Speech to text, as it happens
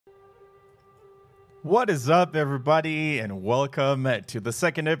What is up, everybody, and welcome to the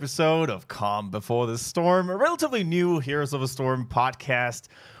second episode of Calm Before the Storm, a relatively new Heroes of a Storm podcast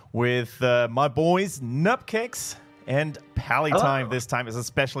with my boys Nubkeks and MFPallytime. This time as a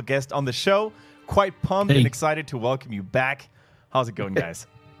special guest on the show. Quite pumped and excited to welcome you back. How's it going, guys?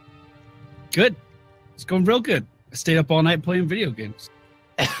 Good. It's going real good. I stayed up all night playing video games.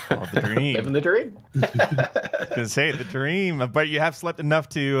 Oh, the dream. Living the dream. I was gonna say the dream, but you have slept enough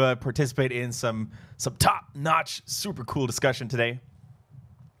to participate in some top-notch, super cool discussion today.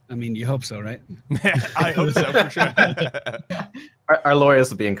 I mean, you hope so, right? I hope so, for sure. Our lawyers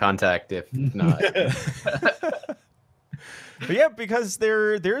will be in contact if not. But yeah, because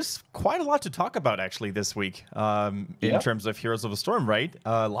there's quite a lot to talk about actually this week in terms of Heroes of a Storm, right?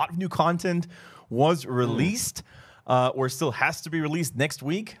 A lot of new content was released. Or still has to be released next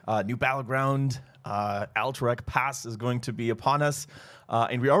week. New Battleground, Alterac Pass is going to be upon us.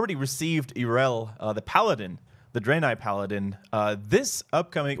 And we already received Yrel, the Paladin, the Draenei Paladin, this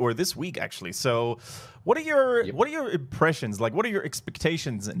week, actually. So what are your impressions? Like, what are your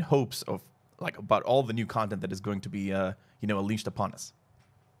expectations and hopes of, like, about all the new content that is going to be, unleashed upon us?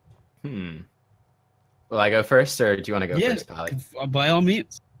 Will I go first, or do you want to go first, Pally? By all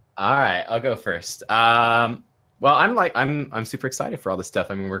means. All right, I'll go first. Well, I'm super excited for all this stuff.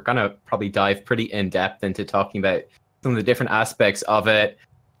 I mean, we're gonna probably dive pretty in depth into talking about some of the different aspects of it.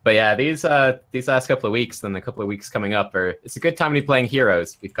 But yeah, these last couple of weeks and the couple of weeks coming up it's a good time to be playing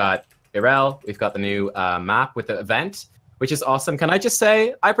heroes. We've got Yrel, we've got the new map with the event, which is awesome. Can I just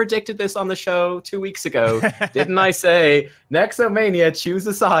say, I predicted this on the show 2 weeks ago. Didn't I say, Nexomania, choose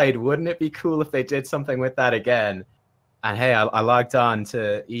a side? Wouldn't it be cool if they did something with that again? And hey, I logged on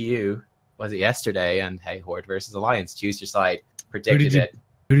to EU. Was it yesterday? And hey, Horde versus Alliance, choose your side. Predicted it.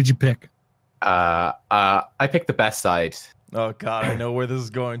 Who did you pick? I picked the best side. Oh God, I know where this is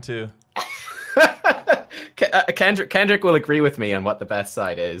going to. Kendrick will agree with me on what the best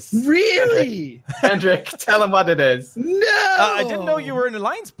side is. Really? Kendrick, tell him what it is. No! I didn't know you were an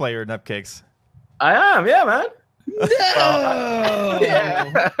Alliance player, Nubkeks. I am, yeah, man. No!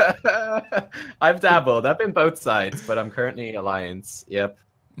 Yeah. I've dabbled. I've been both sides, but I'm currently Alliance. Yep.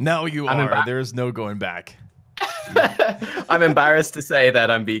 No, you are. There's no going back. I'm embarrassed to say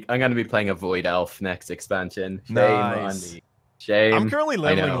that I'm going to be playing a Void Elf next expansion. Shame on me. Shame. I'm currently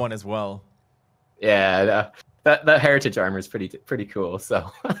leveling one as well. Yeah, that heritage armor is pretty cool.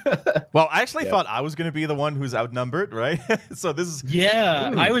 So. Well, I actually thought I was going to be the one who's outnumbered, right? So this is.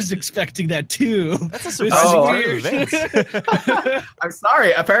 Yeah, I was expecting that too. That's a surprise. I'm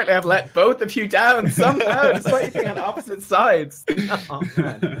sorry. Apparently, I've let both of you down somehow, despite being on opposite sides. Oh,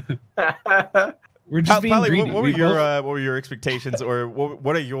 man. We're just being greedy. What were your expectations, or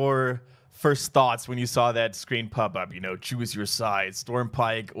what are your first thoughts when you saw that screen pop up? Choose your side: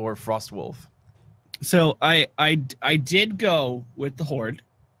 Stormpike or Frostwolf. So I did go with the Horde,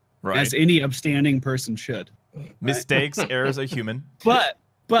 right, as any upstanding person should. Mistakes, errors are human. But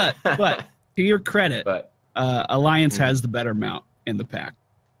to your credit, Alliance has the better mount in the pack.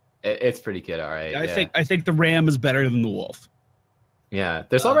 It's pretty good, all right. I think the Ram is better than the Wolf. Yeah,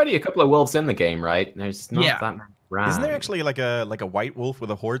 there's already a couple of wolves in the game, right? There's not that many Rams. Isn't there actually like a white wolf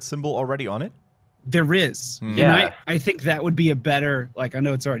with a Horde symbol already on it? There is. Yeah. And I think that would be a better, like, I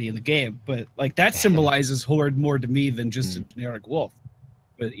know it's already in the game, but like that symbolizes Horde more to me than just a generic wolf.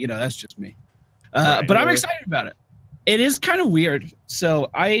 But that's just me. But I'm excited about it. It is kind of weird. So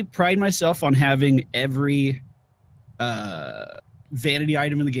I pride myself on having every vanity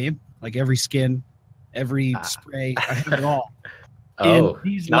item in the game, like every skin, every spray. I have it all. Oh,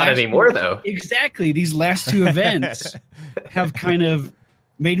 not anymore though. Exactly. These last two events have kind of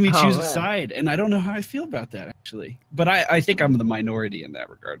made me choose a side, and I don't know how I feel about that actually. But I think I'm the minority in that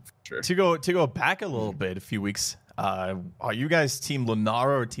regard for sure. To go back a little bit, a few weeks, are you guys Team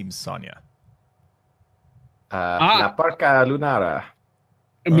Lunara or Team Sonya? La Parca Lunara.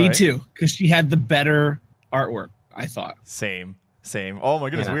 Me too, because she had the better artwork, I thought. Same. Oh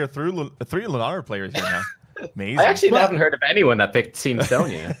my goodness, we are three Lunara players here now. Amazing. I actually haven't heard of anyone that picked Team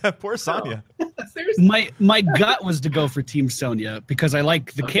Sonya. Poor Sonya. Seriously. My gut was to go for Team Sonya because I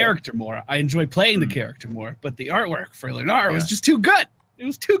like the character more. I enjoy playing the character more, but the artwork for Lunara was just too good. It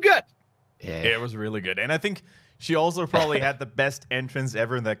was too good. Yeah, it was really good. And I think she also probably had the best entrance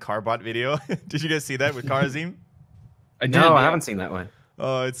ever in that Carbot video. Did you guys see that with Karazim? I haven't seen that one.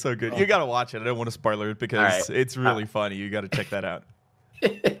 Oh, it's so good. You got to watch it. I don't want to spoil it because it's really funny. You got to check that out.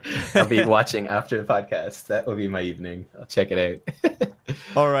 I'll be watching after the podcast. That will be my evening. I'll check it out.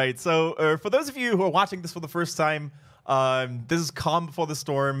 All right. So for those of you who are watching this for the first time, this is Calm Before the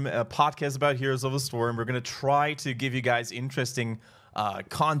Storm, a podcast about Heroes of the Storm. We're going to try to give you guys interesting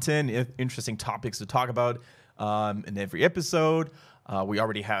content, interesting topics to talk about in every episode. We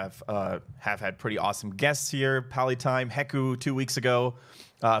already have had pretty awesome guests here. Pallytime, Heku 2 weeks ago,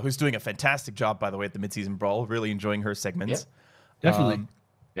 who's doing a fantastic job, by the way, at the midseason Brawl. Really enjoying her segments. Yeah, definitely.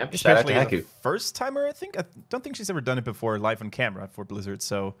 Yep, shout out to Especially Heku. the first timer, I think. I don't think she's ever done it before live on camera for Blizzard.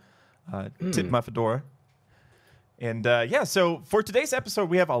 So, tip my fedora. And yeah, so for today's episode,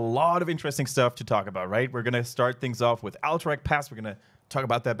 we have a lot of interesting stuff to talk about, right? We're going to start things off with Alterac Pass. We're going to talk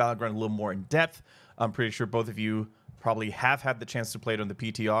about that Battleground a little more in depth. I'm pretty sure both of you probably have had the chance to play it on the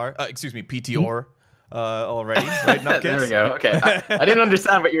PTR. PTR already, right? Nubkeks? There we go. Okay. I didn't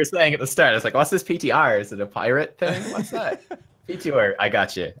understand what you were saying at the start. I was like, what's this PTR? Is it a pirate thing? What's that? PTR. I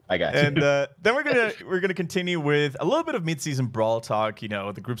got you. And then we're gonna continue with a little bit of mid-season Brawl talk. You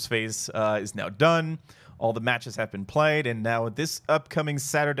know, the groups phase is now done. All the matches have been played, and now this upcoming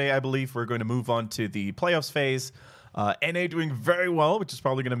Saturday, I believe, we're going to move on to the playoffs phase. NA doing very well, which is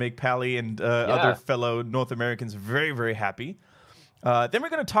probably going to make Pally and other fellow North Americans very, very happy. Then we're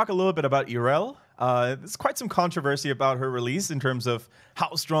going to talk a little bit about Yrel. There's quite some controversy about her release in terms of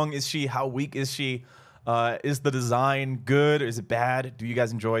how strong is she, how weak is she, is the design good, is it bad, do you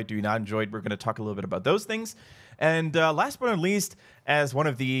guys enjoy it, do you not enjoy it? We're going to talk a little bit about those things. And last but not least, as one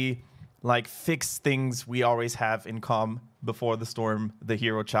of the fixed things we always have in comm before the storm, the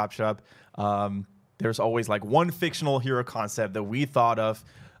hero chop shop, there's always one fictional hero concept that we thought of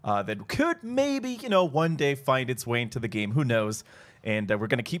that could maybe, one day find its way into the game. Who knows? And we're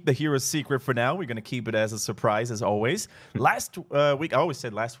going to keep the hero secret for now. We're going to keep it as a surprise, as always. Last week, I always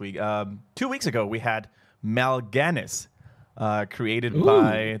said last week, 2 weeks ago, we had Mal'Ganis, created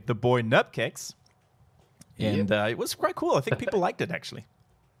by the boy Nubkeks. And it was quite cool. I think people liked it, actually.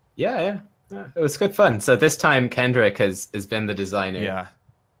 Yeah, it was good fun. So this time, Kendrick has been the designer. Yeah.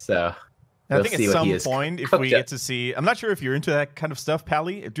 So I think at some point, if we get to see, I'm not sure if you're into that kind of stuff,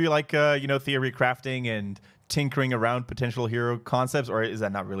 Pally. Do you like, theory crafting and tinkering around potential hero concepts, or is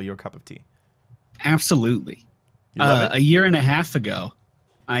that not really your cup of tea? Absolutely. A year and a half ago,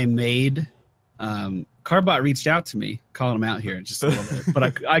 I made. Carbot reached out to me, calling him out here just a little bit,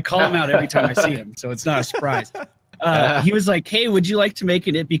 but I call him out every time I see him, so it's not a surprise. He was like, "Hey, would you like to make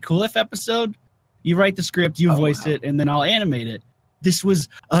an It Be Cool If episode? You write the script, you voice it, and then I'll animate it." This was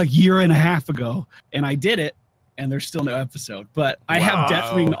a year and a half ago, and I did it, and there's still no episode. But I have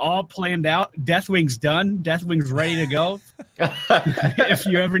Deathwing all planned out. Deathwing's done. Deathwing's ready to go. If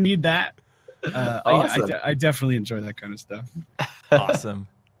you ever need that. Awesome. I definitely enjoy that kind of stuff. Awesome.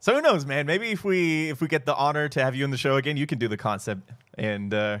 So who knows, man? Maybe if we get the honor to have you on the show again, you can do the concept,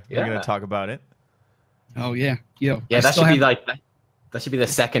 and we're going to talk about it. Oh, yeah. Yeah, that should be that should be the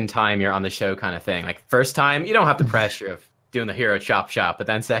second time you're on the show kind of thing. Like, first time, you don't have the pressure of doing the hero chop shop, but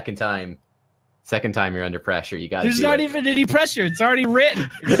then second time you're under pressure. You got. There's not even any pressure. It's already written.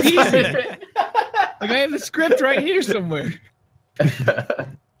 It's easy. I have the script right here somewhere.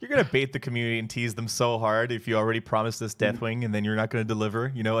 You're gonna bait the community and tease them so hard if you already promised us Deathwing and then you're not gonna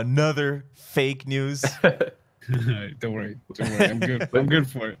deliver. Another fake news. Don't worry. I'm good. I'm good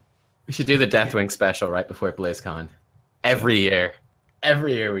for it. We should do the Deathwing special right before BlizzCon. Every year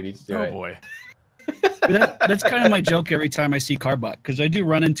we need to do it. Oh boy. That's kind of my joke every time I see Carbot, because I do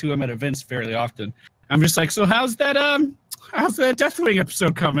run into him at events fairly often. I'm just like, so how's that Deathwing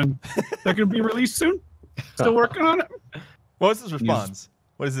episode coming? That gonna be released soon? Still working on it? What was his response?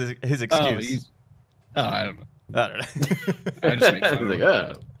 What is his excuse? I don't know. I just make fun of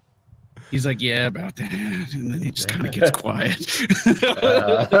him. He's like, yeah, about that, and then he just kind of gets quiet,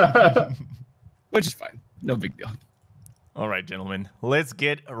 which is fine. No big deal. All right, gentlemen, let's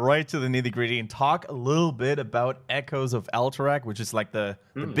get right to the nitty gritty and talk a little bit about Echoes of Alterac, which is like the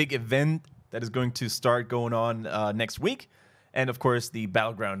big event that is going to start going on next week. And of course, the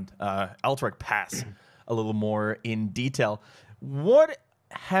Battleground Alterac Pass a little more in detail. What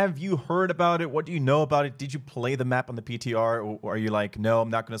have you heard about it? What do you know about it? Did you play the map on the PTR? Or are you like, no, I'm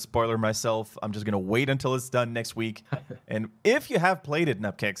not going to spoiler myself. I'm just going to wait until it's done next week. And if you have played it,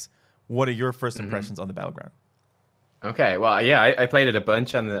 Nubkeks, what are your first impressions on the Battleground? Okay, well, yeah, I played it a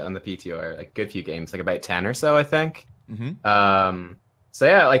bunch on the PTR, like a good few games, like about 10 or so, I think. So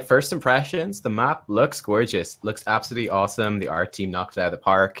yeah, like first impressions, the map looks gorgeous, looks absolutely awesome. The art team knocked it out of the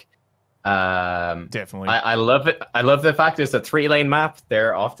park. Definitely. I love it. I love the fact it's a 3-lane map.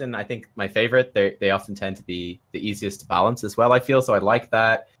 They're often, I think, my favorite. They often tend to be the easiest to balance as well, I feel, so I like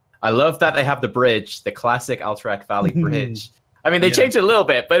that. I love that they have the bridge, the classic Alterac Valley bridge. I mean, they changed it a little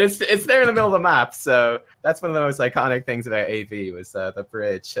bit, but it's there in the middle of the map. So that's one of the most iconic things about AV was the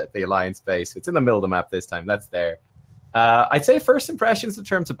bridge at the Alliance base. It's in the middle of the map this time. That's there. I'd say first impressions in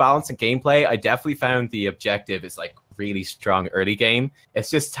terms of balance and gameplay, I definitely found the objective is like really strong early game. It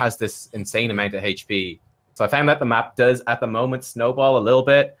just has this insane amount of HP. So I found that the map does, at the moment, snowball a little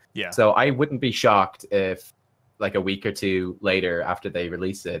bit. Yeah. So I wouldn't be shocked if, like, a week or two later after they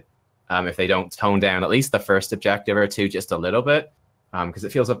release it, if they don't tone down at least the first objective or two just a little bit, because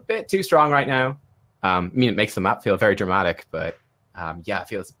it feels a bit too strong right now. I mean, it makes the map feel very dramatic, but yeah, it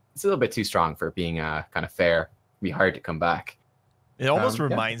feels it's a little bit too strong for being kind of fair. It'd be hard to come back. It almost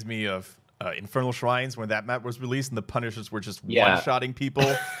reminds me of Infernal Shrines when that map was released and the Punishers were just one-shotting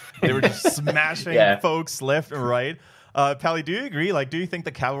people. They were just smashing folks left and right. Pally, do you agree? Like, do you think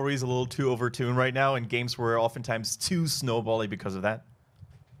the cavalry is a little too overtuned right now and games were oftentimes too snowbally because of that?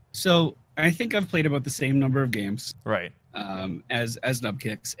 So I think I've played about the same number of games, right, as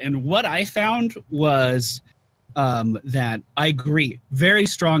Nubkeks, and what I found was that I agree, very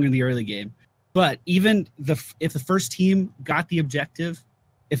strong in the early game, but even if the first team got the objective,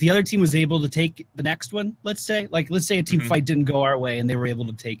 if the other team was able to take the next one, let's say a team fight didn't go our way and they were able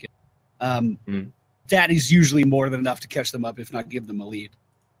to take it, that is usually more than enough to catch them up, if not give them a lead.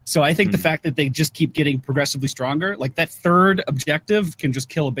 So I think the fact that they just keep getting progressively stronger, like that third objective can just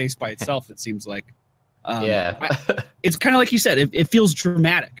kill a base by itself, it seems like. It's kind of like you said, it feels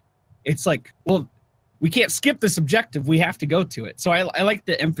dramatic. It's like, well, we can't skip this objective, we have to go to it. So I like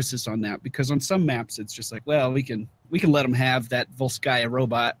the emphasis on that, because on some maps it's just like, well, we can let them have that Volskaya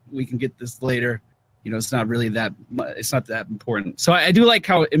robot, we can get this later, you know, it's not really that, it's not that important. So I do like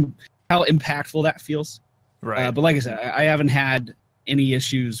how impactful that feels, right? But like I said, I haven't had any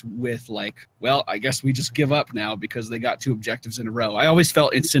issues with, like, well, I guess we just give up now because they got 2 objectives in a row. I always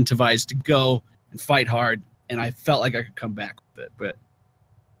felt incentivized to go and fight hard, and I felt like I could come back with it, but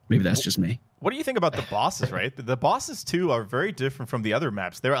maybe that's just me. What do you think about the bosses, right? The bosses, too, are very different from the other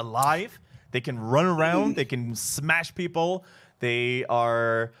maps. They're alive. They can run around. They can smash people. They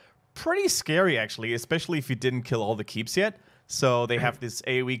are pretty scary, actually, especially if you didn't kill all the keeps yet. So they have this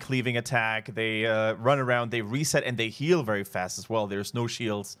AoE cleaving attack. They run around, they reset, and they heal very fast as well. There's no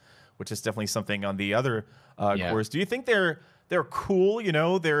shields, which is definitely something on the other cores. Do you think they're cool? You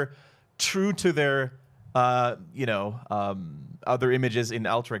know, they're true to their other images in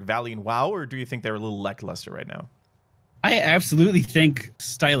Alterac Valley and WoW, or do you think they're a little lackluster right now? I absolutely think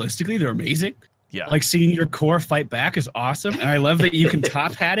stylistically they're amazing. Yeah, like seeing your core fight back is awesome, and I love that you can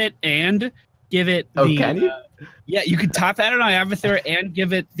top hat it and give it can you? Yeah, you can top hat it on Avatar and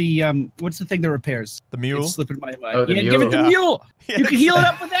give it the what's the thing that repairs? The mule. It's slipping my mind. Oh, the mule. Give it the mule. Yeah, you can heal it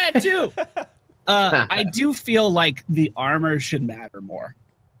up with that too. I do feel like the armor should matter more,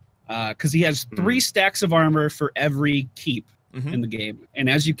 because he has 3 stacks of armor for every keep in the game, and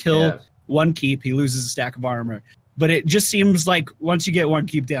as you kill one keep, he loses a stack of armor. But it just seems like once you get one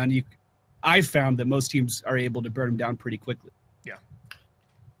keep down, I've found that most teams are able to burn him down pretty quickly.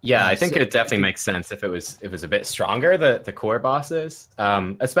 Yeah, I think it definitely makes sense if it was a bit stronger, the core bosses,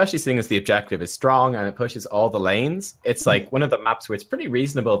 especially seeing as the objective is strong and it pushes all the lanes. It's like one of the maps where it's pretty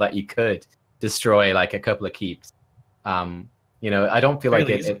reasonable that you could destroy like a couple of keeps. You know, I don't feel like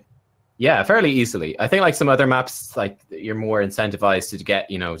it fairly easily. I think like some other maps, like you're more incentivized to get,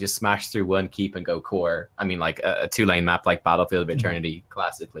 you know, just smash through one keep and go core. I mean, like a 2-lane map like Battlefield of Eternity,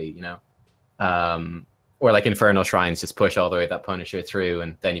 classically, you know. Or like Infernal Shrines, just push all the way that Punisher through,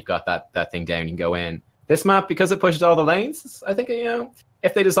 and then you've got that thing down, you can go in. This map, because it pushes all the lanes, I think, you know,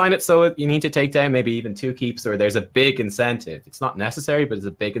 if they design it so you need to take down maybe even 2 keeps, or there's a big incentive. It's not necessary, but it's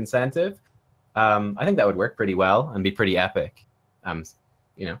a big incentive. I think that would work pretty well and be pretty epic. You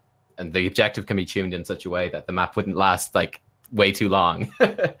know, and the objective can be tuned in such a way that the map wouldn't last like way too long.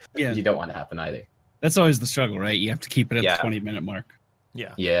 Yeah, you don't want to happen either. That's always the struggle, right? You have to keep it at the 20-minute mark.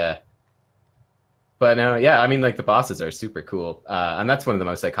 Yeah. But no, I mean, like the bosses are super cool, and that's one of the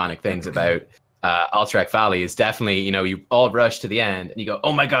most iconic things about Alterac Valley is definitely, you know, you all rush to the end and you go,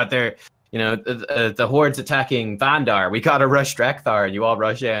 oh my god, they're, you know, the horde's attacking Vandar, we gotta rush Drekthar, and you all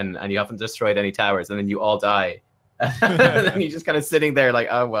rush in and you haven't destroyed any towers, and then you all die. And then you're just kind of sitting there like,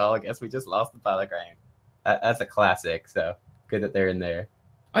 oh well, I guess we just lost the battleground. That's a classic, so good that they're in there.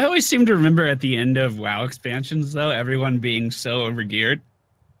 I always seem to remember at the end of WoW expansions, though, everyone being so overgeared.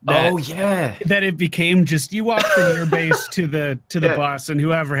 That it became just you walk from your base to the boss, and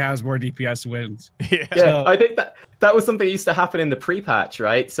whoever has more DPS wins. So, I think that was something that used to happen in the pre-patch,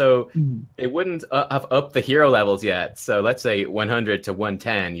 right? So it wouldn't have upped the hero levels yet. So let's say 100 to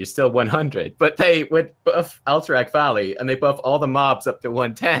 110, you're still 100, but they would buff Alterac Valley and they buff all the mobs up to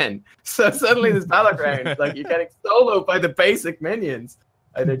 110. So suddenly this battleground, like you're getting soloed by the basic minions,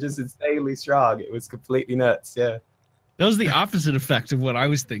 and they're just insanely strong. It was completely nuts. Yeah. That was the opposite effect of what I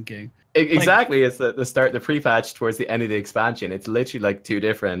was thinking. Exactly, it's the start, the pre-patch towards the end of the expansion. It's literally like two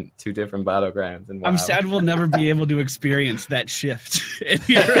different battlegrounds. And I'm sad we'll never be able to experience that shift.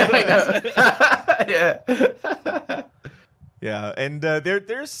 Yeah. Yeah, and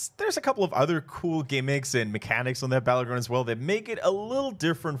there's a couple of other cool gimmicks and mechanics on that battleground as well that make it a little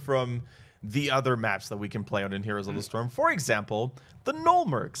different from the other maps that we can play on in Heroes of the Storm. For example, the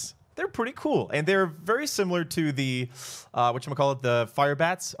Nubkeks. They're pretty cool, and they're very similar to the whatchamacallit, the Fire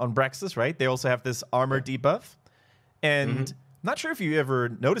Bats on Braxis, right? They also have this armor debuff, and not sure if you ever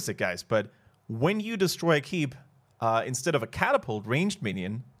notice it, guys, but when you destroy a keep, instead of a catapult ranged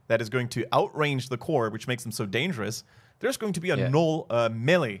minion that is going to outrange the core, which makes them so dangerous, there's going to be a null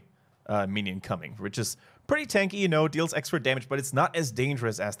melee minion coming, which is pretty tanky, you know, deals extra damage, but it's not as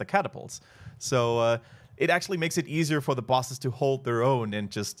dangerous as the catapults. So it actually makes it easier for the bosses to hold their own and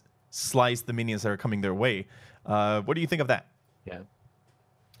just slice the minions that are coming their way. What do you think of that? Yeah.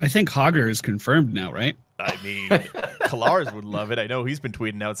 I think Hogger is confirmed now, right? I mean, Kalaris would love it. I know he's been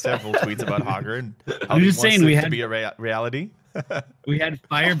tweeting out several tweets about Hogger and how I'm he just wants saying it we to had be a reality. we had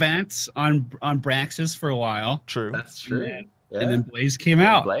Fire Bats on Braxis for a while. True. That's true. And then Blaze came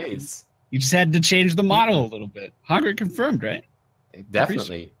out. Blaze. You just had to change the model a little bit. Hogger confirmed, right?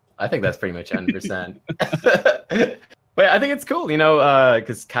 Definitely. I think that's pretty much 100%. But I think it's cool, you know,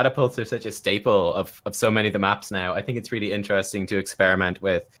 because catapults are such a staple of so many of the maps now. I think it's really interesting to experiment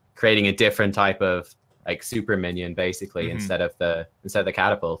with creating a different type of like super minion, basically, instead of the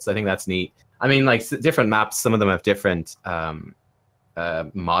catapults. I think that's neat. I mean, like different maps, some of them have different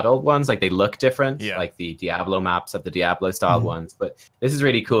modeled ones, like they look different, like the Diablo maps have the Diablo style ones. But this is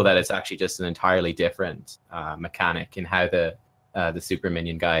really cool that it's actually just an entirely different mechanic in how the super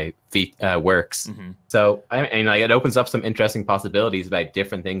minion guy works. So I mean, like, it opens up some interesting possibilities about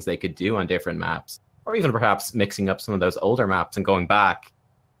different things they could do on different maps, or even perhaps mixing up some of those older maps and going back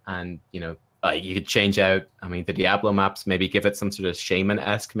and, you know, you could change out, I mean, the Diablo maps, maybe give it some sort of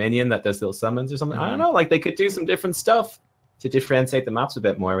shaman-esque minion that does little summons or something. I don't know, like they could do some different stuff to differentiate the maps a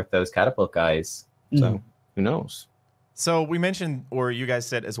bit more with those catapult guys. So who knows? So we mentioned, or you guys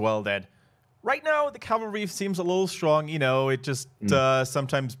said as well, that right now the cavalry seems a little strong. You know, it just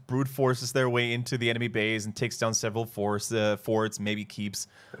sometimes brute forces their way into the enemy base and takes down several forts, maybe keeps,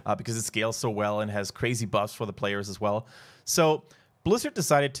 because it scales so well and has crazy buffs for the players as well. So Blizzard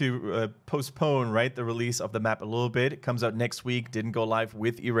decided to postpone, right, the release of the map a little bit. It comes out next week, didn't go live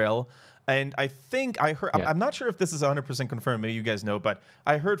with Yrel. And I think I heard, I'm not sure if this is 100% confirmed, maybe you guys know, but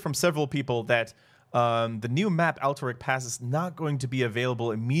I heard from several people that the new map, Alterac Pass, is not going to be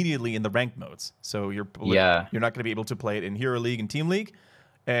available immediately in the ranked modes. So you're not going to be able to play it in Hero League and Team League.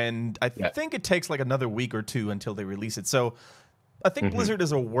 And I think it takes like another week or two until they release it. So I think Blizzard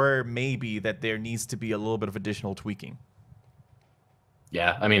is aware maybe that there needs to be a little bit of additional tweaking.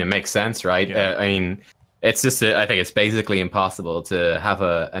 Yeah, I mean, it makes sense, right? Yeah. I mean, it's just, I think it's basically impossible to have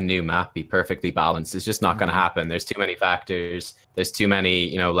a new map be perfectly balanced. It's just not going to happen. There's too many factors. There's too many,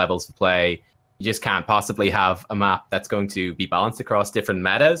 you know, levels to play. You just can't possibly have a map that's going to be balanced across different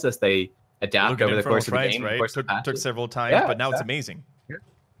metas as they adapt over the course of the game. Right? Took several times, but now it's amazing.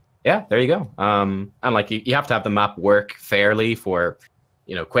 Yeah, there you go. And like you have to have the map work fairly for,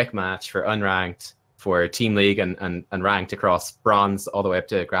 you know, quick match, for unranked, for Team League and ranked across bronze all the way up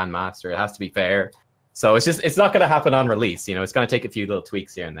to Grandmaster. It has to be fair. So it's not going to happen on release. You know, it's going to take a few little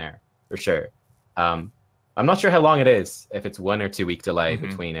tweaks here and there for sure. I'm not sure how long it is, if it's 1 or 2 week delay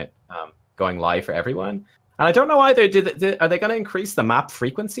between it going live for everyone. And I don't know either. Are they going to increase the map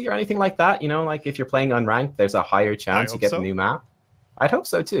frequency or anything like that? You know, like if you're playing unranked, there's a higher chance you get the new map. I'd hope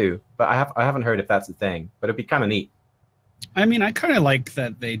so too, but I haven't heard if that's a thing. But it'd be kind of neat. I mean, I kind of like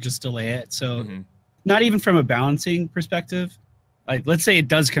that they just delay it. So not even from a balancing perspective. Like, let's say it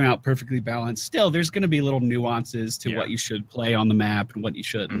does come out perfectly balanced. Still, there's going to be little nuances to what you should play on the map and what you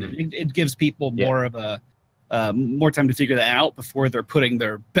shouldn't. It gives people more of a more time to figure that out before they're putting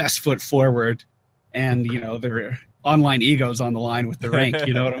their best foot forward, and you know their online egos on the line with the rank.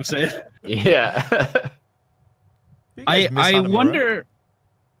 You know what I'm saying? Yeah. I wonder.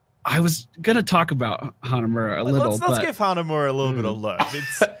 I was gonna talk about Hanamura a little. Let's give Hanamura a little bit of love.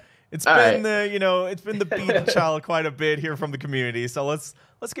 It's been it's been the beaten child quite a bit here from the community. So let's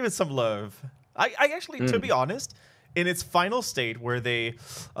give it some love. I actually, to be honest, in its final state where they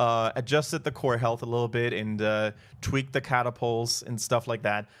adjusted the core health a little bit and tweaked the catapults and stuff like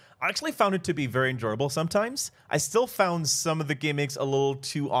that, I actually found it to be very enjoyable sometimes. I still found some of the gimmicks a little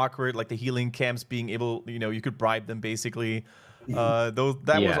too awkward, like the healing camps being able, you could bribe them basically. That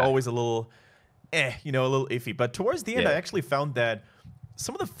was always a little, a little iffy. But towards the end, I actually found that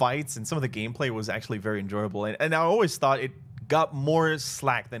some of the fights and some of the gameplay was actually very enjoyable. And I always thought it got more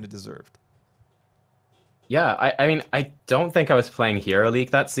slack than it deserved. Yeah, I mean, I don't think I was playing Hero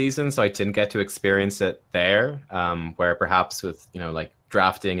League that season, so I didn't get to experience it there. Where perhaps with, you know, like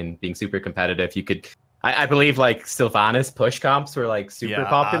drafting and being super competitive, you could. I believe like Sylvanas push comps were like super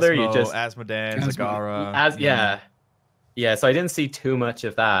popular. Asmo, You just Asmodan, Zagara. Yeah. So I didn't see too much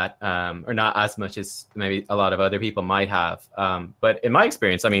of that, or not as much as maybe a lot of other people might have. But in my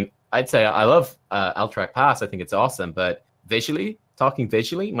experience, I mean, I'd say I love Alterac Pass. I think it's awesome. But talking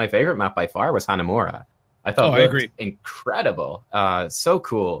visually, my favorite map by far was Hanamura. I thought it looked incredible. So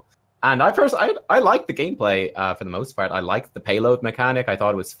cool. And I liked the gameplay for the most part. I liked the payload mechanic. I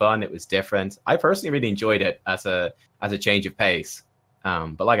thought it was fun. It was different. I personally really enjoyed it as a change of pace.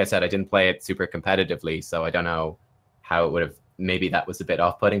 But like I said, I didn't play it super competitively, so I don't know how it would have. Maybe that was a bit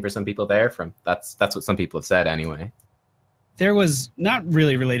off-putting for some people there. That's what some people have said anyway. There was not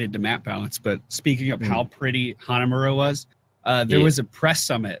really related to map balance, but speaking of how pretty Hanamura was, there was a press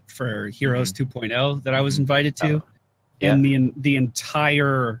summit for Heroes 2.0 that I was invited to, and the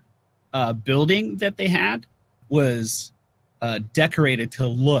entire building that they had was decorated to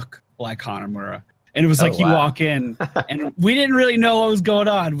look like Hanamura. And it was like you walk in, and we didn't really know what was going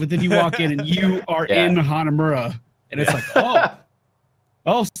on, but then you walk in and you are in Hanamura, and it's like,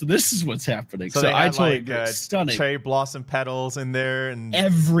 oh, so this is what's happening. So I totally like, stunning cherry blossom petals in there and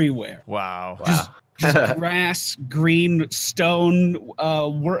everywhere. Wow. Just grass, green, stone,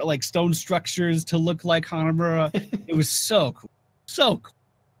 like stone structures to look like Hanamura. It was so cool, so cool.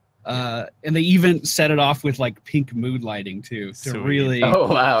 And they even set it off with like pink mood lighting too, to really,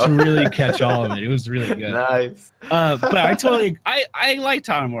 to really catch all of it. It was really good. Nice. But I liked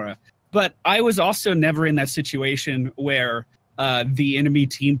Hanamura, but I was also never in that situation where the enemy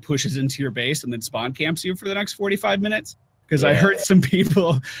team pushes into your base and then spawn camps you for the next 45 minutes. Because I heard some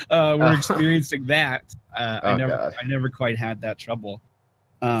people were experiencing that. I never quite had that trouble.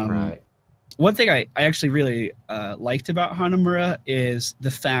 Right. One thing I actually really liked about Hanamura is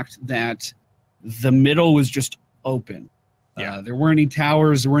the fact that the middle was just open. There weren't any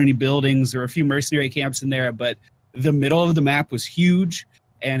towers, there weren't any buildings, there were a few mercenary camps in there, but the middle of the map was huge,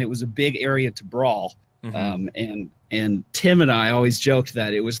 and it was a big area to brawl. And Tim and I always joked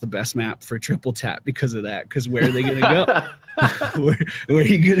that it was the best map for triple tap because of that. Because where are they going to go? where are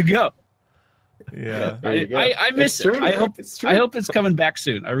you going to go? Yeah, I miss it. I hope it's coming back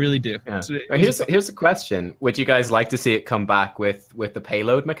soon. I really do. Yeah. Here's a question: would you guys like to see it come back with the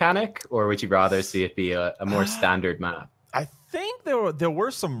payload mechanic, or would you rather see it be a more standard map? I think there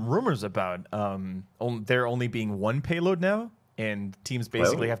were some rumors about there only being one payload now, and teams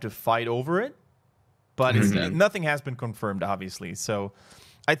basically have to fight over it. But nothing has been confirmed, obviously. So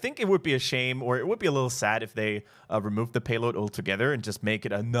I think it would be a shame, or it would be a little sad if they remove the payload altogether and just make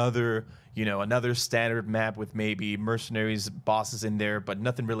it another standard map with maybe mercenaries, bosses in there, but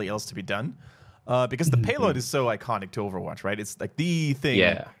nothing really else to be done. Because the payload is so iconic to Overwatch, right? It's like the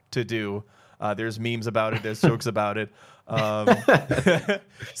thing to do. There's memes about it. There's jokes about it.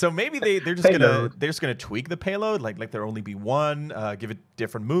 So maybe they're just gonna tweak the payload, like there only be one, give it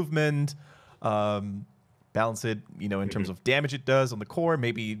different movement. Balance it, in terms of damage it does on the core.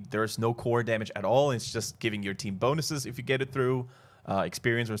 Maybe there's no core damage at all. It's just giving your team bonuses if you get it through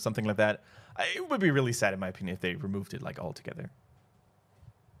experience or something like that. It would be really sad, in my opinion, if they removed it like altogether.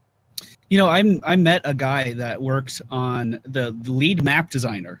 I met a guy that works on the lead map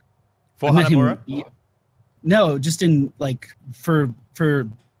designer. For Hanamura? No, just in like for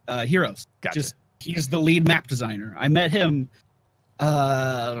Heroes. Gotcha. He's the lead map designer. I met him.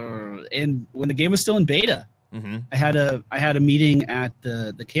 And when the game was still in beta, I had a meeting at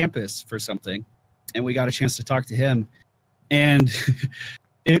the campus for something, and we got a chance to talk to him. And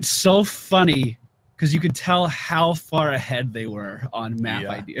it's so funny because you could tell how far ahead they were on map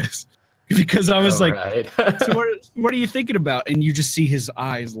ideas. Because I was so what are you thinking about? And you just see his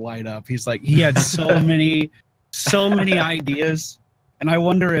eyes light up. He's like, he had so many ideas, and I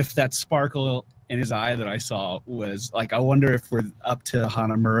wonder if that sparkle in his eye that I saw was like, I wonder if we're up to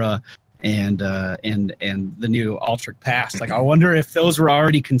Hanamura and the new Alterac Pass. Like, I wonder if those were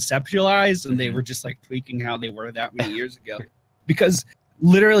already conceptualized and they were just like tweaking how they were that many years ago. Because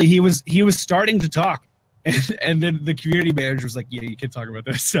literally he was starting to talk, and then the community manager was like, "Yeah, you can talk about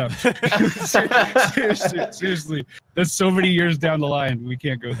this stuff." seriously, that's so many years down the line. We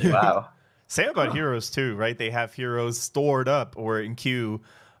can't go there. Wow. Same about Heroes too, right? They have Heroes stored up or in queue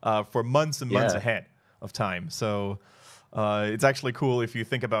for months and months ahead of time. So it's actually cool if you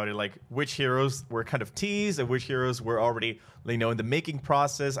think about it, like which heroes were kind of teased and which heroes were already, in the making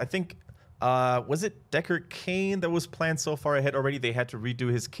process. I think was it Deckard Cain that was planned so far ahead already? They had to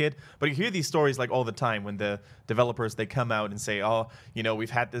redo his kit. But you hear these stories like all the time when the developers, they come out and say, oh, you know, we've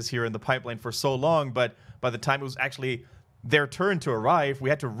had this here in the pipeline for so long, but by the time it was actually their turn to arrive, we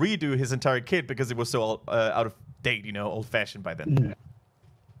had to redo his entire kit because it was so out of date, you know, old-fashioned by then.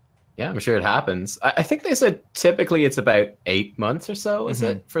 Yeah, I'm sure it happens. I think they said typically it's about 8 months or so, is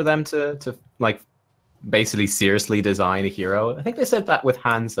it, for them to like basically seriously design a hero. I think they said that with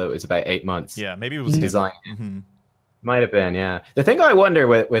Hanzo is about 8 months. Yeah, maybe it was design. Might have been, yeah. The thing I wonder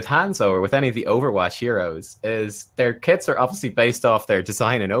with Hanzo or with any of the Overwatch heroes is their kits are obviously based off their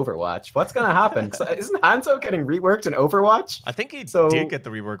design in Overwatch. What's going to happen? Isn't Hanzo getting reworked in Overwatch? I think he did get the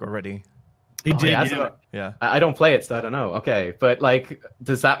rework already. He did, yeah. I don't play it, so I don't know. Okay, but like,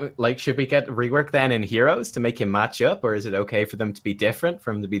 does that like should we get rework then in Heroes to make him match up, or is it okay for them to be different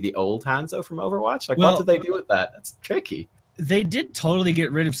from to be the old Hanzo from Overwatch? Like, what did they do with that? That's tricky. They did totally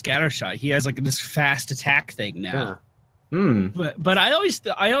get rid of Scattershot. He has like this fast attack thing now. Yeah. But I always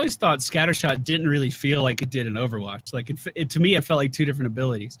thought Scattershot didn't really feel like it did in Overwatch. Like to me, it felt like two different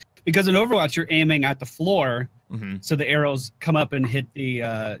abilities. Because in Overwatch, you're aiming at the floor, so the arrows come up and hit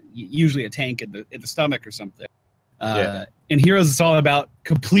the usually a tank in the stomach or something. In Heroes, it's all about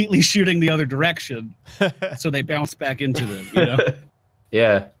completely shooting the other direction, so they bounce back into them. You know?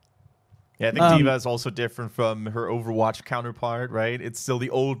 Yeah. Yeah, I think D.Va is also different from her Overwatch counterpart, right? It's still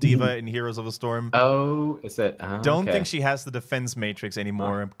the old D.Va in Heroes of the Storm. Oh, is it? Don't think she has the defense matrix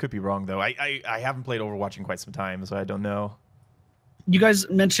anymore. Could be wrong, though. I haven't played Overwatch in quite some time, so I don't know. You guys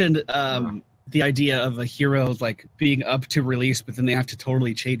mentioned the idea of a hero like being up to release, but then they have to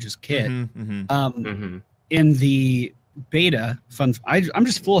totally change his kit. In the beta, I'm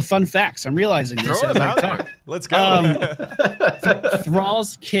just full of fun facts. I'm realizing this. Throw them out there. Let's go.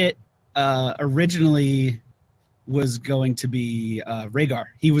 Thrall's kit originally was going to be Rhaegar.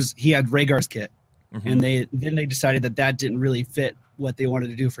 He had Rhaegar's kit, and then they decided that didn't really fit what they wanted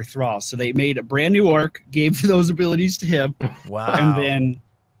to do for Thrall. So they made a brand new orc, gave those abilities to him. Wow.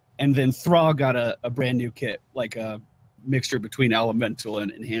 And then Thrall got a brand new kit, like a mixture between Elemental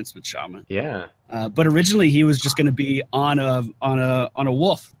and Enhancement Shaman. Yeah. But originally he was just going to be on a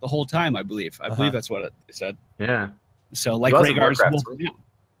wolf the whole time, I believe. I believe that's what they said. Yeah. So like Rhaegar's wolf.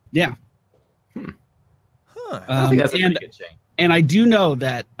 Yeah. I think that's a pretty good change. And I do know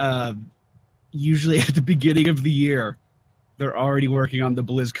that usually at the beginning of the year, they're already working on the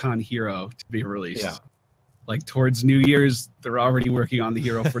BlizzCon hero to be released. Yeah. Like towards New Year's, they're already working on the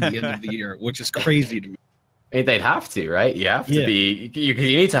hero for the end of the year, which is crazy to me. I mean, they'd have to, right? You have to be. You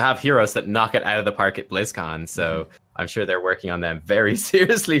need to have heroes that knock it out of the park at BlizzCon. So I'm sure they're working on them very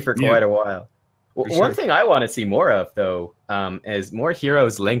seriously for quite a while. One thing I want to see more of, though, is more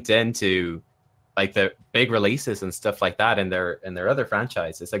heroes linked into like the big releases and stuff like that in their other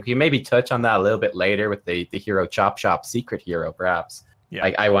franchises. Like you maybe touch on that a little bit later with the hero Chop Shop secret hero, perhaps.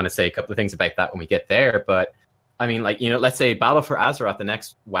 Yeah. I want to say a couple of things about that when we get there, but I mean, like, you know, let's say Battle for Azeroth, the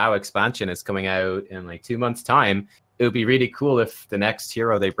next WoW expansion is coming out in like 2 months' time. It would be really cool if the next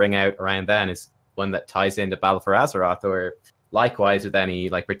hero they bring out around then is one that ties into Battle for Azeroth, or likewise with any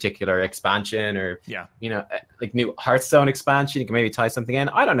like particular expansion or, you know, like new Hearthstone expansion, you can maybe tie something in.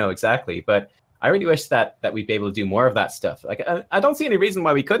 I don't know exactly, but I really wish that we'd be able to do more of that stuff. Like, I don't see any reason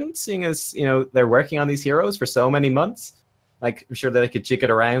why we couldn't, seeing as, you know, they're working on these heroes for so many months. Like, I'm sure that they could jig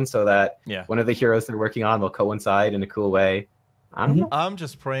it around so that one of the heroes they're working on will coincide in a cool way. I don't know. I'm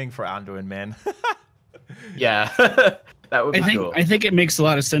just praying for Anduin, man. Yeah, that would be cool. I think it makes a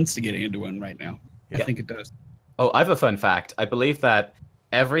lot of sense to get Anduin right now. I think it does. Oh, I have a fun fact. I believe that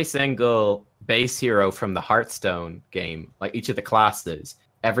every single base hero from the Hearthstone game, like each of the classes,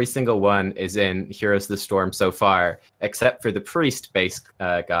 every single one is in Heroes of the Storm so far, except for the priest base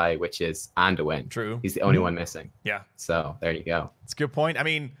guy, which is Anduin. True. He's the only one missing. Yeah. So there you go. It's a good point. I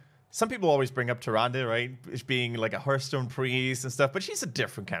mean, some people always bring up Tyrande, right? As being like a Hearthstone priest and stuff, but she's a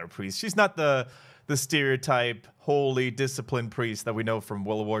different kind of priest. She's not the stereotype, holy, disciplined priest that we know from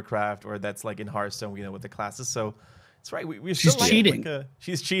World of Warcraft, or that's like in Hearthstone, you know, with the classes. So it's right. She's cheating.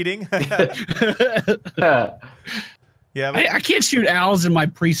 She's cheating. Yeah, I can't shoot owls in my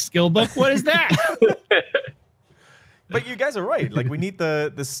priest skill book. What is that? But you guys are right. Like, we need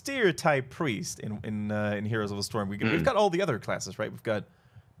the stereotype priest in Heroes of the Storm. We've got all the other classes, right? We've got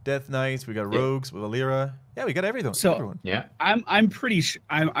Death Knights, we got Rogues with Alira. Yeah, we got everything. So everyone. Yeah, I'm pretty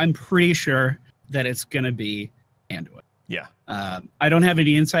sure that it's gonna be Anduin. Yeah. I don't have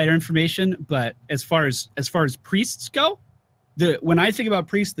any insider information, but as far as priests go, when I think about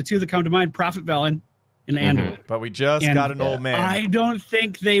priests, the two that come to mind, Prophet Velen and Anduin. But we just got an old man. I don't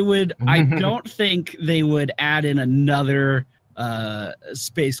think they would. I don't think they would add in another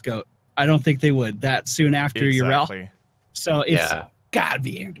space goat I don't think they would that soon after Yrel. Exactly. So it's gotta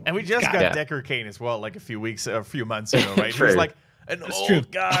be Andor. And we just got Decker Kane as well, like a few months ago, right? He was like an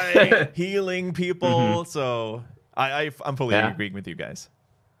old guy healing people. So I'm fully agreeing with you guys.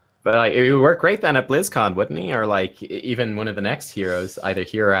 But like, it would work great then at BlizzCon, wouldn't he? Or like even one of the next heroes, either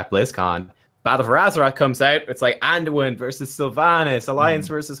here or at BlizzCon. Battle for Azeroth comes out. It's like Anduin versus Sylvanas, Alliance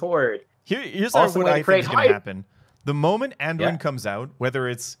versus Horde. Here's what I think is going to happen. The moment Anduin comes out, whether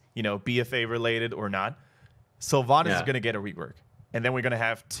it's BFA related or not, Sylvanas is going to get a rework. And then we're going to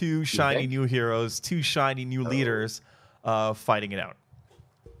have two shiny new heroes, two shiny new leaders fighting it out.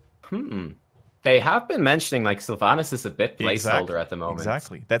 They have been mentioning like Sylvanas is a bit placeholder at the moment.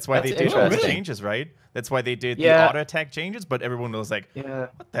 Exactly. That's why they did all the changes, right? That's why they did the auto attack changes, but everyone was like,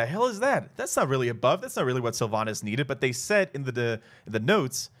 what the hell is that? That's not really a buff. That's not really what Sylvanas needed. But they said in the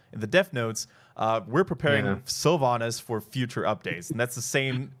notes, in the dev notes, we're preparing Sylvanas for future updates. And that's the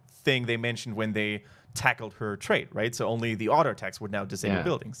same thing they mentioned when they tackled her trait, right? So only the auto attacks would now disable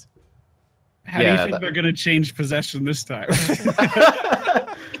buildings. How do you think they're going to change possession this time?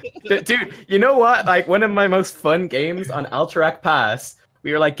 Dude, you know what? Like one of my most fun games on Alterac Pass,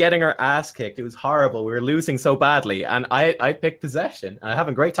 we were like getting our ass kicked. It was horrible. We were losing so badly. And I picked possession. I have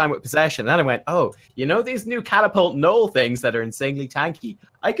a great time with possession. And then I went, oh, these new catapult knoll things that are insanely tanky.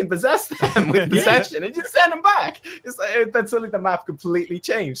 I can possess them with possession and just send them back. It's like, that's suddenly the map completely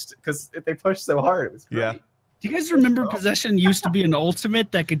changed because they pushed so hard. It was great. Yeah. Do you guys remember possession used to be an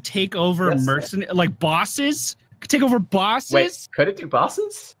ultimate that could take over like bosses? Could take over bosses? Wait, could it do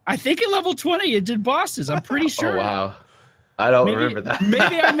bosses? I think at level 20 it did bosses. I'm pretty sure. Oh, wow. I don't remember that.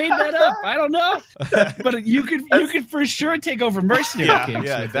 Maybe I made that up. I don't know. But you could for sure take over mercenary camps.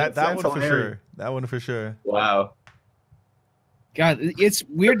 Yeah, that one for sure. That one for sure. Wow. God, it's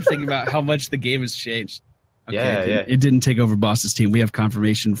weird to think about how much the game has changed. Okay, it didn't take over Boss's team. We have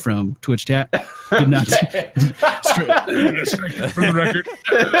confirmation from Twitch chat. Did not strike from the record.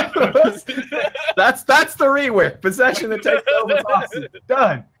 That's the rework. Possession that takes over Boss's.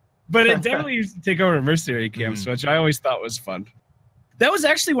 Done. But it definitely used to take over mercenary camps, which I always thought was fun. That was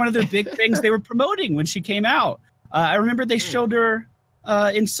actually one of the big things they were promoting when she came out. I remember they showed her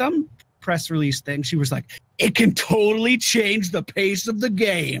in some press release thing. She was like, it can totally change the pace of the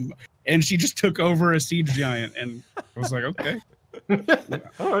game. And she just took over a siege giant, and I was like, okay.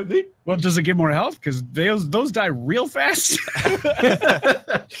 Well, does it give more health? Because those die real fast.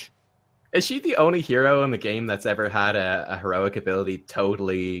 Is she the only hero in the game that's ever had a heroic ability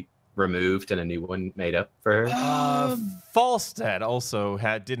totally removed and a new one made up for her? Falstad also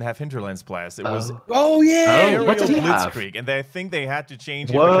didn't have Hinterlands Blast. It was Yrel Blitzkrieg, and I think they had to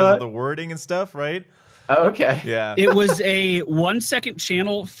change it because of the wording and stuff, right? Oh, okay. Yeah. It was a 1 second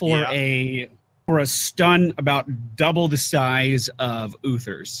channel for a stun about double the size of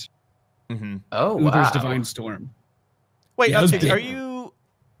Uther's. Oh, Uther's Divine Storm. Wait,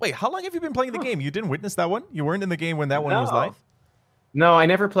 Wait, how long have you been playing the game? You didn't witness that one? You weren't in the game when that one was live? No, I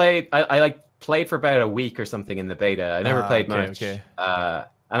never played. I played for about a week or something in the beta. I never played much. Okay.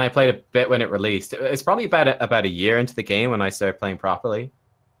 And I played a bit when it released. It's probably about a year into the game when I started playing properly.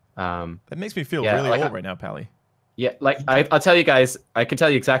 That makes me feel really old right now, Pally. Yeah, like I'll tell you guys, I can tell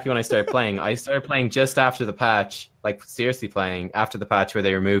you exactly when I started playing. I started playing just after the patch, like seriously playing after the patch where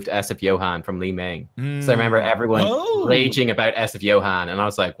they removed SF Johan from Li Ming. So I remember everyone raging about SF Johan, and I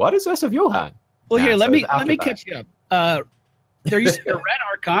was like, "What is SF Johan?" Well, here, let me catch you up. There used to be a red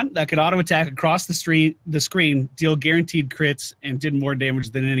Archon that could auto attack across the screen, deal guaranteed crits, and did more damage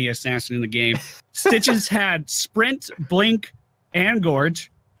than any assassin in the game. Stitches had Sprint, Blink, and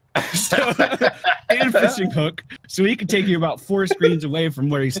Gorge. And Fishing Hook, so he could take you about 4 screens away from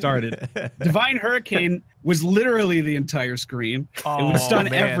where he started. Divine Hurricane was literally the entire screen. It would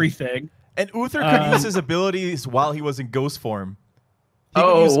stun everything. And Uther could use his abilities while he was in ghost form. He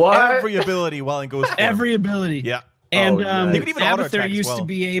could use every ability while in ghost form. Every ability. Yeah. And he could even Abathur used to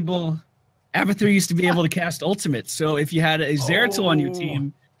be able to cast ultimate. So if you had a Zeratul on your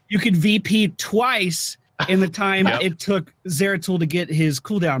team, you could VP twice in the time it took Zeratul to get his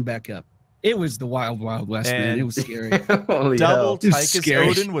cooldown back up. It was the wild, wild west, man. It was scary. Double Tychus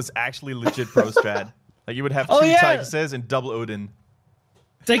Odin was actually legit pro strat. Like you would have 2 Tychuses and double Odin.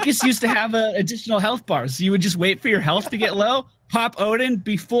 Tychus used to have additional health bars. So you would just wait for your health to get low, pop Odin,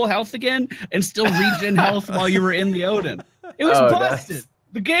 be full health again, and still regen health while you were in the Odin. It was busted.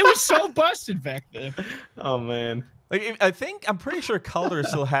 The game was so busted back then. Oh, man. Like, I'm pretty sure Calder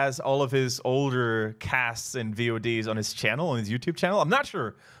still has all of his older casts and VODs on his channel, on his YouTube channel. I'm not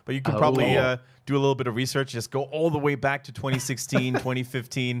sure, but you can probably do a little bit of research. Just go all the way back to 2016,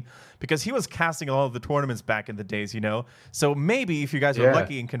 2015, because he was casting a lot of the tournaments back in the days, you know? So maybe if you guys are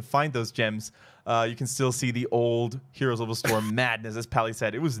lucky and can find those gems, you can still see the old Heroes of the Storm madness, as Pally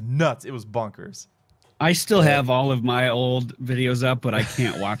said. It was nuts. It was bonkers. I still have all of my old videos up, but I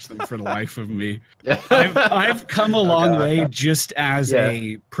can't watch them for the life of me. I've come a long way just as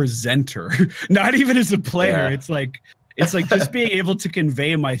a presenter, not even as a player. It's like just being able to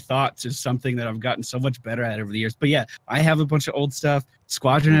convey my thoughts is something that I've gotten so much better at over the years. But yeah, I have a bunch of old stuff.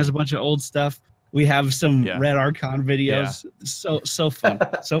 Squadron has a bunch of old stuff. We have some Red Archon videos. So fun,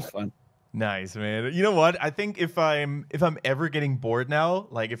 so fun. Nice, man. You know what? I think if I'm ever getting bored now,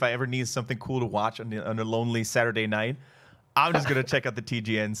 like if I ever need something cool to watch on a lonely Saturday night, I'm just gonna check out the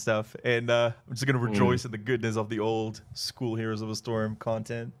TGN stuff, and I'm just gonna rejoice in the goodness of the old school Heroes of the Storm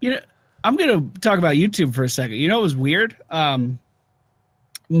content. You know, I'm gonna talk about YouTube for a second. You know, it was weird.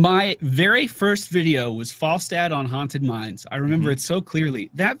 My very first video was Falstad on Haunted Mines. I remember it so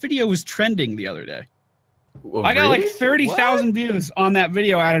clearly. That video was trending the other day. Well, I got like 30,000 views on that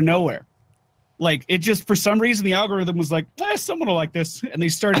video out of nowhere. Like, it just, for some reason, the algorithm was like, someone will like this, and they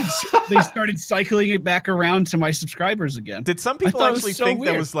started cycling it back around to my subscribers again. Did some people actually think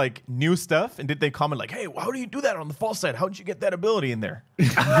that was like new stuff, and did they comment like, "Hey, how do you do that on the false side? How did you get that ability in there?"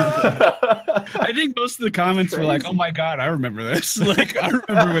 I think most of the comments were like, "Oh my god, I remember this! Like, I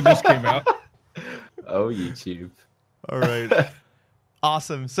remember when this came out." Oh, YouTube! All right.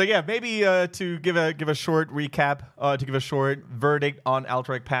 Awesome. So yeah, maybe to give a short recap, to give a short verdict on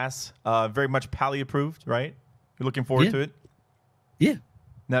Alterac Pass. Very much Pally approved, right? You're looking forward to it. Yeah.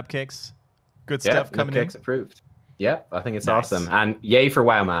 Nubkeks, good stuff coming in. Nubkeks approved. Yeah, I think it's awesome. And yay for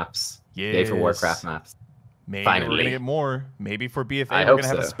WoW maps. Yes. Yay for Warcraft maps. Maybe Finally. we're gonna get more. Maybe for BFA I we're hope gonna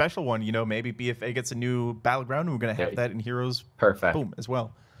have a so. special one. You know, maybe BFA gets a new battleground, and we're gonna have that in Heroes. Perfect. Boom as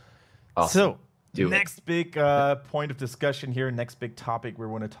well. Awesome. So next big point of discussion here, next big topic we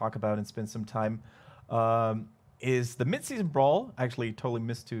want to talk about and spend some time is the mid-season brawl. I actually totally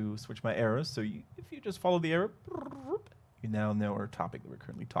missed to switch my arrows, so if you just follow the arrow, you now know our topic that we're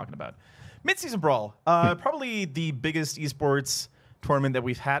currently talking about. Mid-season brawl, probably the biggest esports tournament that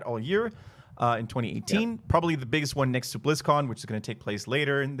we've had all year in 2018. Probably the biggest one next to BlizzCon, which is going to take place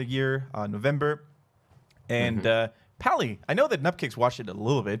later in the year, November. And Pally, I know that Nubkeks watched it a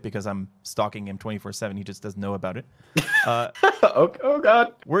little bit because I'm stalking him 24/7. He just doesn't know about it. Oh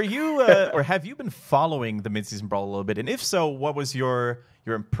God! Were you or have you been following the mid-season brawl a little bit? And if so, what was your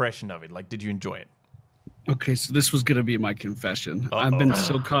impression of it? Like, did you enjoy it? Okay, so this was gonna be my confession. I've been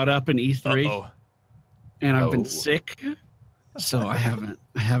so caught up in E3, and I've been sick, so I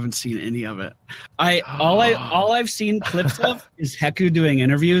haven't seen any of it. All I've seen clips of is Heku doing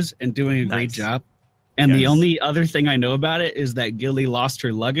interviews and doing a great job. And the only other thing I know about it is that Gilly lost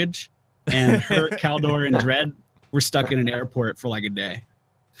her luggage, and her, Kaldor, and Dread were stuck in an airport for like a day.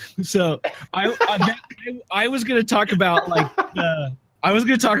 So I was gonna talk about like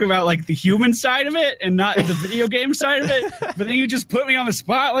the human side of it and not the video game side of it. But then you just put me on the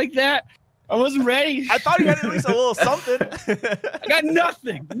spot like that. I wasn't ready. I thought you had at least a little something. I got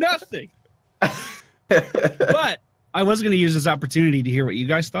nothing. But I was going to use this opportunity to hear what you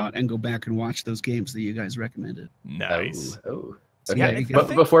guys thought and go back and watch those games that you guys recommended. Nice. Oh. Yeah, Okay.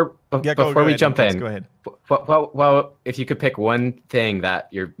 But before we jump in, go ahead. Well, if you could pick one thing that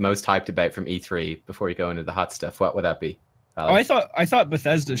you're most hyped about from E3 before you go into the hot stuff, what would that be? Oh, I thought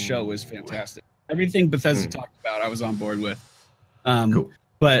Bethesda's show was fantastic. Everything Bethesda talked about, I was on board with. Cool.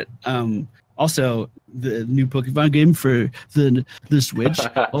 But also the new Pokemon game for the Switch.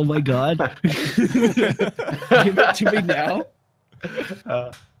 Oh my god! Give it to me now.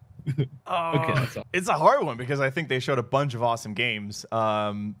 Okay, that's all. It's a hard one because I think they showed a bunch of awesome games.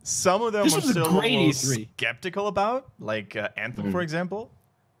 Some of them This are was a still a great little E3. skeptical about, like Anthem, for example,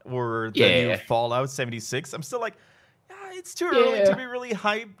 or the new Fallout 76. I'm still like, it's too early to be really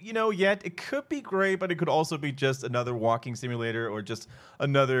hyped, yet. It could be great, but it could also be just another walking simulator or just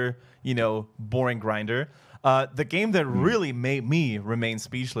another, boring grinder. The game that really made me remain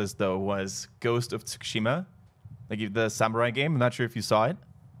speechless, though, was Ghost of Tsushima, like the samurai game. I'm not sure if you saw it.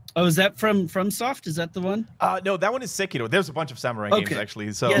 Oh, is that from Soft? Is that the one? No, that one is Sekiro. There's a bunch of samurai games,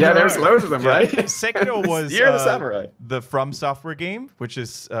 actually. So there's loads of them, right? Sekiro was You're the samurai. The From Software game, which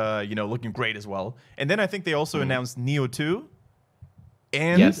is looking great as well. And then I think they also announced Neo 2.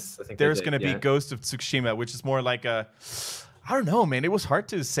 And there's going to be Ghost of Tsushima, which is more like I don't know, man. It was hard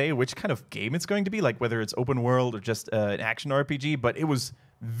to say which kind of game it's going to be, like whether it's open world or just an action RPG, but it was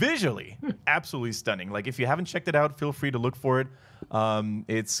visually absolutely stunning. Like, if you haven't checked it out, feel free to look for it.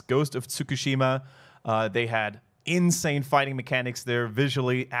 It's Ghost of Tsukushima. They had insane fighting mechanics there,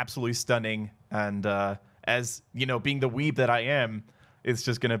 visually absolutely stunning. And as you know, being the weeb that I am, it's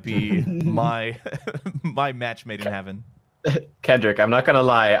just gonna be my my match made in heaven. Kendrick, I'm not gonna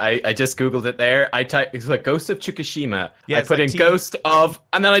lie. I just googled it there. I typed it's like Ghost of Tsukushima. Yeah, I put like in Ghost of,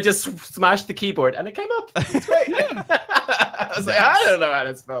 and then I just smashed the keyboard, and it came up. It's great. I was like, I don't know how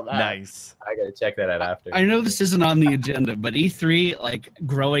to spell that. Nice. I gotta check that out after. I know this isn't on the agenda, but E3, like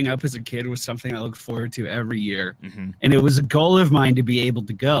growing up as a kid, was something I looked forward to every year, and it was a goal of mine to be able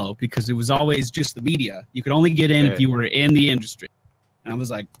to go because it was always just the media. You could only get in if you were in the industry. And I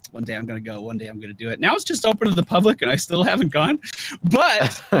was like, one day I'm going to go, one day I'm going to do it. Now it's just open to the public and I still haven't gone.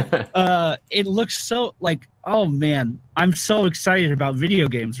 But it looks so like, oh man, I'm so excited about video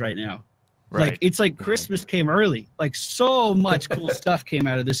games right now. Right. Like, it's like Christmas came early. Like, so much cool stuff came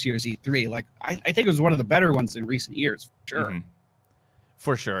out of this year's E3. Like, I think it was one of the better ones in recent years, for sure.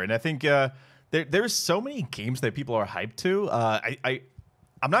 For sure. And I think there's so many games that people are hyped to.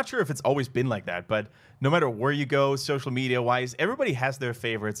 I'm not sure if it's always been like that, but no matter where you go, social media wise, everybody has their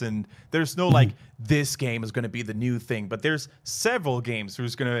favorites, and there's no like this game is going to be the new thing. But there's several games who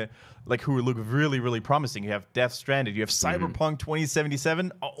look really, really promising. You have Death Stranded, you have Cyberpunk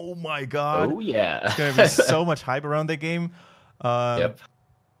 2077. Oh my god! Oh yeah, it's going to be so much hype around that game. Yep.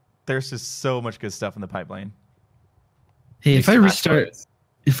 There's just so much good stuff in the pipeline. Hey, if I restart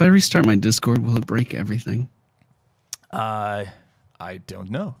my Discord, will it break everything? I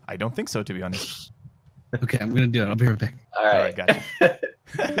don't know. I don't think so, to be honest. Okay, I'm gonna do it. I'll be right back. All right, gotcha.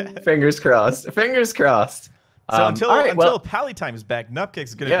 Fingers crossed. Fingers crossed. So until Pallytime is back, Nubkeks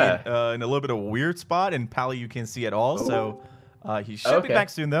is going to be in a little bit of a weird spot, and Pally you can't see at all. So he should be back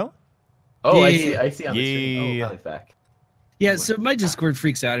soon, though. Oh, Yeah. I see on the screen. Oh, Pally's back. Yeah, so my Discord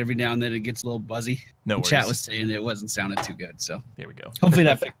freaks out every now and then. It gets a little buzzy. No worries. Chat was saying it wasn't sounding too good, so Here we go. hopefully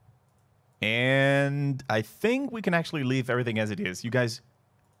that fixed. And I think we can actually leave everything as it is. You guys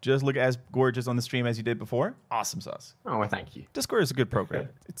just look as gorgeous on the stream as you did before. Awesome sauce. Oh, well, thank you. Discord is a good program.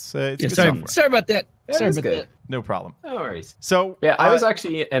 It's good sorry software. about that. Sorry about good. that. No problem. No worries. So Yeah, I was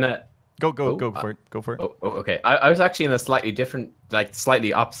actually in a... Go for it. Go for it. Oh, okay. I was actually in a slightly different, like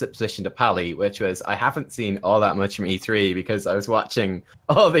slightly opposite position to Pally, which was I haven't seen all that much from E3 because I was watching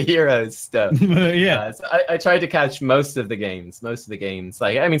all the Heroes stuff. So I tried to catch most of the games.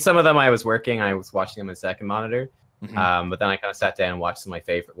 Like, I mean, some of them I was working. I was watching them on a second monitor. But then I kind of sat down and watched some of my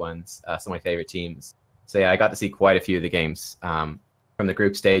favorite ones, some of my favorite teams. So yeah, I got to see quite a few of the games from the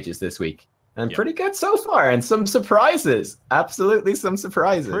group stages this week. And pretty good so far, and some surprises. Absolutely some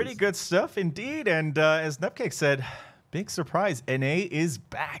surprises. Pretty good stuff indeed. And as Nubkeks said, big surprise. NA is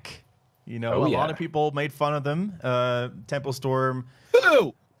back. You know, a lot of people made fun of them. Temple Storm.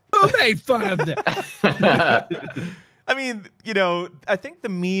 Who made fun of them? I mean, you know, I think the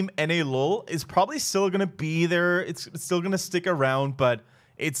meme NA LOL is probably still going to be there. It's still going to stick around, but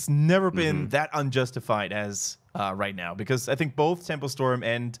it's never been that unjustified as right now. Because I think both Temple Storm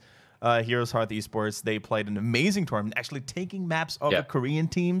and Heroes Hearth Esports, they played an amazing tournament, actually taking maps of the Korean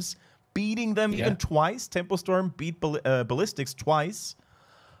teams, beating them even twice. Temple Storm beat Ballistics twice,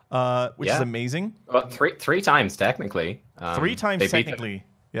 which is amazing. Well, three times technically. 3 times technically.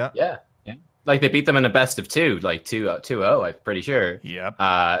 Yeah. Like they beat them in a best of 2, like 2-0, I'm pretty sure. Yep.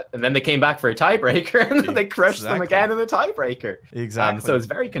 And then they came back for a tiebreaker, and then they crushed them again in the tiebreaker. Exactly. So it's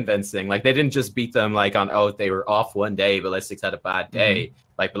very convincing. Like they didn't just beat them like on they were off one day. Ballistics had a bad day.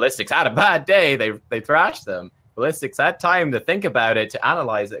 Like Ballistics had a bad day. They thrashed them. Ballistics had time to think about it, to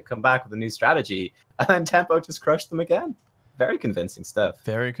analyze it, come back with a new strategy, and then Tempo just crushed them again. Very convincing stuff.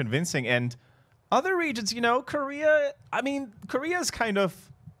 Very convincing. And other regions, you know, Korea. I mean, Korea's kind of.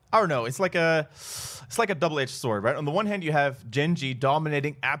 I don't know. It's like a double-edged sword, right? On the one hand, you have Genji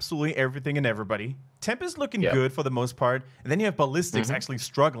dominating absolutely everything and everybody. Temp is looking good for the most part, and then you have Ballistics actually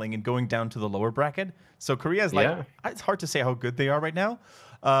struggling and going down to the lower bracket. So Korea is like, it's hard to say how good they are right now.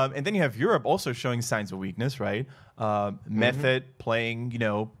 And then you have Europe also showing signs of weakness, right? Method playing, you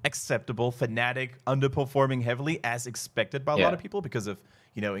know, acceptable, Fnatic underperforming heavily as expected by a lot of people because of,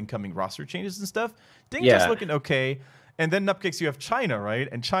 you know, incoming roster changes and stuff. Ding just looking okay. And then Nubkeks, you have China, right?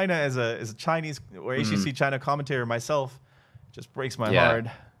 And China as a Chinese or HCC China commentator myself, just breaks my heart.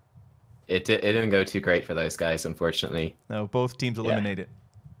 It didn't go too great for those guys, unfortunately. No, both teams eliminated.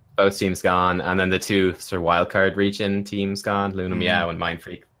 Both teams gone, and then the 2 sort of wildcard region teams gone, Luna Meow and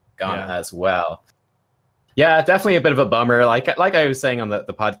Mindfreak gone as well. Yeah, definitely a bit of a bummer. Like I was saying on the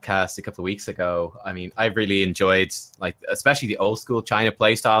podcast a couple of weeks ago, I mean, I really enjoyed, like, especially the old school China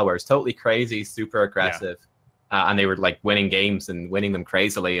playstyle where it's totally crazy, super aggressive. and they were like winning games and winning them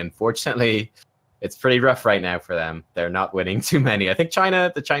crazily. Unfortunately, it's pretty rough right now for them. They're not winning too many. I think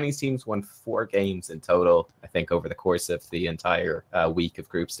the Chinese teams won 4 games in total, I think, over the course of the entire week of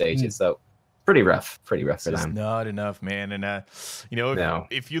group stages. So pretty rough for them. Not enough, man. And,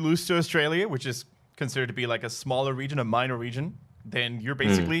 if you lose to Australia, which is considered to be like a smaller region, a minor region, then you're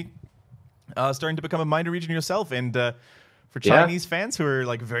basically starting to become a minor region yourself. And for Chinese fans who are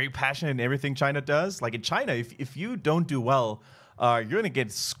like very passionate in everything China does, like in China, if you don't do well, you're going to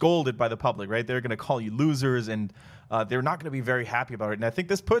get scolded by the public, right? They're going to call you losers, and they're not going to be very happy about it. And I think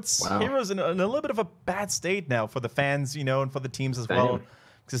this puts Heroes in a little bit of a bad state now for the fans, and for the teams as well.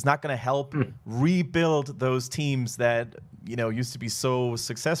 Because it's not going to help rebuild those teams that, used to be so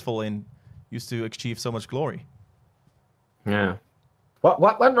successful and used to achieve so much glory. Yeah.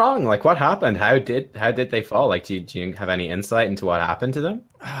 What went wrong? Like, what happened? How did they fall? Like, do you have any insight into what happened to them?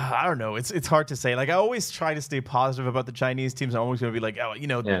 I don't know. It's hard to say. Like, I always try to stay positive about the Chinese teams. I'm always going to be like,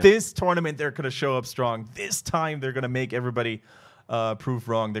 this tournament they're going to show up strong. This time they're going to make everybody prove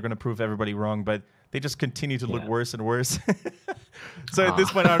wrong. They're going to prove everybody wrong. But they just continue to look worse and worse. So at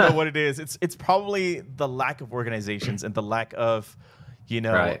this point, I don't know what it is. It's probably the lack of organizations and the lack of,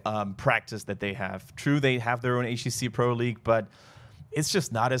 practice that they have. True, they have their own HCC Pro League, but it's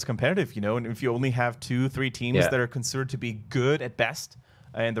just not as competitive, And if you only have 2-3 teams that are considered to be good at best,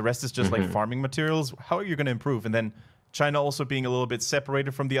 and the rest is just like farming materials, how are you going to improve? And then China also being a little bit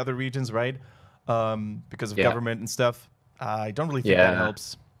separated from the other regions, right? Because of government and stuff. I don't really think that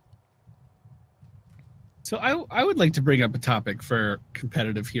helps. So I would like to bring up a topic for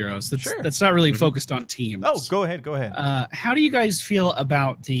competitive heroes that's not really focused on teams. Oh, go ahead. How do you guys feel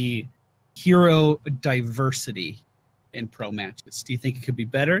about the hero diversity in pro matches? Do you think it could be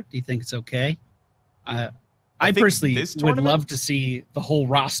better? Do you think it's okay? I personally would love to see the whole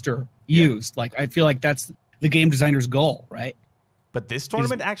roster used. Like, I feel like that's the game designer's goal, right? But this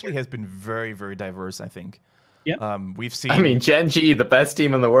tournament actually has been very, very diverse, I think. Yeah. We've seen. I mean, Gen G, the best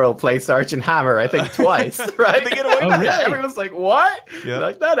team in the world, play Sergeant Hammer, I think, twice, right? They get away with that. Everyone's like, what? Yeah.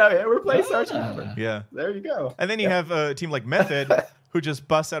 Like, no, we're playing Sergeant Hammer. Yeah. There you go. And then you have a team like Method who just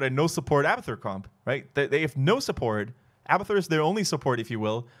busts out a no support Abathur comp, right? They have no support. Abathur is their only support, if you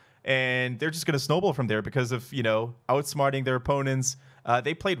will. And they're just going to snowball from there because of, outsmarting their opponents.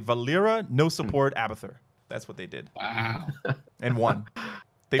 They played Valera, no support, Abathur. That's what they did. Wow. And won.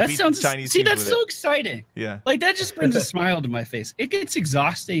 They that beat sounds Chinese see. teams That's with so it. exciting. Yeah. Like, that just brings a smile to my face. It gets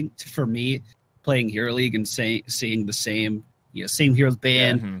exhausting for me playing Hero League and seeing the same heroes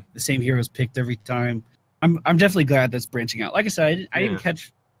banned, the same heroes picked every time. I'm definitely glad that's branching out. Like I said, I didn't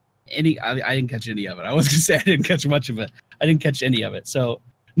catch any. I didn't catch any of it. I was gonna say I didn't catch much of it. I didn't catch any of it. So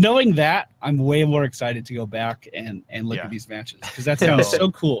knowing that, I'm way more excited to go back and look at these matches because that sounds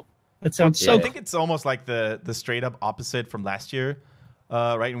so cool. That sounds so. I think it's almost like the straight up opposite from last year.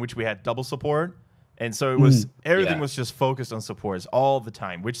 Right, in which we had double support, and so it was everything was just focused on supports all the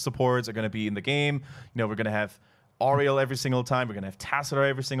time. Which supports are going to be in the game? We're going to have Yrel every single time. We're going to have Tassadar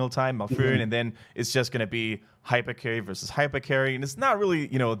every single time, Malfurion, and then it's just going to be hyper carry versus hyper carry, and it's not really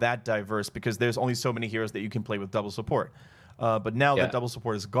that diverse because there's only so many heroes that you can play with double support. But now that double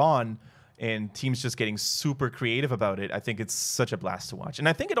support is gone, and teams just getting super creative about it, I think it's such a blast to watch. And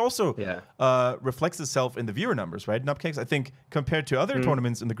I think it also reflects itself in the viewer numbers, right? Nubkeks, I think compared to other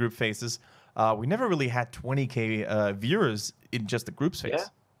tournaments in the group phases, we never really had 20K viewers in just the groups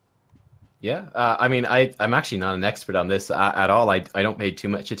phase. Yeah. I mean, I'm actually not an expert on this at all. I don't pay too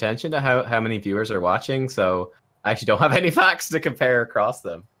much attention to how many viewers are watching, so I actually don't have any facts to compare across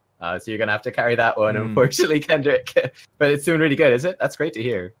them. So you're going to have to carry that one, unfortunately, Kendrick. But it's doing really good, is it? That's great to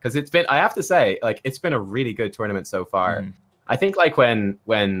hear. Because I have to say, like, it's been a really good tournament so far. I think, like, when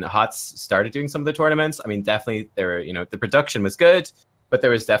HOTS started doing some of the tournaments, I mean, definitely the production was good, but there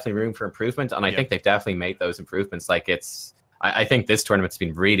was definitely room for improvement. And I think they've definitely made those improvements. Like, I think this tournament's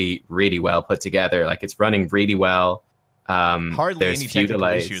been really, really well put together. Like, it's running really well. Hardly any technical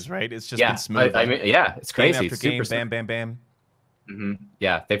issues, right? It's just been smooth. I mean, it's crazy. Game after game, bam, bam, bam.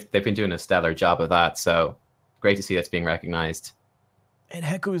 Yeah, they've been doing a stellar job of that. So great to see that's being recognized. And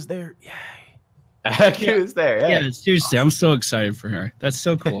Heku is there. Yay. Heku is there. Yeah, seriously, I'm so excited for her. That's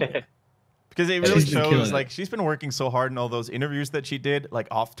so cool. Because it really shows, like, she's been working so hard in all those interviews that she did, like,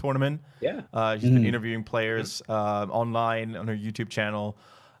 off tournament. Yeah. She's been interviewing players online on her YouTube channel.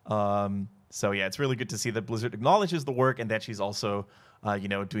 So, yeah, it's really good to see that Blizzard acknowledges the work and that she's also,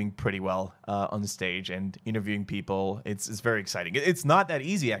 doing pretty well on stage and interviewing people. It's very exciting. It's not that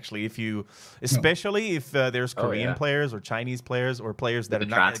easy, actually, especially if there's Korean players or Chinese players or players that are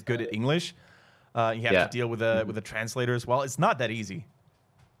not that good at English. You have to deal with a translator as well. It's not that easy.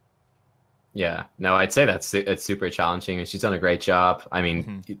 Yeah, no, I'd say it's super challenging, and she's done a great job. I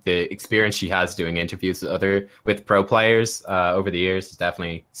mean, the experience she has doing interviews with pro players over the years is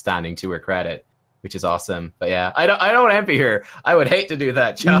definitely standing to her credit, which is awesome. But yeah, I don't envy her. I would hate to do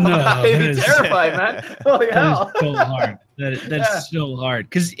that job. No, I'd be terrified, man. Holy hell. That is so hard. That's so hard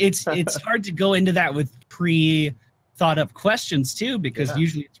because it's hard to go into that with thought up questions too, because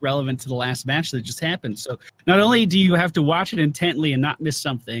usually it's relevant to the last match that just happened. So not only do you have to watch it intently and not miss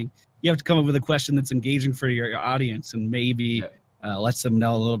something, you have to come up with a question that's engaging for your audience and maybe lets them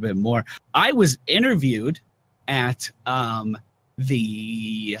know a little bit more. I was interviewed at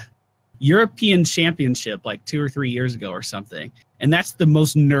the European Championship like 2 or 3 years ago or something, and that's the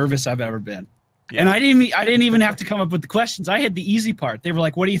most nervous I've ever been. Yeah. And I didn't even have to come up with the questions. I had the easy part. They were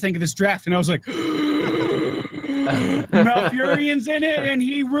like, "What do you think of this draft?" And I was like, "Malfurion's in it, and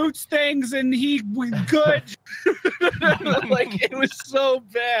he roots things, and he was good." Like, it was so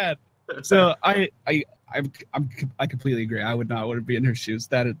bad. So I completely agree. I would not want to be in her shoes.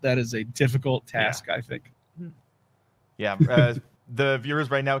 That is a difficult task, I think. Yeah. The viewers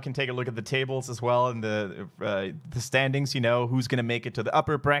right now can take a look at the tables as well and the standings. You know, who's going to make it to the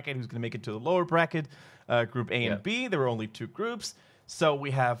upper bracket, who's going to make it to the lower bracket. Group A and B, there were only 2 groups. So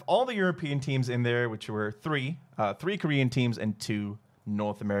we have all the European teams in there, which were 3 Korean teams and 2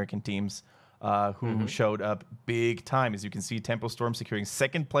 North American teams who showed up big time. As you can see, Tempo Storm securing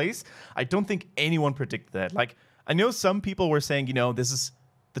 2nd place. I don't think anyone predicted that. Like, I know some people were saying, you know, this is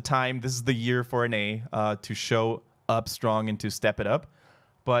the time, this is the year for an A to show up strong and to step it up.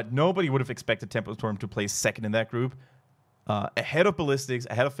 But nobody would have expected Tempo Storm to place 2nd in that group. Ahead of Ballistics,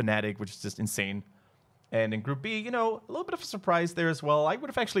 ahead of Fnatic, which is just insane. And in Group B, you know, a little bit of a surprise there as well. I would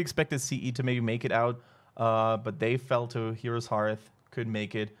have actually expected CE to maybe make it out, but they fell to Heroes Hearth, couldn't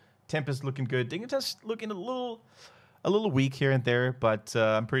make it. Tempest looking good. Dignitas looking a little weak here and there, but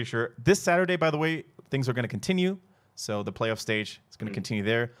I'm pretty sure this Saturday, by the way, things are going to continue. So the playoff stage is going to continue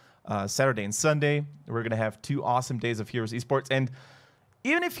there. Saturday and Sunday, we're going to have 2 awesome days of Heroes Esports. And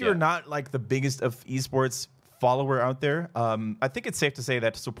even if you're not like the biggest of esports follower out there, I think it's safe to say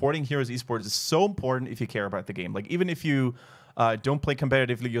that supporting Heroes Esports is so important if you care about the game. Like, even if you don't play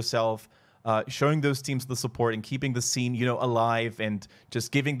competitively yourself, showing those teams the support and keeping the scene, you know, alive and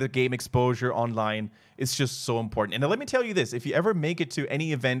just giving the game exposure online is just so important. And let me tell you this, if you ever make it to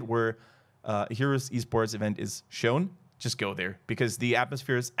any event where a Heroes Esports event is shown, just go there because the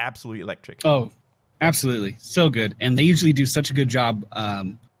atmosphere is absolutely electric. Oh, absolutely. So good. And they usually do such a good job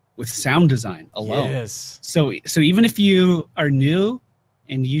with sound design alone. Yes. So even if you are new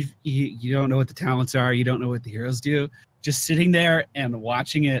and you don't know what the talents are, you don't know what the heroes do, just sitting there and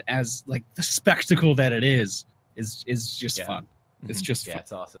watching it as like the spectacle that it is just fun. It's just fun.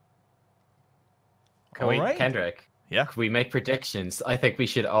 It's awesome. Kendrick? Yeah. Can we make predictions? I think we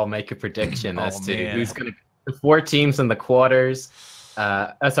should all make a prediction as to who's going to. The 4 teams in the quarters.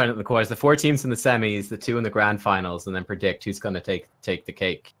 Sorry, not the quarters. The 4 teams in the semis, the 2 in the grand finals, and then predict who's going to take the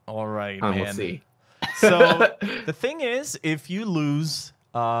cake. All right, and man. We'll see. So the thing is, if you lose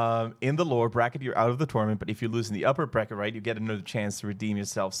in the lower bracket, you're out of the tournament. But if you lose in the upper bracket, right, you get another chance to redeem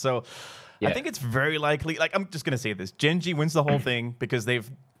yourself. So I think it's very likely. Like, I'm just gonna say this: Gen.G wins the whole thing because they've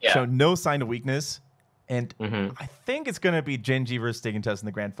shown no sign of weakness, and I think it's gonna be Gen.G versus Dignitas in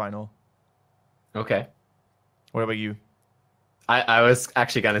the grand final. Okay. What about you? I was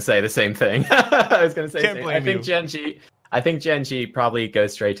actually going to say the same thing. I was going to say I think Gen.G probably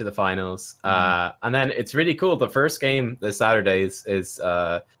goes straight to the finals. And then it's really cool. The first game this Saturday is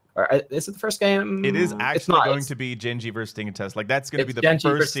or is it the first game? It is actually going to be Gen.G versus Dignitas. Like, that's going to be the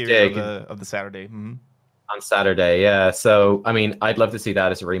first series of the Saturday. On Saturday, yeah. So, I mean, I'd love to see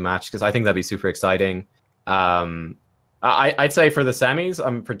that as a rematch because I think that'd be super exciting. I'd say for the semis,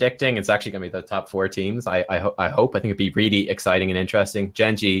 I'm predicting it's actually going to be the top 4 teams. I hope. I think it'd be really exciting and interesting.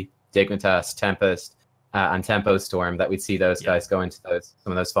 Gen.G, Dignitas, Tempest, and Tempo Storm, that we'd see those guys go into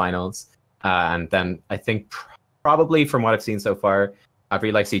some of those finals. And then I think probably from what I've seen so far, I'd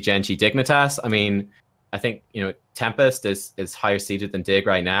really like to see Gen.G, Dignitas. I mean, I think, you know, Tempest is higher seeded than Dig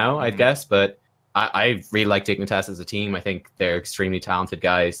right now, I guess, but I really like Dignitas as a team. I think they're extremely talented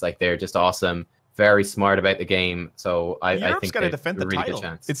guys. Like, they're just awesome. Very smart about the game, so I think got to defend the really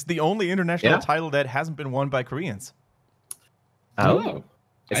title. It's the only international title that hasn't been won by Koreans. Oh,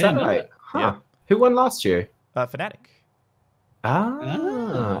 is that right? Huh. Yeah. Who won last year? Fnatic.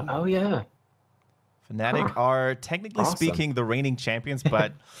 Oh yeah. Fnatic are technically speaking the reigning champions,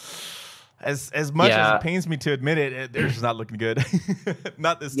 but as much as it pains me to admit it, they're just not looking good.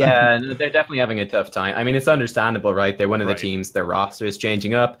 Not this time. Yeah, no, they're definitely having a tough time. I mean, it's understandable, right? They're one of the teams. Their roster is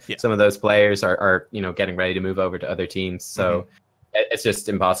changing up. Some of those players are you know, getting ready to move over to other teams. So it's just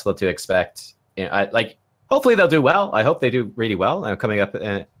impossible to expect. You know, hopefully they'll do well. I hope they do really well coming up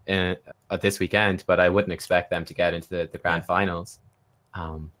this weekend. But I wouldn't expect them to get into the grand finals.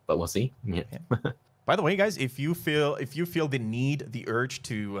 But we'll see. Yeah. By the way, guys, if you feel the need, the urge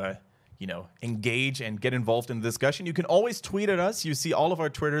to engage and get involved in the discussion, you can always tweet at us. You see all of our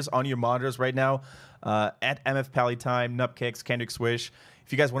Twitters on your monitors right now, at MFPallytime, Nubkeks, KendricSwish.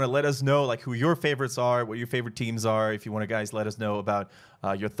 If you guys want to let us know like who your favorites are, what your favorite teams are, if you want to guys let us know about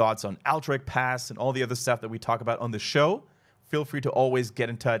your thoughts on Alterac Pass and all the other stuff that we talk about on the show, feel free to always get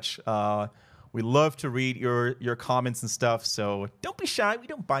in touch. We love to read your comments and stuff, so don't be shy. We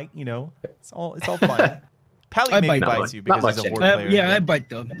don't bite, It's all fun. Pally maybe bites you because he's a board player. Yeah, I bite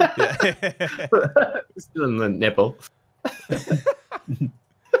them. Still in the nipple.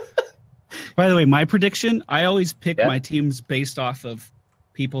 By the way, my prediction, I always pick my teams based off of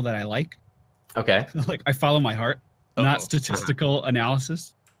people that I like. Okay. Like, I follow my heart, not statistical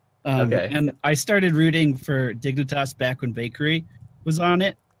analysis. Okay. And I started rooting for Dignitas back when Bakery was on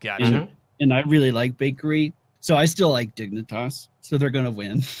it. Gotcha. And I really like Bakery, so I still like Dignitas. So they're going to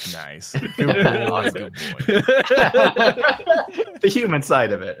win. Nice. Good boy. The human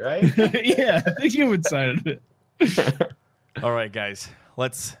side of it, right? Yeah, the human side of it. All right, guys.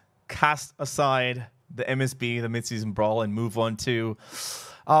 Let's cast aside the MSB, the midseason brawl, and move on to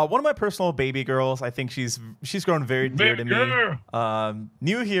one of my personal baby girls. I think she's grown very dear to me.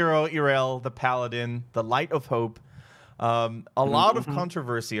 New hero, Yrel, the Paladin, the light of hope. A lot of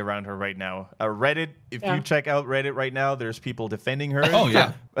controversy around her right now. Reddit, if you check out Reddit right now, there's people defending her. Oh,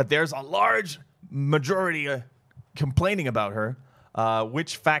 yeah. But there's a large majority complaining about her.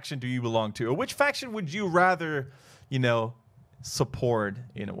 Which faction do you belong to? Or which faction would you rather, support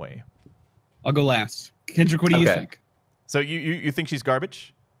in a way? I'll go last. Kendrick, what do you think? So you think she's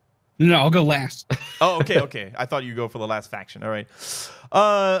garbage? No, I'll go last. Oh, okay. I thought you'd go for the last faction. All right.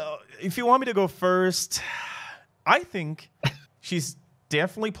 If you want me to go first, I think she's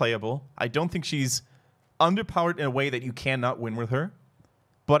definitely playable. I don't think she's underpowered in a way that you cannot win with her.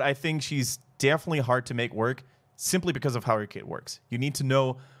 But I think she's definitely hard to make work simply because of how her kit works. You need to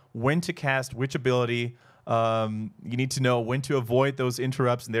know when to cast which ability. You need to know when to avoid those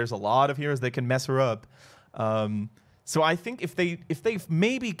interrupts. And there's a lot of heroes that can mess her up. So I think if they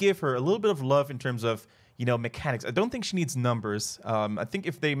maybe give her a little bit of love in terms of mechanics. I don't think she needs numbers. I think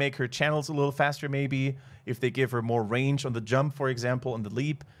if they make her channels a little faster, maybe if they give her more range on the jump, for example, on the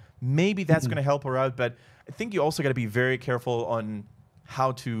leap, maybe that's going to help her out. But I think you also got to be very careful on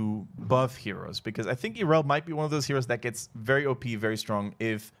how to buff heroes, because I think Yrel might be one of those heroes that gets very OP, very strong,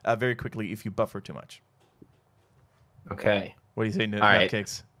 if very quickly if you buff her too much. Okay. What do you say,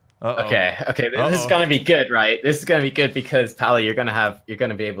 Nubkeks? Okay. This is gonna be good, right? This is gonna be good because Pally, you're gonna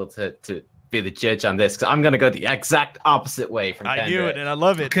be able to be the judge on this, because I'm gonna go the exact opposite way from Kendrick. I knew it, and I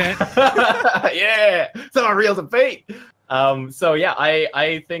love it. Okay. Yeah, so a real debate. So yeah,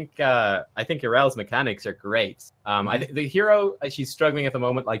 I think Yrel's mechanics are great. I think the hero, she's struggling at the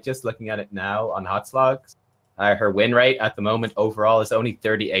moment. Like, just looking at it now on Hotslogs, her win rate at the moment overall is only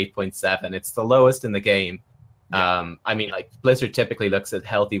 38.7. It's the lowest in the game. Yeah. I mean, like, Blizzard typically looks at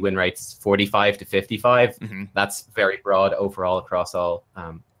healthy win rates 45 to 55. That's very broad overall across all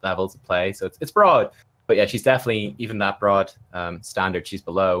levels of play. So it's broad, but yeah, she's definitely even that broad standard. She's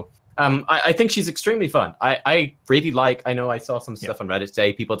below. I think she's extremely fun. I really like. I know I saw some stuff on Reddit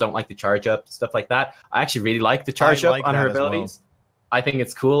today. People don't like the charge up, stuff like that. I actually really like the charge up on her abilities. Well. I think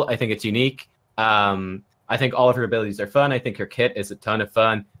it's cool. I think it's unique. I think all of her abilities are fun. I think her kit is a ton of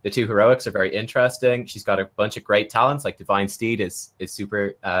fun. The two heroics are very interesting. She's got a bunch of great talents. Like Divine Steed is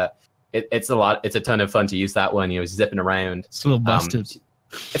super. It's a ton of fun to use that one. Zipping around. It's a little busted.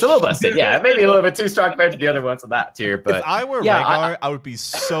 It's a little busted, yeah. Maybe a little bit too strong compared to the other ones on that tier. But if I were Rhaegar, I would be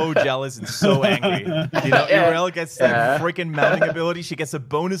so jealous and so angry. Yrel gets that freaking mounting ability. She gets a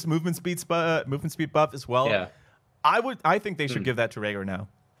bonus movement speed buff as well. Yeah. I think they should give that to Rhaegar now.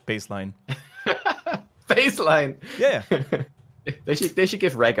 Baseline. Baseline. Yeah. They should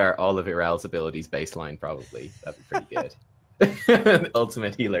give Rhaegar all of Yrel's abilities baseline, probably. That'd be pretty good.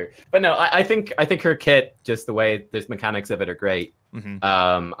 Ultimate healer. But no, I think her kit, just the way the mechanics of it are great.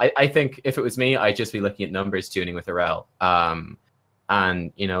 I think if it was me, I'd just be looking at numbers tuning with Yrel.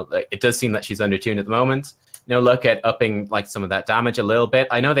 And it does seem that she's undertuned at the moment. Look at upping like some of that damage a little bit.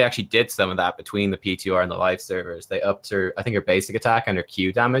 I know they actually did some of that between the PTR and the live servers. They upped her, I think, her basic attack and her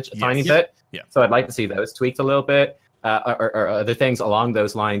Q damage a tiny bit. Yeah. So I'd like to see those tweaked a little bit. Or other things along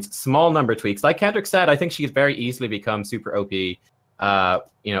those lines. Small number tweaks. Like Kendrick said, I think she could very easily become super OP. A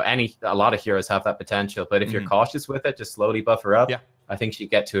lot of heroes have that potential, but if you're cautious with it, just slowly buff her up. Yeah. I think she'd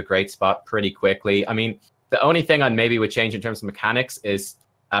get to a great spot pretty quickly. I mean, The only thing I maybe would change in terms of mechanics is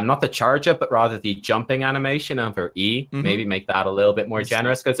not the charge up, but rather the jumping animation of her E. Maybe make that a little bit more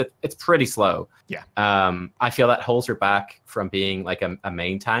generous because it's pretty slow. Yeah. I feel that holds her back from being like a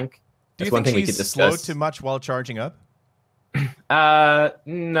main tank. Do you one think thing we could she's discuss. slowed too much while charging up?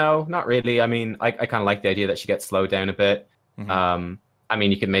 No, not really. I mean, I kind of like the idea that she gets slowed down a bit. I mean,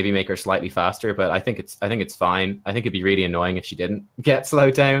 you could maybe make her slightly faster, but I think it's fine. I think it'd be really annoying if she didn't get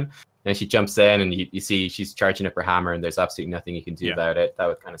slowed down. And she jumps in, and you see she's charging up her hammer, and there's absolutely nothing you can do about it. That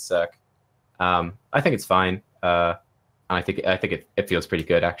would kind of suck. I think it's fine. And I think it feels pretty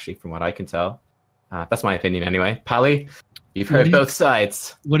good, actually, from what I can tell. That's my opinion, anyway. Pally, you've heard both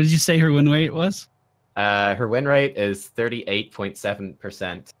sides. What did you say her win rate was? Her win rate is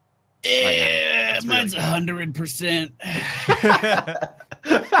 38.7%. Yeah, mine's 100%.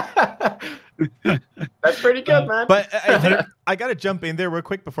 That's pretty good, man. But I got to jump in there real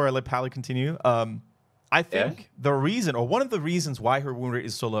quick before I let Pally continue. I think the reason, or one of the reasons why her win rate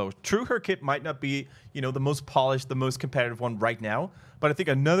is so low, true, her kit might not be, the most polished, the most competitive one right now. But I think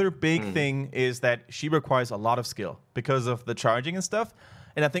another big thing is that she requires a lot of skill because of the charging and stuff.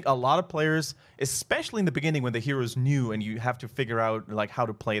 And I think a lot of players, especially in the beginning when the hero is new and you have to figure out like how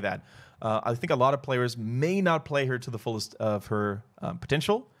to play that, I think a lot of players may not play her to the fullest of her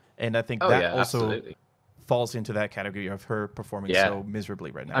potential. And I think that also falls into that category of her performing so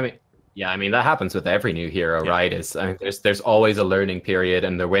miserably right now. I mean, that happens with every new hero, right? There's always a learning period,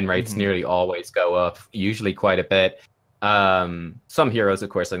 and the win rates nearly always go up, usually quite a bit. Some heroes, of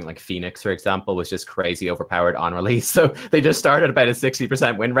course, like Phoenix, for example, was just crazy overpowered on release. So they just started about a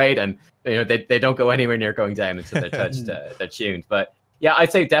 60% win rate, and they don't go anywhere near going down until they're tuned. But yeah,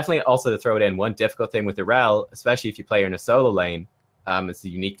 I'd say definitely also to throw it in, one difficult thing with Yrel, especially if you play her in a solo lane, it's the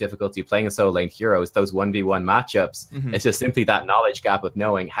unique difficulty of playing a solo lane hero, is those 1v1 matchups. It's just simply that knowledge gap of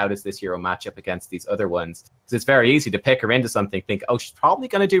knowing how does this hero match up against these other ones. Because it's very easy to pick her into something, think, oh, she's probably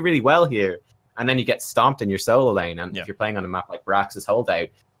going to do really well here. And then you get stomped in your solo lane. And if you're playing on a map like Brax's Holdout,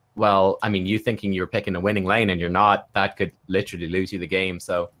 well, I mean, you thinking you're picking a winning lane and you're not, that could literally lose you the game.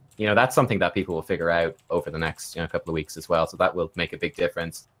 So, that's something that people will figure out over the next couple of weeks as well. So that will make a big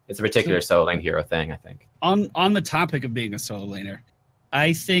difference. It's a particular solo lane hero thing, I think. On the topic of being a solo laner,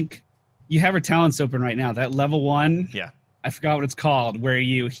 I think you have her talents open right now. That level 1, I forgot what it's called, where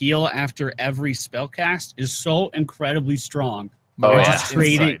you heal after every spell cast is so incredibly strong.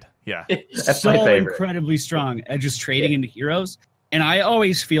 Trading. Yeah, that's so my favorite. Incredibly strong at just trading into heroes. And I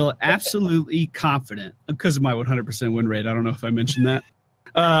always feel absolutely confident because of my 100% win rate. I don't know if I mentioned that.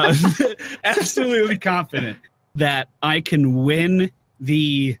 Absolutely confident that I can win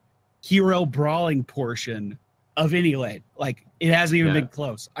the hero brawling portion of any lane. Like, it hasn't even been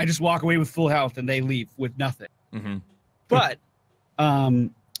close. I just walk away with full health and they leave with nothing. But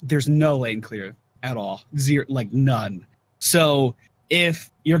there's no lane clear at all. Zero, like none. So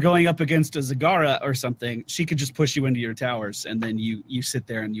if you're going up against a Zagara or something, she could just push you into your towers, and then you sit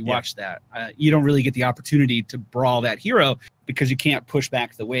there and you watch that. You don't really get the opportunity to brawl that hero because you can't push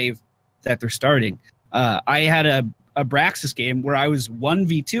back the wave that they're starting. I had a Braxis game where I was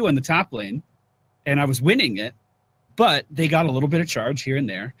 1v2 in the top lane, and I was winning it, but they got a little bit of charge here and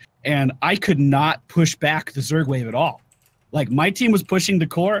there, and I could not push back the Zerg wave at all. Like, my team was pushing the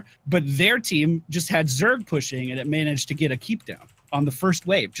core, but their team just had Zerg pushing, and it managed to get a keep down on the first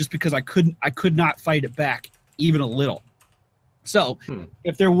wave just because I could not fight it back even a little. So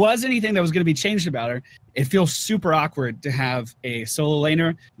if there was anything that was going to be changed about her, it feels super awkward to have a solo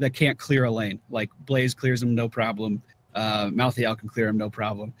laner that can't clear a lane. Like, Blaze clears him no problem. Malthael can clear him no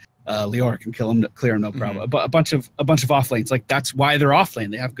problem. Leora can clear him no problem. But a bunch of off lanes. Like, that's why they're off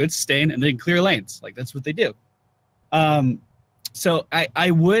lane. They have good sustain and they can clear lanes. Like, that's what they do. So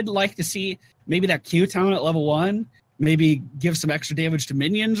I would like to see maybe that Q talent at level 1, maybe give some extra damage to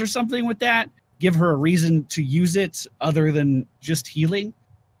minions or something with that. Give her a reason to use it other than just healing.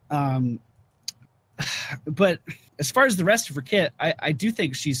 But as far as the rest of her kit, I do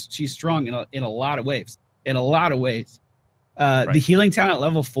think she's strong in a lot of ways. In a lot of ways. The healing talent at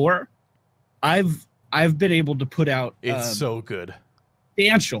level 4, I've been able to put out it's so good.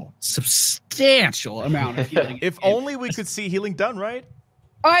 Substantial amount of healing. If only we could see healing done, right?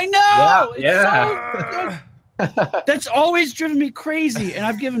 I know. Yeah. That's always driven me crazy, and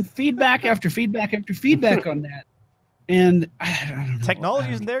I've given feedback after feedback after feedback on that. And I don't know.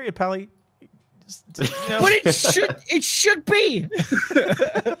 Technology isn't there yet, Pally. But it should be.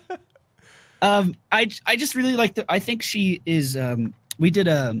 I just really like I think she is. We did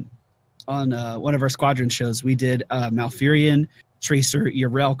on one of our squadron shows. We did Malfurion, Tracer,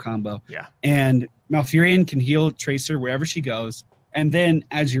 Yrel combo. Yeah. And Malfurion can heal Tracer wherever she goes, and then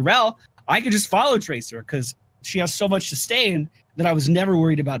as Yrel, I could just follow Tracer because she has so much sustain that I was never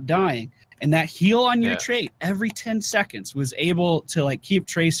worried about dying. And that heal on your trait every 10 seconds was able to like keep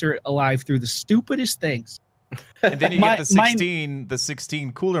Tracer alive through the stupidest things. And then you get the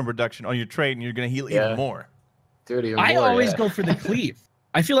 16 cooldown reduction on your trait, and you're gonna heal even more. Dude, I always go for the cleave.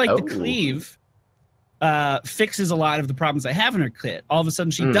 I feel like the cleave fixes a lot of the problems I have in her kit. All of a sudden,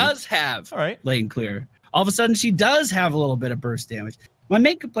 she does have lane clear. All of a sudden, she does have a little bit of burst damage. My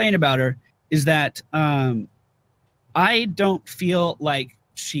main complaint about her is that I don't feel like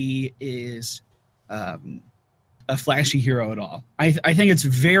she is a flashy hero at all. I think it's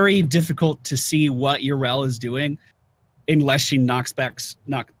very difficult to see what Yrel is doing unless she pushes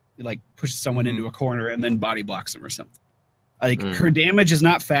someone into a corner and then body blocks them or something. Like her damage is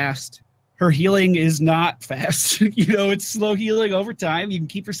not fast. Her healing is not fast. You know, it's slow healing over time. You can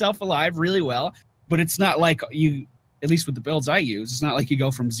keep yourself alive really well, but it's not like you, at least with the builds I use, it's not like you go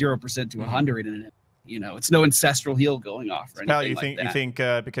from 0% to 100 in it. You know, it's no ancestral heal going off. Or Pal, you think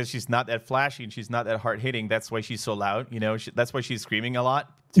because she's not that flashy and she's not that hard hitting, that's why she's so loud? You know, that's why she's screaming a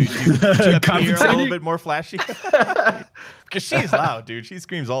lot to appear a little bit more flashy. Because she's loud, dude. She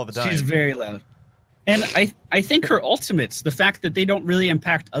screams all the time. She's very loud. And I think her ultimates, the fact that they don't really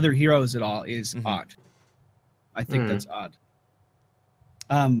impact other heroes at all, is odd. I think that's odd.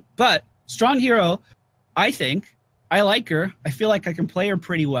 But strong hero, I think. I like her. I feel like I can play her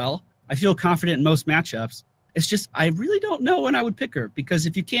pretty well. I feel confident in most matchups. It's just I really don't know when I would pick her, because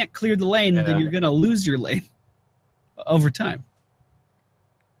if you can't clear the lane, then you're going to lose your lane over time.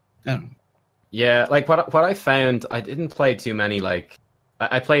 I don't know. Yeah, like what I found, I didn't play too many, like,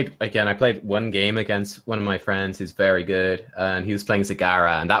 I played one game against one of my friends who's very good, and he was playing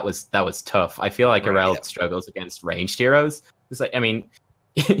Zagara, and that was tough. I feel like Yrel struggles against ranged heroes. It's like, I mean,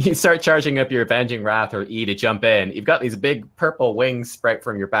 you start charging up your Avenging Wrath or E to jump in, you've got these big purple wings sprout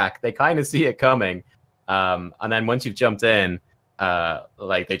from your back. They kind of see it coming. And then once you've jumped in,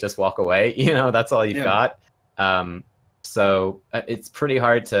 like they just walk away, you know, that's all you've got. So it's pretty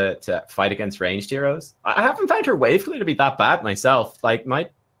hard to fight against ranged heroes. I haven't found her wave clear to be that bad myself. Like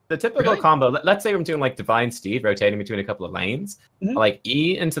the typical combo, let's say I'm doing like Divine Steed, rotating between a couple of lanes, like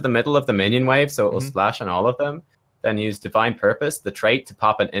E into the middle of the minion wave, so it will splash on all of them. Then use Divine Purpose, the trait, to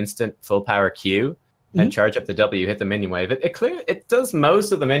pop an instant full power Q and charge up the W, hit the minion wave. It does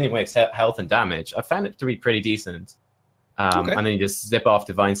most of the minion wave's health and damage. I found it to be pretty decent. And then you just zip off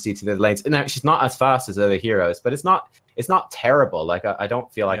Divine Steed to the lanes. Now, she's not as fast as other heroes, but it's not terrible. Like I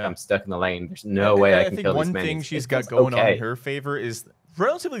don't feel like I'm stuck in the lane. There's no way I can kill these minions. One thing she's got going on in her favor is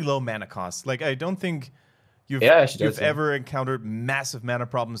relatively low mana cost. Like I don't think you've ever encountered massive mana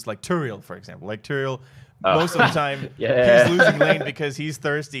problems like Yrel, for example. Like Yrel, most of the time he's losing lane because he's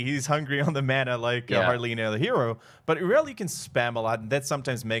thirsty, he's hungry on the mana like hardly any other hero. But Yrel, you can spam a lot, and that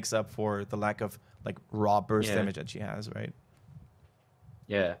sometimes makes up for the lack of like raw burst damage that she has, right?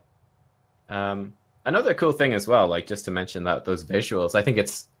 Yeah. Another cool thing as well, like just to mention that those visuals, I think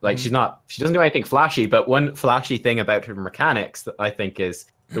it's like she doesn't do anything flashy, but one flashy thing about her mechanics that I think is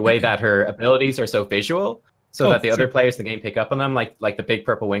the way that her abilities are so visual, so that the other players in the game pick up on them. Like the big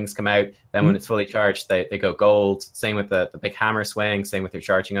purple wings come out, then when it's fully charged, they go gold. Same with the big hammer swing, same with her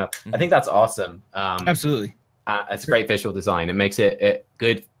charging up. I think that's awesome. Absolutely. It's great visual design. It makes it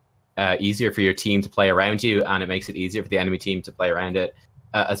good, easier for your team to play around you, and it makes it easier for the enemy team to play around it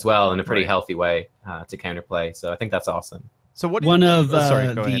as well in a pretty healthy way to counterplay. So I think that's awesome. So what? One of go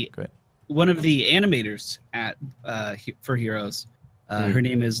ahead. One of the animators at for Heroes, her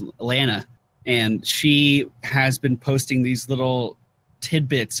name is Lana, and she has been posting these little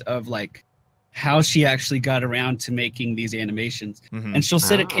tidbits of like how she actually got around to making these animations. And she'll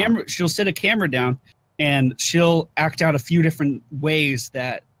sit a camera down, and she'll act out a few different ways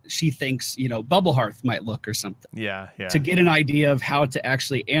that she thinks, you know, Bubble Hearth might look or something. To get an idea of how to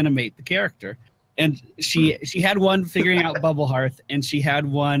actually animate the character. And she had one figuring out Bubble Hearth, and she had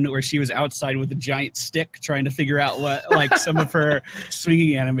one where she was outside with a giant stick trying to figure out what like some of her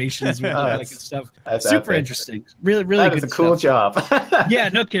swinging animations would look like and stuff. Super interesting. Really that good is a cool job. Yeah,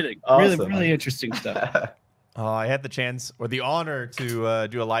 no kidding. Awesome. Really interesting stuff. I had the chance or the honor to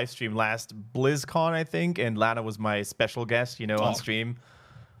do a live stream last BlizzCon, I think, and Lana was my special guest, you know, on stream.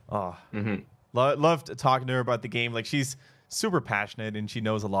 Loved talking to her about the game. Like, she's super passionate, and she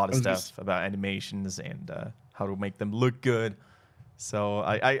knows a lot of stuff about animations and how to make them look good. So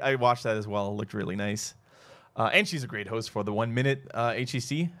I watched that as well. It looked really nice. And she's a great host for the 1 minute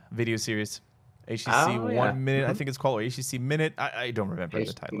HEC video series. HEC 1 minute, I think it's called, or HEC minute. I don't remember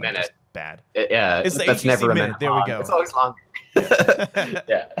the title. It's just bad. It's the that's HEC never a minute. There we go. It's always long.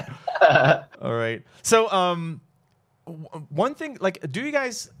 All right. So one thing, like, do you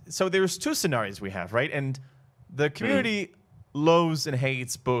guys? So there's two scenarios we have, right? And the community loathes and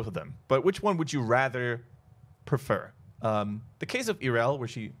hates both of them. But which one would you rather prefer? The case of Yrel,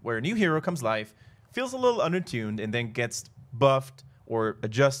 where a new hero comes live, feels a little undertuned, and then gets buffed or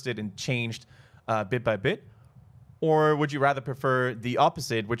adjusted and changed bit by bit. Or would you rather prefer the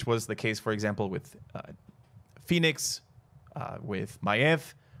opposite, which was the case, for example, with Phoenix, with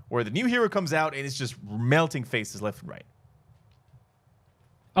Maiev, where the new hero comes out and it's just melting faces left and right?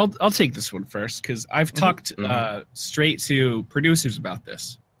 I'll take this one first, because I've talked straight to producers about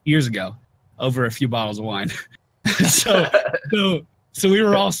this years ago over a few bottles of wine. so we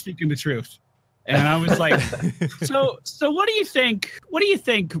were all speaking the truth. And I was like, so what do you think? What do you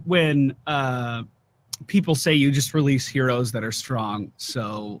think when people say you just release heroes that are strong,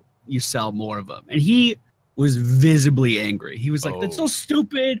 so you sell more of them? And he was visibly angry. He was like, "That's so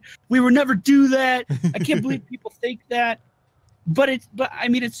stupid. We would never do that. I can't believe people think that." But I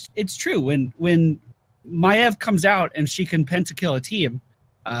mean, it's true. When Maiev comes out and she can pentakill a team,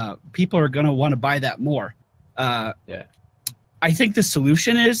 people are gonna want to buy that more. I think the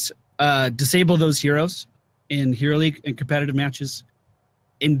solution is disable those heroes in Hero League and competitive matches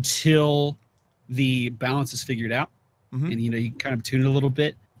until the balance is figured out, and you can kind of tune it a little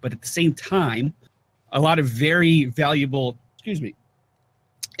bit. But at the same time, a lot of very valuable,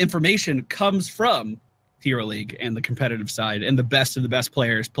 information comes from Hero League and the competitive side, and the best of the best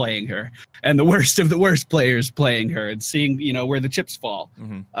players playing her, and the worst of the worst players playing her, and seeing where the chips fall.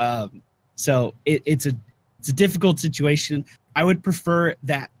 So it's a difficult situation. I would prefer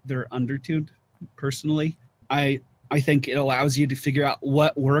that they're undertuned. Personally, I think it allows you to figure out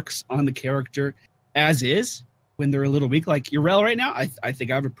what works on the character as is when they're a little weak. Like Yrel right now, I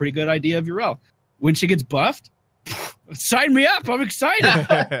think I have a pretty good idea of Yrel. When she gets buffed, sign me up. I'm excited.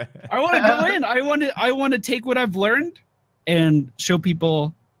 I want to go in. I want to take what I've learned and show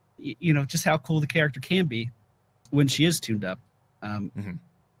people, just how cool the character can be when she is tuned up. I don't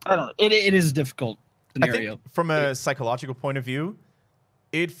know. It is a difficult scenario. I think from a psychological point of view,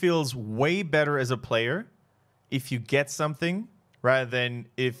 it feels way better as a player if you get something rather than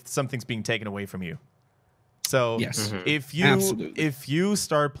if something's being taken away from you. So yes, if you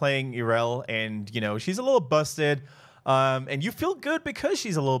start playing Yrel and she's a little busted, and you feel good because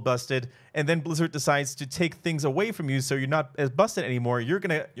she's a little busted, and then Blizzard decides to take things away from you, so you're not as busted anymore, you're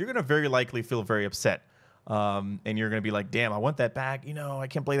gonna very likely feel very upset, and you're gonna be like, damn, I want that back. I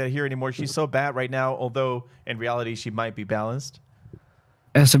can't play that here anymore. She's so bad right now. Although in reality she might be balanced.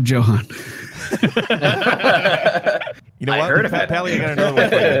 S of Johan. You know what, Pally, I got another one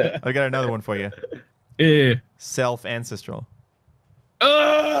for you. I got another one for you. Self-ancestral.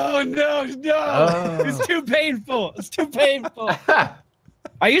 Oh no! It's too painful.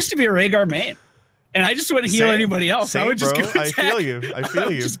 I used to be a Rhaegar main, and I just wouldn't heal anybody else. I would just go attack. I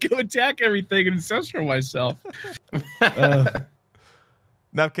feel you. Just go attack everything and ancestral myself.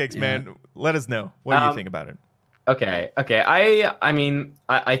 Nubkeks, man, let us know. What do you think about it? Okay. I mean,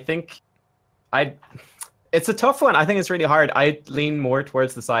 I think it's a tough one. I think it's really hard. I lean more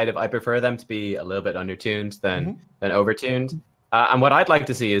towards the side of I prefer them to be a little bit undertuned than overtuned. And what I'd like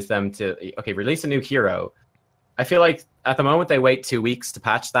to see is them to release a new hero. I feel like at the moment they wait 2 weeks to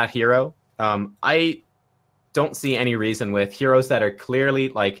patch that hero. I don't see any reason with heroes that are clearly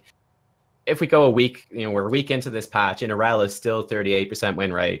like, if we go a week, we're a week into this patch and Yrel is still 38%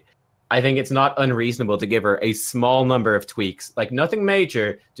 win rate. I think it's not unreasonable to give her a small number of tweaks, like nothing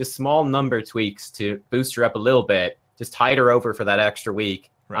major, just small number tweaks to boost her up a little bit, just tide her over for that extra week.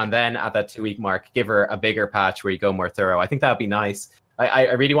 Right. And then at that 2 week mark, give her a bigger patch where you go more thorough. I think that would be nice.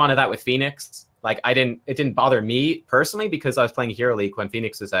 I really wanted that with Phoenix. Like it didn't bother me personally because I was playing Hero League when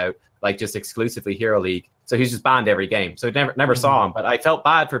Phoenix was out, like just exclusively Hero League. So he's just banned every game. So never saw him, but I felt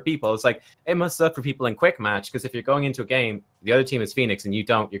bad for people. It's like, it must suck for people in quick match because if you're going into a game, the other team is Phoenix and you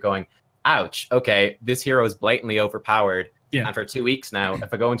don't, you're going, ouch, okay, this hero is blatantly overpowered. Yeah. And for 2 weeks now,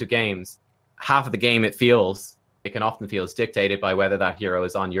 if I go into games, half of the game it can often feel dictated by whether that hero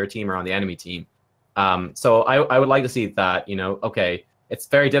is on your team or on the enemy team. So I would like to see that, okay, it's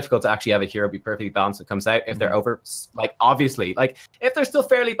very difficult to actually have a hero be perfectly balanced when it comes out if they're over, like, obviously, like, if they're still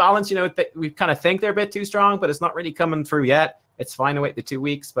fairly balanced, we kind of think they're a bit too strong, but it's not really coming through yet. It's fine to wait the 2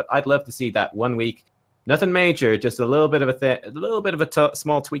 weeks, but I'd love to see that 1 week. Nothing major, just a little bit of a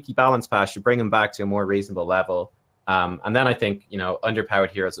small tweaky balance patch to bring them back to a more reasonable level. And then I think,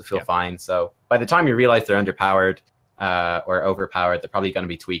 underpowered heroes will feel fine. So by the time you realize they're underpowered or overpowered, they're probably going to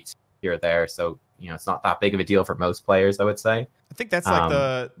be tweaked here or there. So, it's not that big of a deal for most players, I would say. I think that's like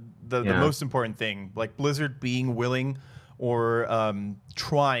the most important thing, like Blizzard being willing or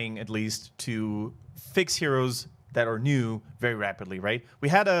trying at least to fix heroes that are new very rapidly, right? We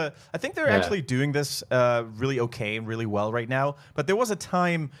had I think they're actually doing this really okay and really well right now, but there was a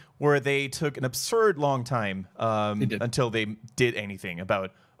time where they took an absurd long time until they did anything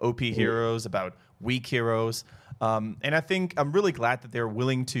about OP heroes, about weak heroes. And I think I'm really glad that they're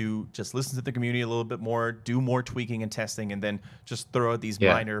willing to just listen to the community a little bit more, do more tweaking and testing, and then just throw out these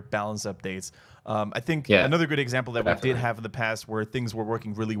minor balance updates. I think another good example that we did have in the past where things were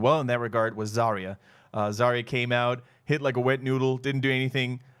working really well in that regard was Zarya. Zarya came out, hit like a wet noodle, didn't do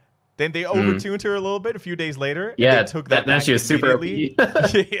anything. Then they overtuned her a little bit a few days later. Yeah, and they took that back she was super OP.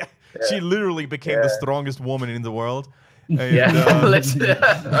 She literally became the strongest woman in the world. And, I'm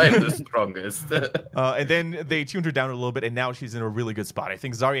the strongest. And then they tuned her down a little bit, and now she's in a really good spot. I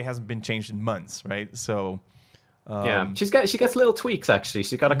think Zarya hasn't been changed in months, right? So she gets little tweaks actually.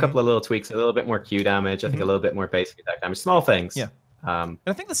 She's got a couple of little tweaks, a little bit more Q damage, I think a little bit more basic attack damage, small things. Yeah. And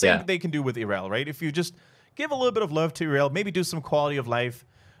I think the same they can do with Yrel, right? If you just give a little bit of love to Yrel, maybe do some quality of life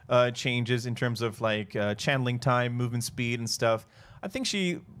changes in terms of like channeling time, movement speed, and stuff. I think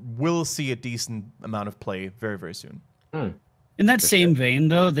she will see a decent amount of play very, very soon. In that same vein,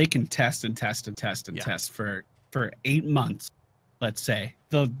 though, they can test and test and test and test for 8 months, let's say,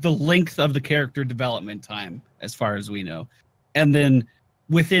 the length of the character development time, as far as we know, and then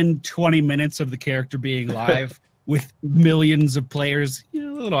within 20 minutes of the character being live, with millions of players, a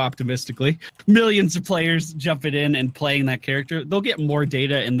little optimistically, millions of players jumping in and playing that character, they'll get more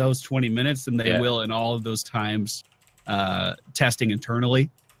data in those 20 minutes than they will in all of those times testing internally,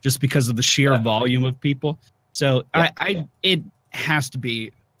 just because of the sheer volume of people. So it has to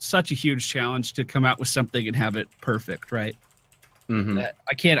be such a huge challenge to come out with something and have it perfect, right?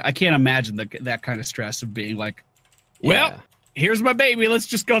 I can't imagine that kind of stress of being like, well, here's my baby, let's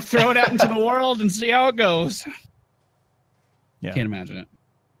just go throw it out into the world and see how it goes. Can't imagine it.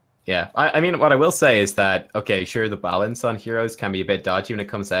 Yeah, I mean, what I will say is that, okay, sure, the balance on heroes can be a bit dodgy when it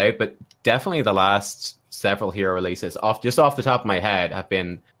comes out, but definitely the last several hero releases, off the top of my head, have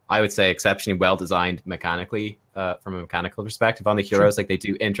been, I would say, exceptionally well designed mechanically, from a mechanical perspective on the heroes. Like, they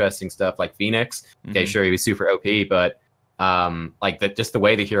do interesting stuff, like Phoenix. Okay, sure, he was super OP, but like just the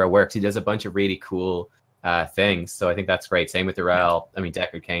way the hero works, he does a bunch of really cool things. So I think that's great. Same with Yrel. I mean,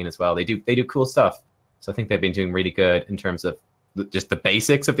 Deckard Cain as well. They do cool stuff. So I think they've been doing really good in terms of just the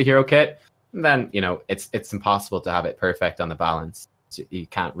basics of the hero kit. And then it's impossible to have it perfect on the balance. It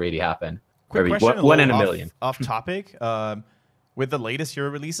can't really happen. Quick question, one in a million. Off topic. With the latest hero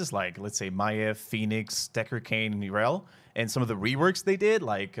releases, like let's say Maya, Phoenix, Deckard Cain, and Yrel, and some of the reworks they did,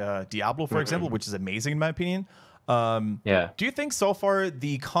 like Diablo, for example, which is amazing in my opinion. Do you think so far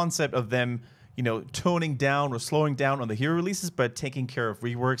the concept of them, toning down or slowing down on the hero releases, but taking care of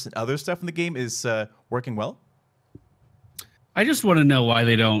reworks and other stuff in the game is working well? I just want to know why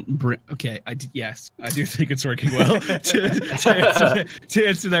they don't bring. Okay, yes, I do think it's working well. to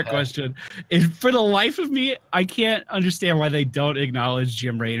answer that question, for the life of me, I can't understand why they don't acknowledge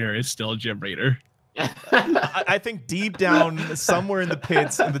Jim Raynor is still Jim Raynor. I think deep down, somewhere in the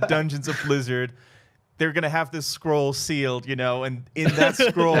pits, in the dungeons of Blizzard, they're gonna have this scroll sealed, and in that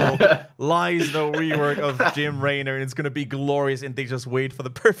scroll lies the rework of Jim Raynor, and it's gonna be glorious, and they just wait for the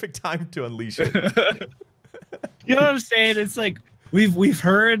perfect time to unleash it. You know what I'm saying? It's like we've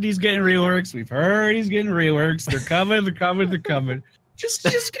heard he's getting reworks. We've heard he's getting reworks. They're coming. They're coming. They're coming. Just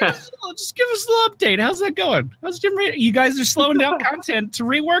give us a little update. How's that going? How's Jim Raynor? You guys are slowing down content to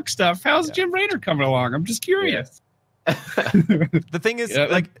rework stuff. How's Jim Raynor coming along? I'm just curious. The thing is,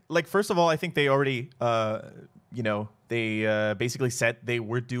 like first of all, I think they already, they basically said they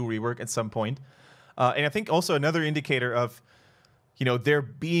would do rework at some point, and I think also another indicator of there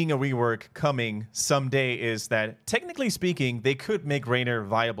being a rework coming someday is that, technically speaking, they could make Raynor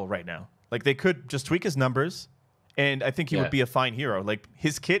viable right now. Like, they could just tweak his numbers, and I think he would be a fine hero. Like,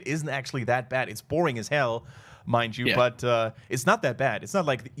 his kit isn't actually that bad. It's boring as hell, mind you, but it's not that bad. It's not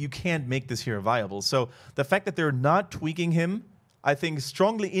like you can't make this hero viable. So the fact that they're not tweaking him, I think,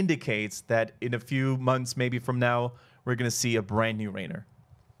 strongly indicates that in a few months, maybe from now, we're going to see a brand new Raynor.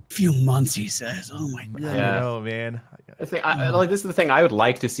 Few months, he says. Oh my god. I know, man. This is the thing. I would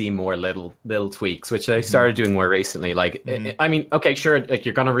like to see more little tweaks, which they started doing more recently. Like, I mean, okay, sure, like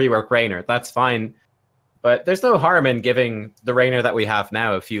you're gonna rework Raynor, that's fine, but there's no harm in giving the Raynor that we have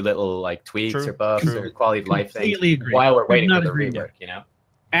now a few little like tweaks or buffs or quality of life things while we're waiting for the rework.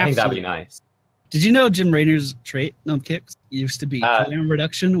 I think that'd be nice. Did you know Jim Raynor's trait, Nubkeks, used to be cooldown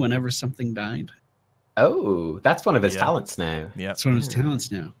reduction whenever something died? Oh, that's one of his talents now. Yeah, that's one of his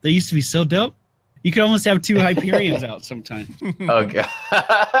talents now. They used to be so dope. You could almost have two Hyperions out sometimes. Oh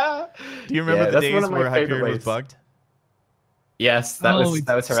god! Do you remember the days where Hyperion was bugged? Yes, that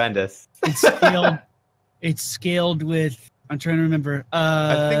was horrendous. It scaled it's scaled with. I'm trying to remember.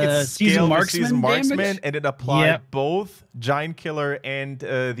 I think it's season scaled with season marksman, damage? and it applied Yep. both giant killer and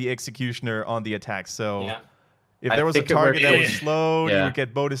the executioner on the attack. So Yeah. if I there was a think it target that worked- was slowed, you Yeah. would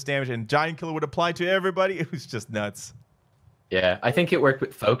get bonus damage, and giant killer would apply to everybody. It was just nuts. Yeah, I think it worked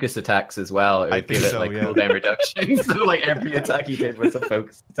with focus attacks as well. It would I give think it so, like yeah. cooldown reduction. So like every attack he did was a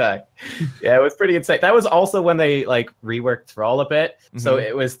focus attack. Yeah, it was pretty insane. That was also when they like reworked Thrall a bit. So Mhm.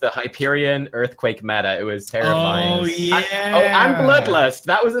 it was the Hyperion Earthquake meta. It was terrifying. Oh yeah. And Bloodlust.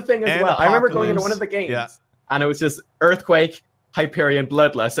 That was a thing as And well. I remember going into Apocalypse. one of the games, Yeah. and it was just Earthquake, Hyperion,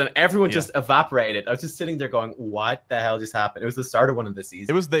 Bloodlust, and everyone Yeah. just evaporated. I was just sitting there going, "What the hell just happened?" It was the start of one of the seasons.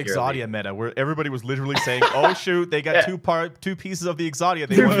 It was the purely. Exodia meta where everybody was literally saying, "Oh shoot, they got Yeah. two pieces of the Exodia.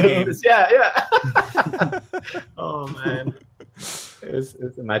 They won the game." Yeah. Oh man, it was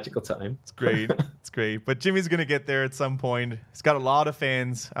a magical time. It's great. It's great. But Jimmy's gonna get there at some point. He's got a lot of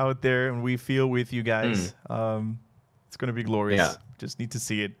fans out there, and we feel with you guys. It's gonna be glorious. Yeah. Just need to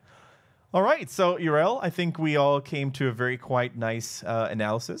see it. All right. So Yrel, I think we all came to a very quite nice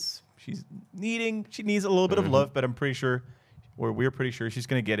analysis. She needs a little bit of love, but I'm pretty sure, or we're pretty sure she's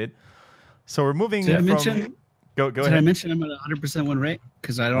gonna get it. So we're moving Did I from. mention? Go Did I ahead. mention I'm at 100% win rate?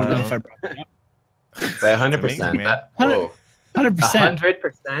 Because I don't know if I brought that up. By 100%. amazing, man. Whoa. 100%.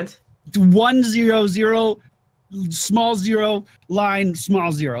 100%. 100 small 0 line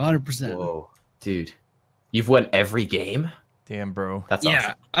small 0 100%. Whoa, dude, you've won every game. Damn, bro. That's Yeah,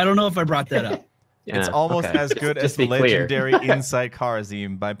 awesome. I don't know if I brought that up. Yeah, It's almost okay. as good Just as be clear. legendary Inside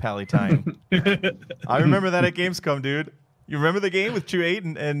Karazim by Pallytime. I remember that at Gamescom, dude. You remember the game with True 8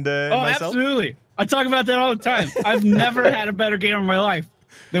 and Oh, myself? absolutely. I talk about that all the time. I've never had a better game in my life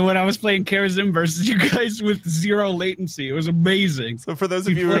than when I was playing Karazim versus you guys with 0 latency. It was amazing. So for those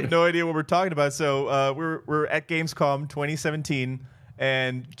of you who have no idea what we're talking about, so we're at Gamescom 2017,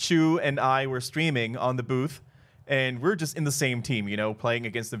 and Chu and I were streaming on the booth, and we're just in the same team, you know, playing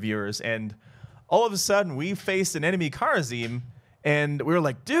against the viewers, and all of a sudden we faced an enemy Karazim, and we were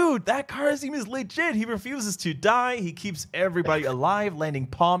like, dude, that Karazim is legit. He refuses to die. He keeps everybody alive, landing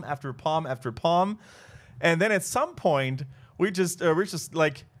palm after palm after palm. And then at some point, we're just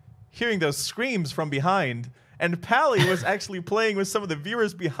like hearing those screams from behind. And Pally was actually playing with some of the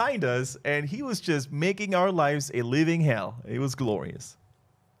viewers behind us, and he was just making our lives a living hell. It was glorious.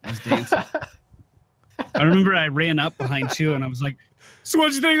 I was dancing. I remember I ran up behind you and I was like, so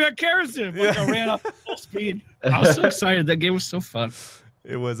what'd you think of that Karazim? Like, I ran up full speed. I was so excited. That game was so fun.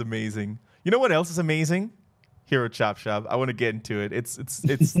 It was amazing. You know what else is amazing? Hero Chop Shop. I want to get into it. It's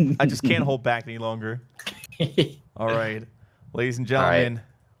I just can't hold back any longer. All right. Ladies and gentlemen,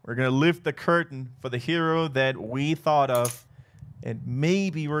 we're going to lift the curtain for the hero that we thought of. And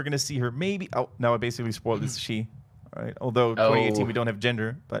maybe we're going to see her. Maybe. Oh, no, I basically spoiled this. She. All right. Although 2018, we don't have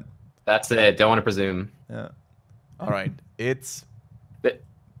gender, but. That's it. Don't want to presume. Yeah. All right. It's.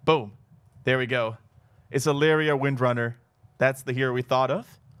 Boom. There we go. It's Ilaria Windrunner. That's the hero we thought of.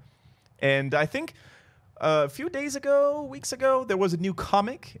 And I think a few weeks ago, there was a new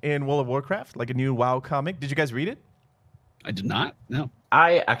comic in World of Warcraft, like a new WoW comic. Did you guys read it? I did not. No.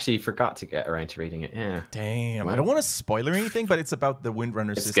 I actually forgot to get around to reading it. Yeah. Damn. I don't want to spoil anything, but it's about the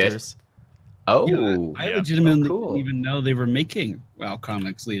Windrunner It's sisters. Oh. Yeah, I yeah. legitimately cool. didn't even know they were making WoW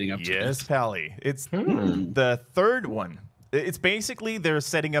comics leading up to Yes, this. Pally. It's the third one. It's basically they're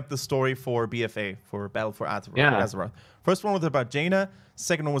setting up the story for BFA, for Battle for Azeroth. Yeah. Azeroth. First one was about Jaina.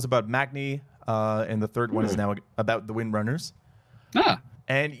 Second one was about Magni. And the third one is now about the Windrunners. Ah,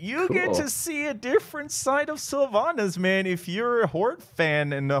 And you get Cool. to see a different side of Sylvanas, man. If you're a Horde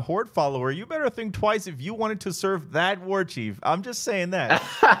fan and a Horde follower, you better think twice if you wanted to serve that war chief. I'm just saying that.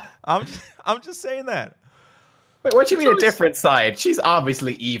 I'm just saying that. Wait, what do you mean a different side? She's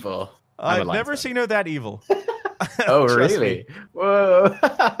obviously evil. I've never seen her that evil. Oh, Trust really? Whoa.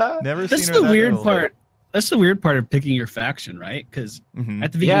 Never that's seen her the that weird evil. part. That's the weird part of picking your faction, right? Because Mhm.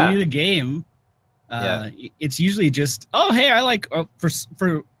 at the beginning Yeah. of the game, it's usually just, oh, hey, I like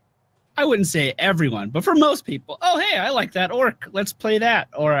for I wouldn't say everyone, but for most people, oh, hey, I like that orc. Let's play that.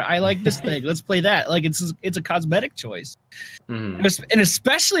 Or I like this thing. Let's play that. Like it's a cosmetic choice. Mm. And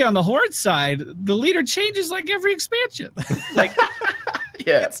especially on the Horde side, the leader changes like every expansion. Like,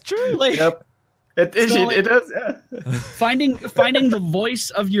 Yeah. It's true. like Yep. It does. Yeah. finding the voice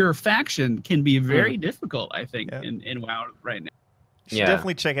of your faction can be very difficult, I think, Yeah. in WoW right now. You should Yeah.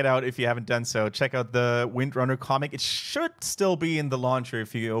 definitely check it out if you haven't done so. Check out the Windrunner comic. It should still be in the launcher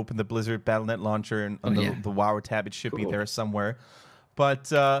if you open the Blizzard Battle.net launcher and on the WoW tab. It should be Cool. there somewhere.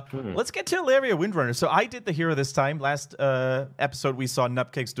 But let's get to Ilaria Windrunner. So I did the hero this time. Last episode we saw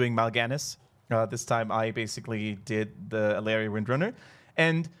Nubkeks doing Mal'Ganis. This time I basically did the Ilaria Windrunner.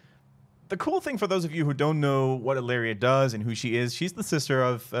 And the cool thing for those of you who don't know what Ilaria does and who she is, she's the sister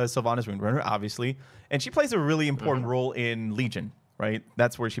of Sylvanas Windrunner, obviously, and she plays a really important role in Legion, right?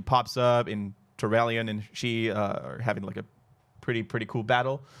 That's where she pops up in Turalion, and she are having like a pretty cool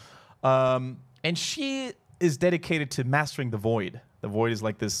battle. And she is dedicated to mastering the Void. The Void is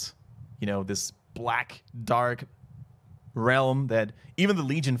like this, this black, dark realm that even the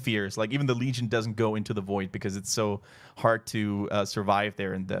Legion fears. Like, even the Legion doesn't go into the Void because it's so hard to survive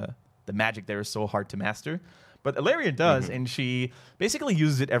there, and the magic there is so hard to master. But Ilaria does, and she basically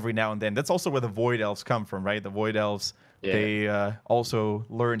uses it every now and then. That's also where the Void Elves come from, right? The Void Elves, they also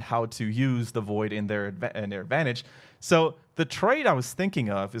learned how to use the Void in their advantage. So the trait I was thinking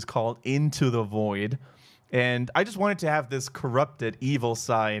of is called Into the Void. And I just wanted to have this corrupted, evil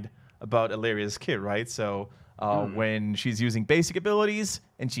side about Ilaria's kit, right? So when she's using basic abilities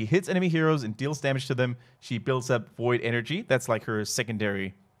and she hits enemy heroes and deals damage to them, she builds up Void energy. That's like her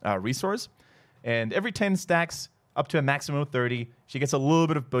secondary resource. And every 10 stacks, up to a maximum of 30, she gets a little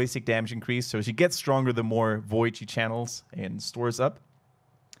bit of basic damage increase. So she gets stronger the more Void she channels and stores up.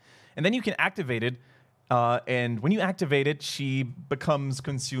 And then you can activate it. And when you activate it, she becomes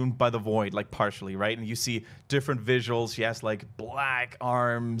consumed by the Void, like partially, right? And you see different visuals. She has like black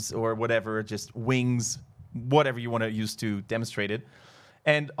arms or whatever, just wings, whatever you want to use to demonstrate it.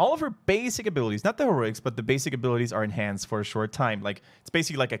 And all of her basic abilities, not the heroics, but the basic abilities are enhanced for a short time. Like, it's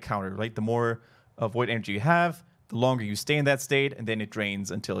basically like a counter, right? The more Void energy you have, the longer you stay in that state, and then it drains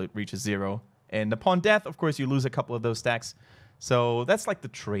until it reaches 0. And upon death, of course, you lose a couple of those stacks. So that's like the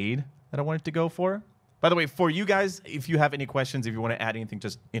trade that I wanted to go for. By the way, for you guys, if you have any questions, if you want to add anything,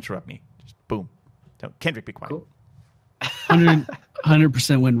 just interrupt me. Just boom. Kendrick, be quiet. Cool.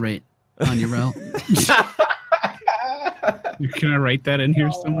 100% win rate on Yrel. Can I write that in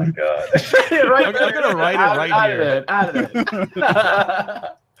here somewhere? My God. I'm going to write it right here. Add it.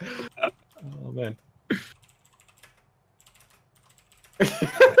 Oh, man.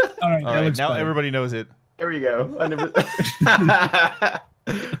 All right, now better. everybody knows it. Here we go.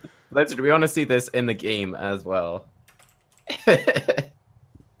 We want to see this in the game as well.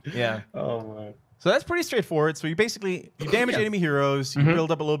 Yeah. Oh, man. So that's pretty straightforward. So you damage enemy heroes, you build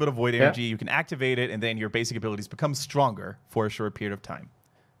up a little bit of Void energy, you can activate it, and then your basic abilities become stronger for a short period of time.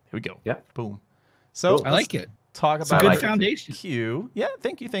 Here we go. Yeah. Boom. So I like it. Talk It's about a good foundation. Q. Yeah,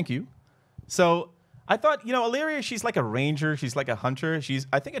 thank you. So I thought, Ilaria, she's like a ranger, she's like a hunter.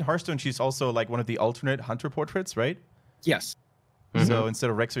 I think in Hearthstone, she's also like one of the alternate hunter portraits, right? Yes. So instead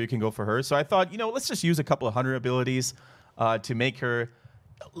of Rexo, you can go for her. So I thought, let's just use a couple of hunter abilities to make her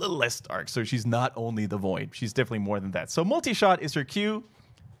a little less dark. So she's not only the Void. She's definitely more than that. So multi-shot is her Q.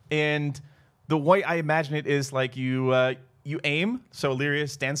 And the way I imagine it is like you aim. So Ilaria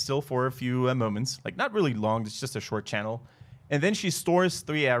stands still for a few moments. Like, not really long. It's just a short channel. And then she stores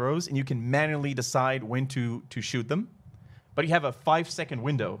 3 arrows. And you can manually decide when to shoot them. But you have a 5-second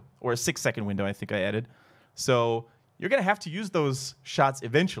window. Or a 6-second window, I think I added. So you're going to have to use those shots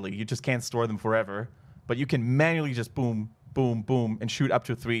eventually. You just can't store them forever. But you can manually just boom, boom, boom, and shoot up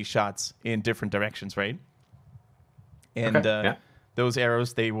to 3 shots in different directions, right? And those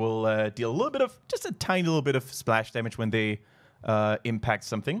arrows, they will deal a little bit of, just a tiny little bit of splash damage when they impact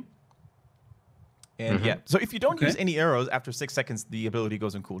something. And so if you don't use any arrows, after 6 seconds, the ability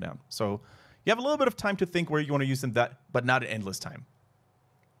goes on cooldown. So you have a little bit of time to think where you want to use them, but not an endless time.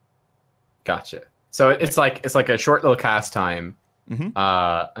 Gotcha. So it's like a short little cast time.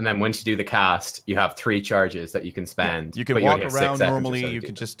 And then once you do the cast, you have 3 charges that you can spend. You can walk around normally, you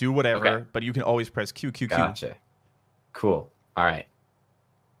can just do whatever, but you can always press Q, Q, Q. Gotcha. Cool. All right.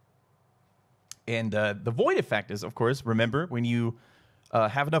 And the Void effect is, of course, remember, when you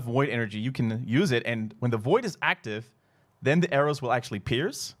have enough Void energy, you can use it. And when the Void is active, then the arrows will actually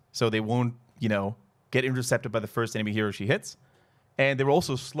pierce. So they won't, get intercepted by the first enemy hero she hits. And there were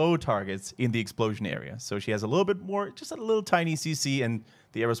also slow targets in the explosion area. So she has a little bit more, just a little tiny CC, and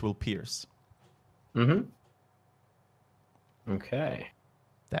the arrows will pierce. Okay.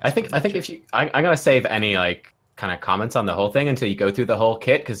 I think if you, I'm gonna save any kind of comments on the whole thing until you go through the whole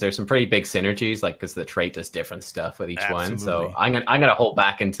kit, because there's some pretty big synergies, because the trait does different stuff with each one. So I'm gonna hold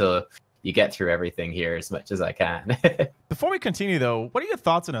back until you get through everything here as much as I can. Before we continue, though, what are your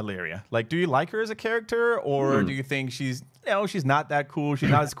thoughts on Ilaria? Do you like her as a character, or do you think she's not that cool?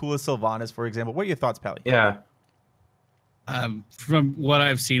 She's not as cool as Sylvanas, for example. What are your thoughts, Pally? Yeah. From what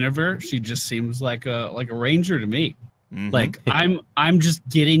I've seen of her, she just seems like a ranger to me. I'm just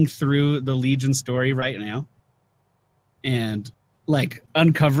getting through the Legion story right now, and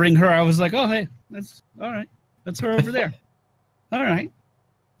uncovering her, I was like, oh hey, that's all right. That's her over there. All right.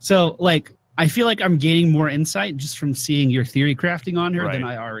 So, I feel like I'm gaining more insight just from seeing your theory crafting on her than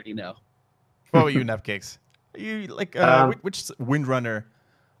I already know. What about you, Nubkeks? Are you like which Windrunner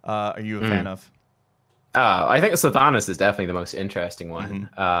are you a fan of? I think Sylvanas is definitely the most interesting one.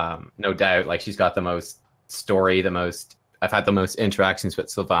 No doubt. Like she's got the most story, I've had the most interactions with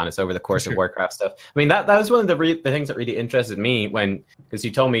Sylvanas over the course of Warcraft stuff. I mean, that was one of the things that really interested me because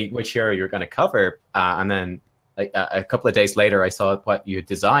you told me which hero you were going to cover, and then a couple of days later, I saw what you had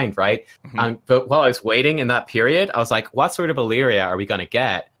designed, right? But while I was waiting in that period, I was like, what sort of Illyria are we going to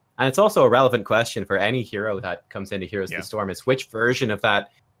get? And it's also a relevant question for any hero that comes into Heroes of the Storm is which version of that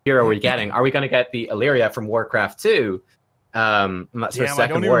hero are we getting? Are we going to get the Illyria from Warcraft 2? That sort of second I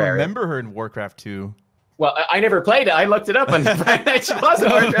don't even remember her in Warcraft 2. Well, I never played it. I looked it up and she was in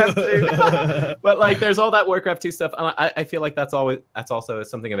Warcraft 2. But like, there's all that Warcraft 2 stuff. And I feel like that's also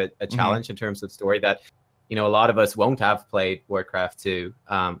something of a challenge in terms of story that, you know, a lot of us won't have played Warcraft 2.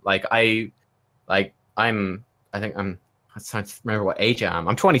 I'm trying to remember what age I am.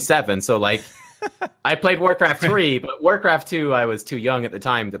 I'm 27, so like I played Warcraft 3, but Warcraft 2 I was too young at the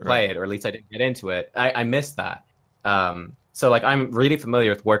time to play it, or at least I didn't get into it. I missed that. So like I'm really familiar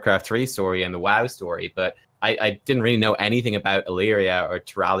with Warcraft 3 story and the WoW story, but I didn't really know anything about Illyria or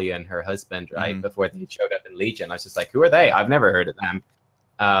Turalia and her husband, right? Before they showed up in Legion. I was just like, who are they? I've never heard of them.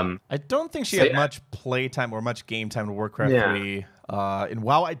 I don't think she had much playtime or much game time in Warcraft 3. In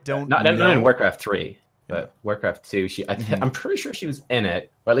WoW, I don't know. Not in Warcraft 3. But Warcraft 2, I'm pretty sure she was in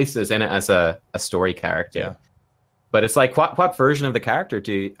it, or at least was in it as a story character. Yeah. But it's like, what version of the character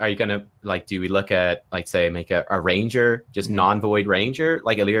are you gonna like? Do we look at like say make a ranger, just non-void ranger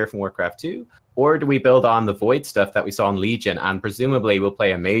like Illyria from Warcraft 2, or do we build on the void stuff that we saw in Legion and presumably will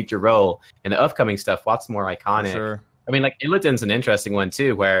play a major role in the upcoming stuff? What's more iconic? Sure. I mean, like Illidan's an interesting one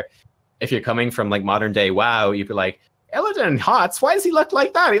too, where if you're coming from like modern day WoW, you'd be like, Illidan Hots, why does he look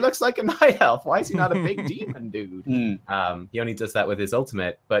like that? He looks like a night elf. Why is he not a big demon dude? He only does that with his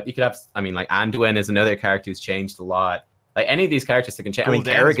ultimate. But you could have, I mean, like Anduin is another character who's changed a lot. Like any of these characters that can change. I mean,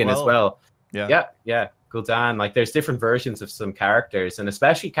 Kerrigan as well. Yeah. Gul'dan. Like there's different versions of some characters, and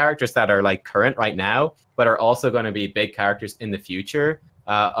especially characters that are like current right now, but are also going to be big characters in the future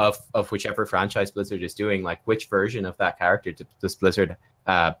of whichever franchise Blizzard is doing. Like which version of that character does Blizzard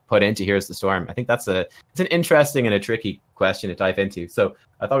put into Heroes of the Storm? I think it's an interesting and a tricky question to dive into. So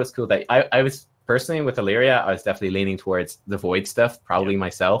I thought it was cool that I was personally with Illyria, I was definitely leaning towards the void stuff, probably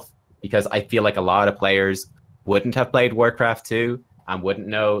myself, because I feel like a lot of players wouldn't have played Warcraft 2 and wouldn't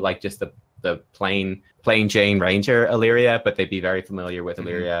know like just the plain Jane Ranger Illyria, but they'd be very familiar with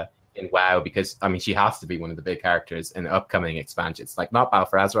Illyria in WoW because I mean she has to be one of the big characters in the upcoming expansions. Like not Battle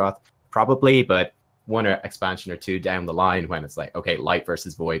for Azeroth, probably, but one expansion or two down the line when it's like, okay, light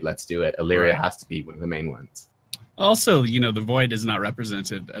versus void, let's do it. Illyria has to be one of the main ones. Also, you know, the void is not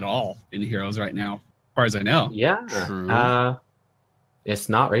represented at all in Heroes right now, as far as I know. Yeah. It's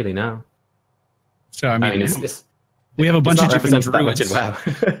not really, no. So, I mean we have a bunch of different druids. Wow.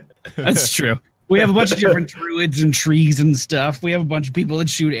 That's true. We have a bunch of different druids and trees and stuff. We have a bunch of people that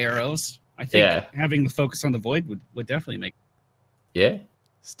shoot arrows. I think having the focus on the void would definitely make. Yeah.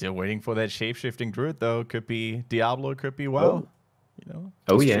 Still waiting for that shape-shifting druid, though. Could be Diablo, could be WoW. You know.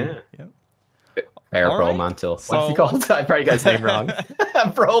 Bear Brawl Mantle. What's he called? I probably got his name wrong.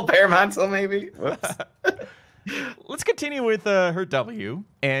 Brawl Bear Mantle, maybe. Whoops. Let's continue with her W,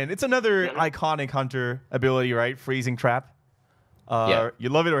 and it's another iconic hunter ability, right? Freezing Trap. You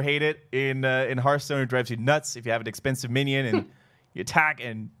love it or hate it. In Hearthstone, it drives you nuts if you have an expensive minion and you attack,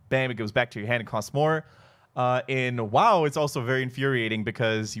 and bam, it goes back to your hand and costs more. In WoW, it's also very infuriating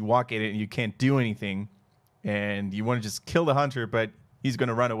because you walk in it and you can't do anything, and you want to just kill the hunter, but he's going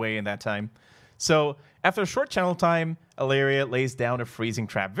to run away in that time. So after a short channel time, Illyria lays down a freezing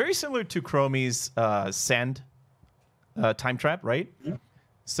trap, very similar to Chromie's sand time trap, right? Yeah.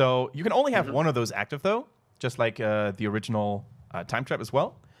 So you can only have one of those active, though, just like the original time trap as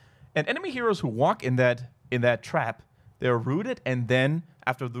well. And enemy heroes who walk in that trap, they're rooted, and then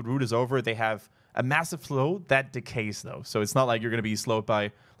after the root is over, they have a massive slow that decays, though. So it's not like you're going to be slowed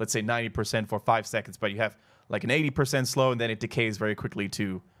by, let's say, 90% for 5 seconds, but you have like an 80% slow, and then it decays very quickly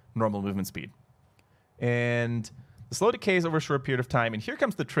to normal movement speed. And the slow decays over a short period of time. And here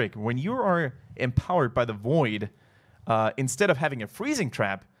comes the trick. When you are empowered by the void, instead of having a freezing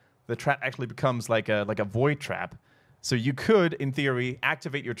trap, the trap actually becomes like a void trap. So you could, in theory,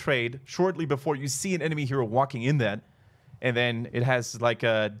 activate your trade shortly before you see an enemy hero walking in that. And then it has like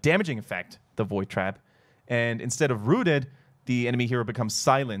a damaging effect, the void trap. And instead of rooted, the enemy hero becomes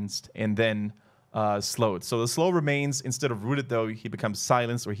silenced and then slowed. So the slow remains. Instead of rooted, though, he becomes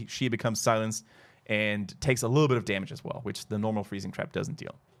silenced, or she becomes silenced and takes a little bit of damage as well, which the normal freezing trap doesn't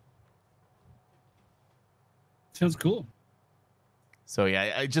deal. Sounds cool. So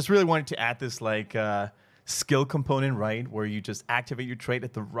yeah, I just really wanted to add this like skill component, right, where you just activate your trait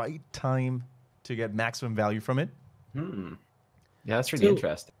at the right time to get maximum value from it. Yeah, that's really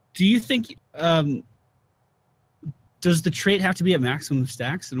interesting. Do you think does the trait have to be at maximum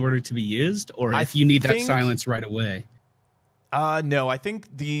stacks in order to be used, or if you need that silence right away? No, I think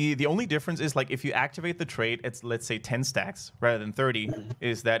the only difference is like if you activate the trait, it's let's say 10 stacks rather than 30,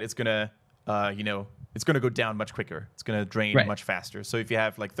 is that it's gonna it's gonna go down much quicker. It's gonna drain much faster. So if you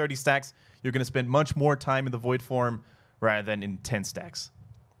have like 30 stacks, you're gonna spend much more time in the void form rather than in 10 stacks.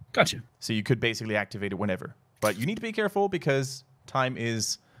 Gotcha. So you could basically activate it whenever, but you need to be careful because time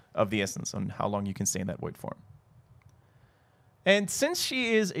is of the essence on how long you can stay in that void form. And since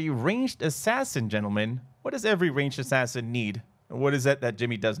she is a ranged assassin, gentlemen, what does every ranged assassin need? What is that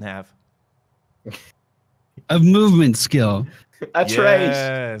Jimmy doesn't have? A movement skill. A trait.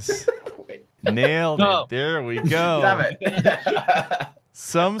 Yes. Nailed it. There we go. Damn it.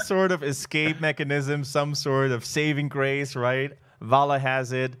 Some sort of escape mechanism, some sort of saving grace, right? Vala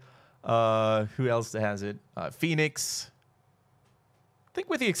has it. Who else has it? Phoenix. I think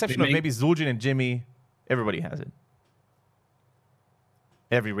with the exception of maybe Zul'jin and Jimmy, everybody has it.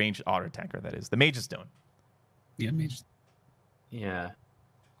 Every ranged auto attacker, that is. The mages don't. Yeah, mages. Yeah.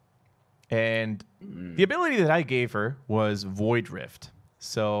 And the ability that I gave her was Void Rift.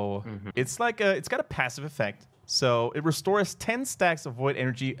 So it's like it's got a passive effect. So it restores 10 stacks of void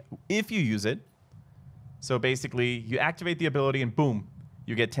energy if you use it. So basically, you activate the ability and boom,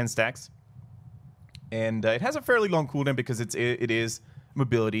 you get 10 stacks. And it has a fairly long cooldown because it is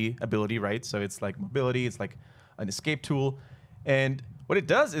mobility ability, right? So it's like mobility, it's like an escape tool. And what it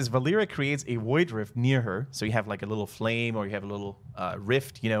does is Valeria creates a void rift near her. So you have like a little flame or you have a little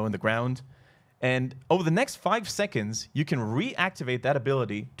rift, in the ground. And over the next 5 seconds, you can reactivate that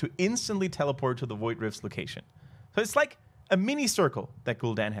ability to instantly teleport to the void rift's location. So it's like a mini circle that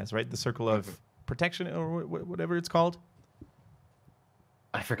Gul'dan has, right? The circle of protection or whatever it's called.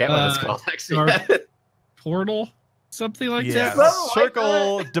 I forget what it's called, actually. Portal? Something like that?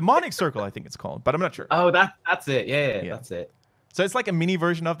 Circle, demonic circle, I think it's called, but I'm not sure. Oh, that's it. Yeah, that's it. So it's like a mini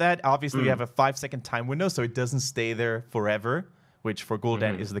version of that. Obviously, you have a 5-second time window, so it doesn't stay there forever, which for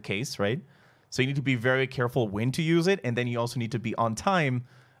Gul'dan is the case, right? So you need to be very careful when to use it, and then you also need to be on time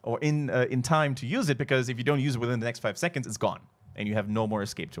or in time to use it, because if you don't use it within the next 5 seconds, it's gone, and you have no more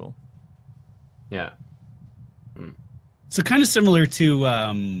escape tool. Yeah. So kind of similar to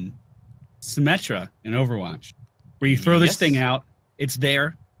Symmetra in Overwatch, where you throw this thing out, it's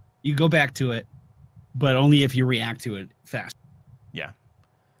there, you go back to it, but only if you react to it fast. Yeah,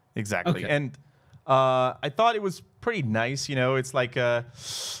 exactly. Okay. And I thought it was pretty nice. It's like, I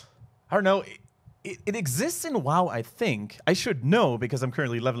don't know, it exists in WoW, I think. I should know because I'm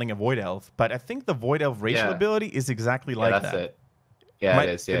currently leveling a Void Elf, but I think the Void Elf racial ability is exactly like that. That's it. Yeah, it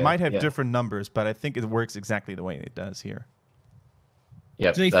is. Yeah, it might have different numbers, but I think it works exactly the way it does here.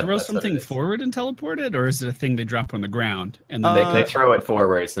 Yeah. Do they throw something forward and teleport it, or is it a thing they drop on the ground and then they throw it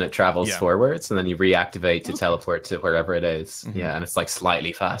forwards and it travels forwards, and then you reactivate to teleport to wherever it is. Yeah, and it's like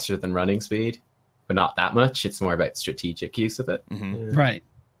slightly faster than running speed, but not that much. It's more about strategic use of it. Right.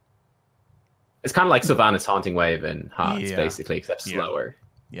 It's kind of like Sylvanas Haunting Wave in Hearts, basically, except slower.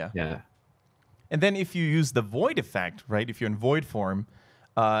 Yeah. Yeah. And then if you use the Void effect, right, if you're in Void form,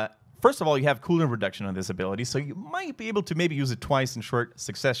 first of all, you have cooldown reduction on this ability, so you might be able to maybe use it twice in short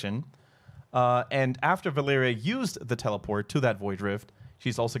succession. And after Valeria used the teleport to that Void Rift,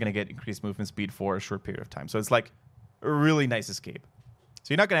 she's also going to get increased movement speed for a short period of time. So it's like a really nice escape.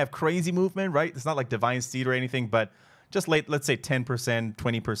 So you're not going to have crazy movement, right? It's not like Divine Steed or anything, but just let's say 10%,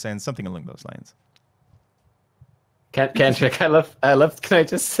 20%, something along those lines. Kendrick, I love. Can I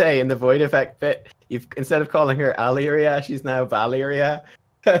just say in the Void effect bit, instead of calling her Alyria, she's now Valeria.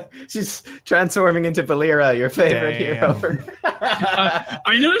 She's transforming into Valeria, your favorite hero.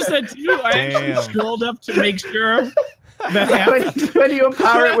 I noticed that too. I actually scrolled up to make sure that happened. When you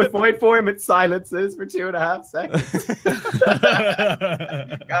empower it with Void form, it silences for 2.5 seconds.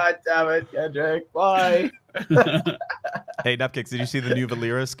 God damn it, Kendrick! Why? Hey, Nubkeks, did you see the new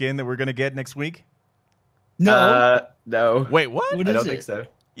Valeria skin that we're gonna get next week? No. No. Wait, what? I don't think so.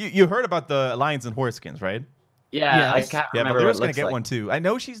 You heard about the Lions and Horse skins, right? Yeah, I can't remember. Valeria's gonna get one too. I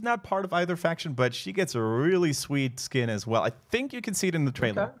know she's not part of either faction, but she gets a really sweet skin as well. I think you can see it in the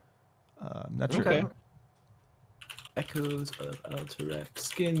trailer. I'm not sure. Okay. Echoes of Alterac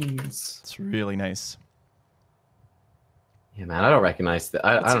skins. It's really nice. Yeah, man, I don't recognize that.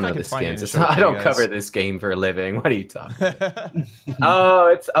 I don't know the skins. I don't cover this game for a living. What are you talking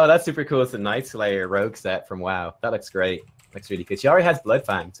about? That's super cool. It's a Night Slayer rogue set from WoW. That looks great. Looks really good. She already has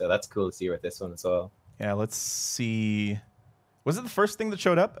Bloodfang, so that's cool to see her with this one as well. Yeah, let's see. Was it the first thing that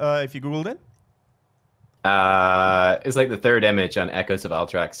showed up if you Googled it? It's like the third image on Echoes of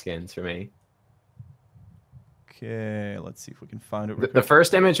Alterac skins for me. Okay, let's see if we can find it. The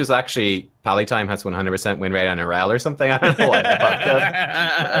first image was actually PallyTime has 100% win rate on Yrel or something. I don't know what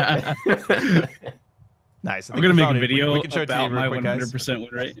the fuck. Nice. I'm gonna make a video we can show about my quick, 100% win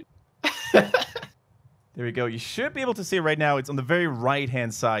rate. There we go. You should be able to see it right now. It's on the very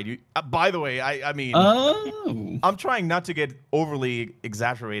right-hand side. You, by the way, I mean, I'm trying not to get overly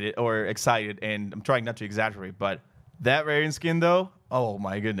exaggerated or excited, and I'm trying not to exaggerate, but that variant skin, though, oh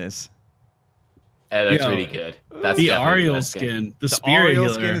my goodness. Yeah, that's really good. That's the Yrel skin, the Spirit Yrel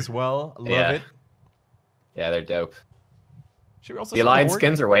Healer skin as well. Love it. Yeah, they're dope. Should we also the Alliance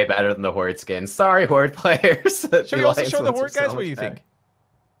skins are way better than the Horde skins. Sorry, Horde players. Should we also show the Horde guys? What do you think?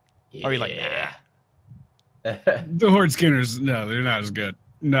 Yeah. Are you like, nah? The Horde skinners, no, they're not as good.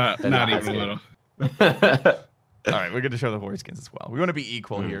 Not even a little. All right, we're going to show the Horde skins as well. We want to be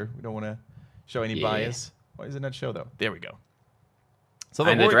equal here. We don't want to show any bias. Why does it not show, though? There we go. So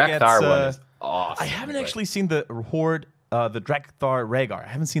the Horde Drakthar gets, one is awesome. I haven't actually seen the Horde, the Drakthar Rhaegar. I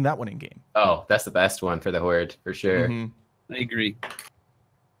haven't seen that one in game. Oh, that's the best one for the Horde, for sure. I agree.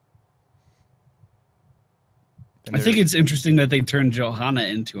 I think it's interesting that they turned Johanna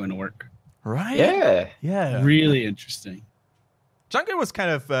into an orc. Right? Yeah. Yeah. Really interesting. Junker was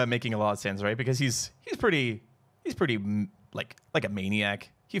kind of making a lot of sense, right? Because he's pretty like a maniac.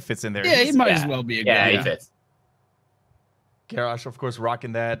 He fits in there. Yeah, he might as well be a guy. Yeah, he fits. Garrosh, of course,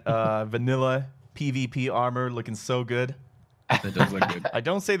 rocking that vanilla PvP armor, looking so good. That does look good. I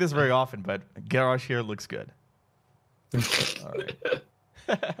don't say this very often, but Garrosh here looks good. All right.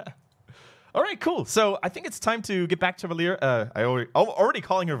 All right, cool. So I think it's time to get back to Valera. I'm already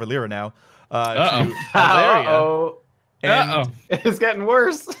calling her Valera now. Uh-oh. It's getting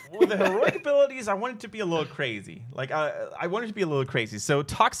worse. With the heroic abilities, I want it to be a little crazy. Like, I want it to be a little crazy. So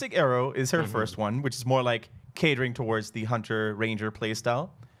Toxic Arrow is her first one, which is more like catering towards the Hunter-Ranger playstyle.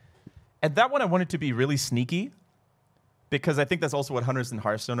 And that one I want it to be really sneaky, because I think that's also what Hunters in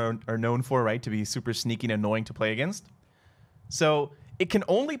Hearthstone are known for, right? To be super sneaky and annoying to play against. So it can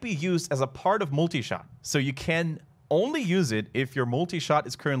only be used as a part of multi-shot. So you can only use it if your multi-shot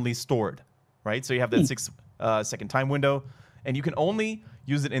is currently stored, right? So you have that 6-second time window, and you can only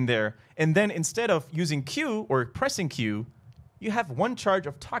use it in there. And then instead of using Q or pressing Q, you have one charge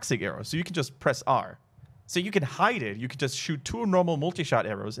of Toxic Arrow. So you can just press R. So you can hide it. You can just shoot 2 normal multi-shot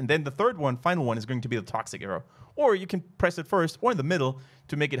arrows, and then the third one, final one, is going to be the Toxic Arrow. Or you can press it first or in the middle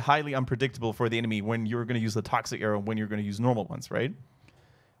to make it highly unpredictable for the enemy when you're going to use the Toxic Arrow and when you're going to use normal ones, right?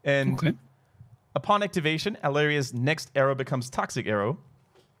 And upon activation, Aleria's next arrow becomes Toxic Arrow.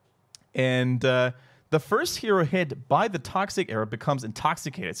 And the first hero hit by the Toxic Arrow becomes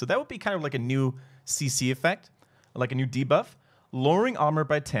intoxicated. So that would be kind of like a new CC effect, like a new debuff. Lowering armor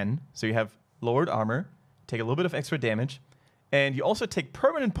by 10. So you have lowered armor, take a little bit of extra damage. And you also take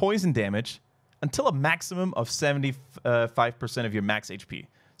permanent poison damage until a maximum of 75% of your max HP.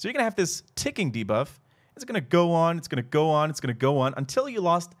 So you're going to have this ticking debuff. It's going to go on, it's going to go on, it's going to go on until you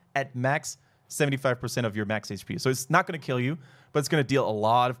lost at max 75% of your max HP. So it's not going to kill you, but it's going to deal a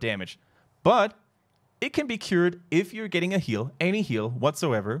lot of damage. But it can be cured if you're getting a heal, any heal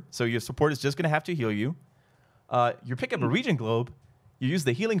whatsoever. So your support is just going to have to heal you. You pick up a Regen Globe, you use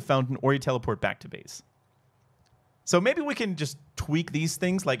the Healing Fountain, or you teleport back to base. So maybe we can just tweak these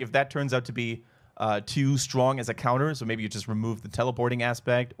things. Like if that turns out to be too strong as a counter, so maybe you just remove the teleporting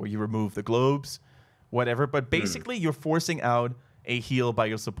aspect, or you remove the globes, whatever. But basically, you're forcing out a heal by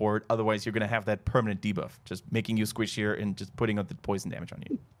your support. Otherwise, you're going to have that permanent debuff, just making you squishier and just putting up the poison damage on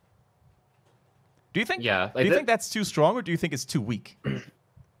you. Do you think? Yeah. Do you think that's too strong, or do you think it's too weak?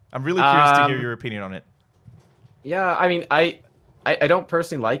 I'm really curious to hear your opinion on it. Yeah, I mean, I don't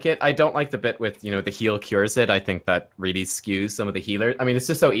personally like it. I don't like the bit with, the heal cures it. I think that really skews some of the healers. I mean, it's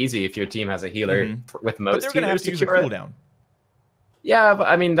just so easy if your team has a healer with most but they're going to have to use a cooldown. Yeah, but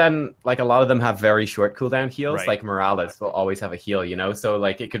I mean, then, like, a lot of them have very short cooldown heals. Right. Like, Morales will always have a heal, So,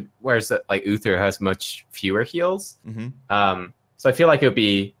 like, it could... Whereas, like, Uther has much fewer heals. So I feel like it would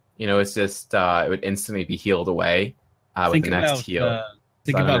be, it's just... it would instantly be healed away with the next heal.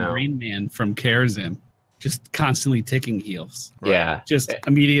 Think about Green Man from Karazhan. Just constantly ticking heals. Right. Yeah. Just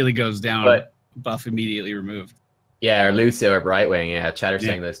immediately goes down, but buff immediately removed. Yeah, or Lucio or Brightwing. Yeah, Chatter's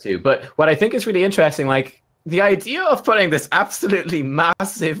saying those too. But what I think is really interesting, like, the idea of putting this absolutely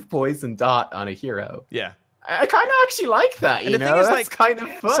massive poison dot on a hero. Yeah. I kind of actually like that, and the thing is, That's kind of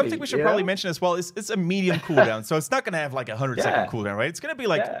funny. Something we should probably mention as well is it's a medium cooldown. So it's not going to have like a 100-second cooldown, right? It's going to be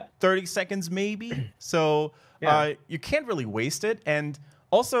like 30 seconds maybe. So you can't really waste it. And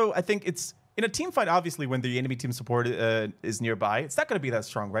also, I think it's in a team fight, obviously, when the enemy team support is nearby, it's not going to be that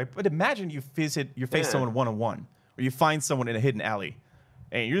strong, right? But imagine you face someone one-on-one, or you find someone in a hidden alley,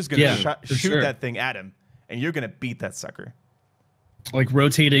 and you're just going to shoot that thing at him, and you're going to beat that sucker. Like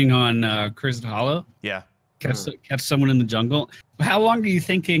rotating on Cursed Hollow? Yeah. Catch someone in the jungle. How long are you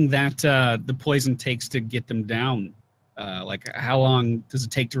thinking that the poison takes to get them down? Like, how long does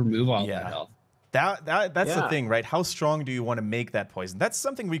it take to remove all that health? That's the thing, right? How strong do you want to make that poison? That's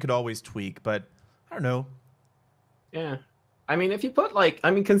something we could always tweak, but I don't know. Yeah. I mean, if you put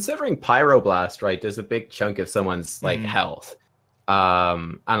considering Pyroblast, right, there's a big chunk of someone's like health.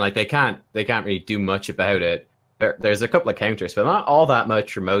 And like they can't really do much about it. There's a couple of counters, but not all that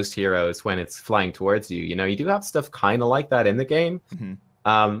much for most heroes when it's flying towards you. You know, you do have stuff kind of like that in the game.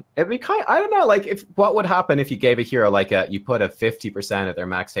 It'd be I don't know, like what would happen if you gave a hero like you put a 50% of their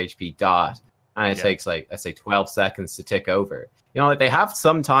max HP dot, and it takes like, let's say 12 seconds to tick over. You know, like they have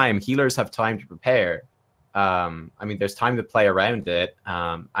some time, healers have time to prepare. I mean, there's time to play around it.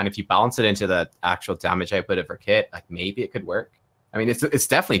 And if you balance it into the actual damage output of her kit, like maybe it could work. I mean, it's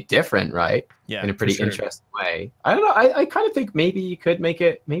definitely different, right? Yeah, in a pretty interesting way. I don't know. I kind of think maybe you could make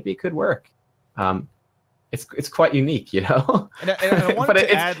it. Maybe it could work. It's quite unique, you know. And I wanted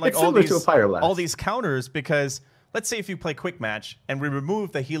to add like all these counters, because let's say if you play quick match and we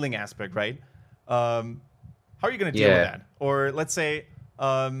remove the healing aspect, right? How are you going to deal with that? Or let's say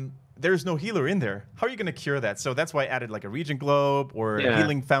there's no healer in there. How are you going to cure that? So that's why I added like a Regen Globe or a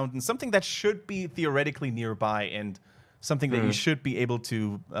healing fountain, something that should be theoretically nearby and something that you should be able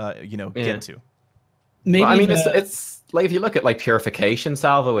to, get to. Maybe I mean, it's like if you look at like Purification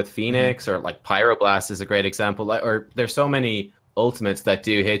Salvo with Phoenix, or like Pyroblast is a great example. Like, or there's so many ultimates that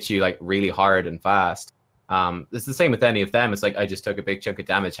do hit you like really hard and fast. It's the same with any of them. It's like, I just took a big chunk of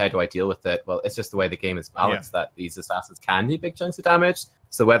damage. How do I deal with it? Well, it's just the way the game is balanced that these assassins can do big chunks of damage.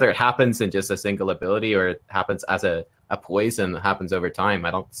 So whether it happens in just a single ability or it happens as a poison that happens over time, I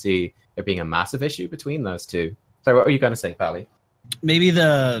don't see there being a massive issue between those two. So what were you going to say, Pally? Maybe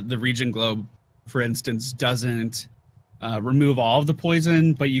the Regen Globe, for instance, doesn't remove all of the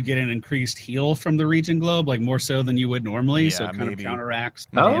poison, but you get an increased heal from the Regen Globe, like more so than you would normally. So it kind of counteracts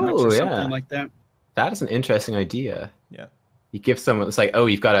damage or something like that. That is an interesting idea. Yeah. You give someone, it's like, oh,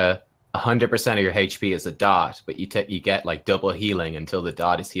 you've got 100% of your HP as a dot, but you get like double healing until the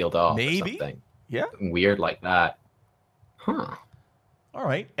dot is healed off. Or something. Yeah. Something weird like that. Huh. All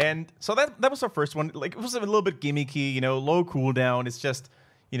right, and so that was our first one. Like, it was a little bit gimmicky, you know, low cooldown. It's just,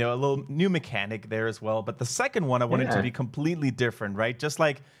 you know, a little new mechanic there as well. But the second one, I wanted to be completely different, right? Just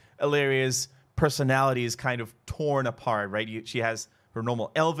like Illyria's personality is kind of torn apart, right? She has her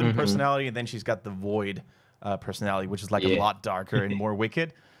normal elven personality, and then she's got the void personality, which is like a lot darker and more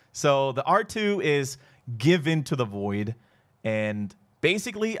wicked. So the R2 is give in to the void, and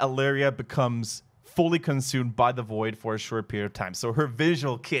basically Illyria becomes fully consumed by the void for a short period of time. So her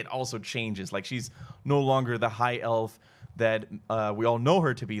visual kit also changes. Like, she's no longer the high elf that we all know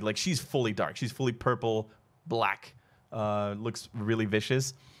her to be. Like, she's fully dark. She's fully purple, black. Looks really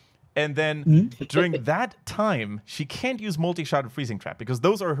vicious. And then during that time, she can't use multi-shot and freezing trap, because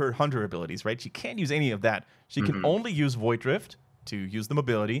those are her hunter abilities, right? She can't use any of that. She can only use void drift to use the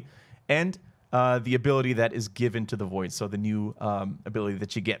mobility, and the ability that is given to the void. So the new ability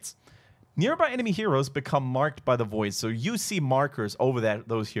that she gets. Nearby enemy heroes become marked by the void, so you see markers over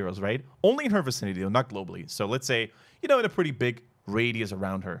those heroes, right? Only in her vicinity, though, not globally. So let's say, you know, in a pretty big radius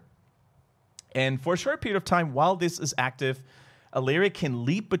around her. And for a short period of time, while this is active, Illyria can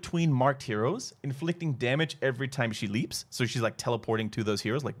leap between marked heroes, inflicting damage every time she leaps. So she's like teleporting to those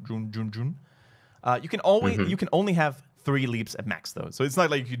heroes, like Jun, Jun, Jun. You can only have 3 leaps at max, though. So it's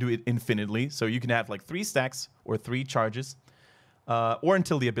not like you do it infinitely. So you can have like 3 stacks or 3 charges. Or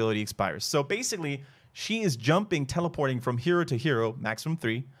until the ability expires. So basically, she is jumping, teleporting from hero to hero, maximum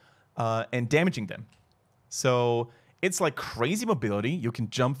 3, and damaging them. So it's like crazy mobility. You can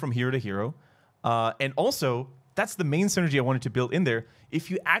jump from hero to hero. And also, that's the main synergy I wanted to build in there.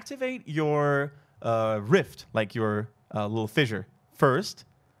 If you activate your rift, like your little fissure, first,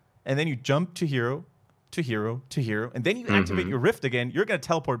 and then you jump to hero, to hero, to hero, and then you activate your rift again, you're going to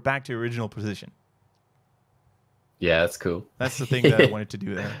teleport back to your original position. Yeah, that's cool. That's the thing that I wanted to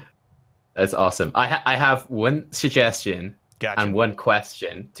do there. That's awesome. I have one suggestion and one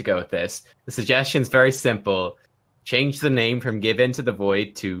question to go with this. The suggestion's very simple. Change the name from Give In to the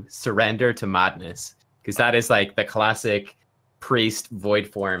Void to Surrender to Madness, because that is like the classic priest void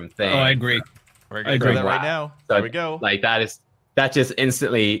form thing. Oh, I agree. We're going to do that right now. So there we go. Like that just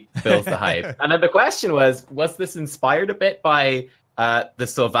instantly builds the hype. And then the question was this inspired a bit by the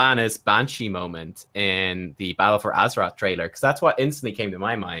Sylvanas Banshee moment in the Battle for Azeroth trailer? Because that's what instantly came to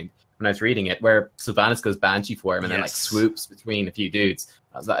my mind. when I was reading it, where Sylvanas goes Banshee form and then like swoops between a few dudes.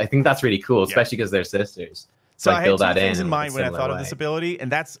 I think that's really cool, especially because they're sisters. So like, I had two things in mind when I thought of this ability,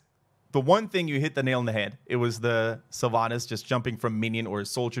 and that's the one thing you hit the nail on the head. It was the Sylvanas just jumping from minion or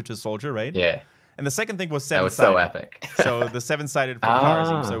soldier to soldier, right? Yeah. And the second thing was seven-sided. That was so epic. So the seven-sided from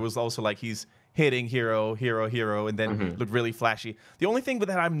Kharazim. So it was also like he's hitting hero, and then looked really flashy. The only thing with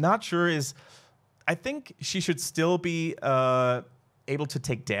that I'm not sure is I think she should still be able to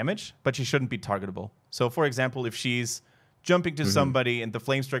take damage, but she shouldn't be targetable. So, for example, if she's jumping to somebody and the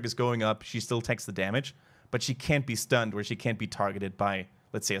flame strike is going up, she still takes the damage, but she can't be stunned or she can't be targeted by,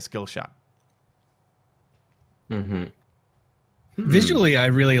 let's say, a skill shot. Visually, I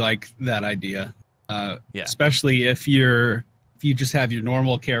really like that idea. Especially if you just have your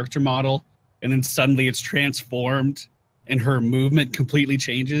normal character model and then suddenly it's transformed and her movement completely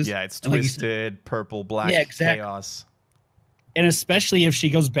changes. Yeah, it's twisted, like purple, black, chaos. And especially if she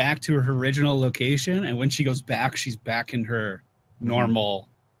goes back to her original location, and when she goes back, she's back in her normal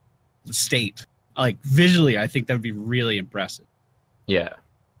state. Like visually, I think that would be really impressive. Yeah.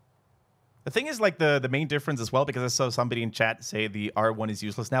 The thing is, like, the main difference as well, because I saw somebody in chat say the R1 is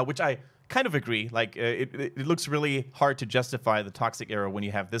useless now, which I kind of agree. Like, it looks really hard to justify the Toxic Arrow when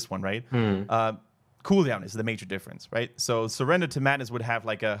you have this one, right? Cooldown is the major difference, right? So Surrender to Madness would have,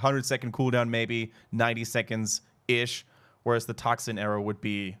 like, a 100-second cooldown, maybe 90 seconds-ish, whereas the Toxin Arrow would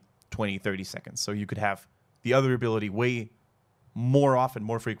be 20, 30 seconds. So you could have the other ability way more often,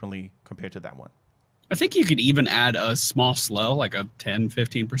 more frequently compared to that one. I think you could even add a small slow, like a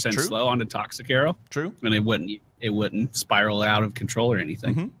 10-15% slow on the Toxic Arrow. True. And it wouldn't spiral out of control or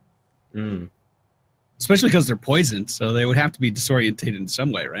anything. Especially because they're poisoned, so they would have to be disorientated in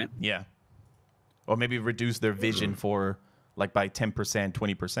some way, right? Yeah. Or maybe reduce their vision for like by 10%,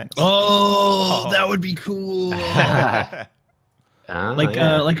 20%. Oh, that would be cool.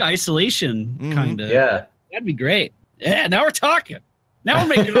 Like isolation, kind of. Yeah. That'd be great. Yeah, now we're talking. Now we're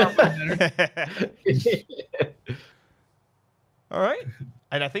making it better. All right.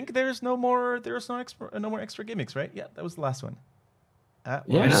 And I think there's no more extra gimmicks, right? Yeah, that was the last one. I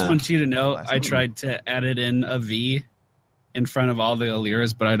just want you to know I tried to edit in a V in front of all the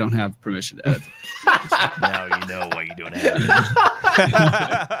Aliras, but I don't have permission to edit. Now you know why you don't have it.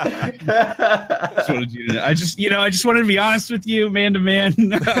 I just wanted to be honest with you, man to man.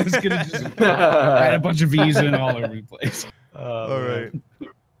 I was gonna just add a bunch of V's in all over the place. All right.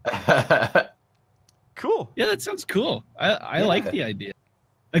 Cool. Yeah, that sounds cool. I like the idea.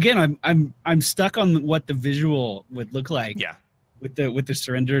 Again, I'm stuck on what the visual would look like. Yeah. With the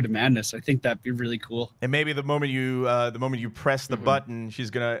Surrender to Madness, I think that'd be really cool. And maybe the moment you press the button, she's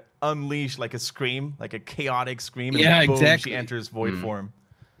gonna unleash like a scream, like a chaotic scream, and boom, exactly. She enters void form.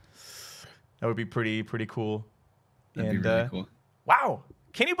 That would be pretty cool. That'd be really cool. Wow,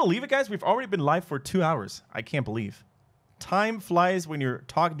 can you believe it, guys? We've already been live for 2 hours. I can't believe. Time flies when you're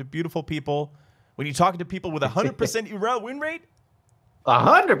talking to beautiful people. When you're talking to people with 100% Yrel win rate.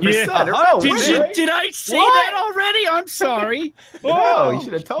 100%. Did I say that already? I'm sorry. No, you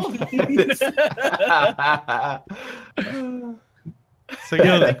should have told me this. So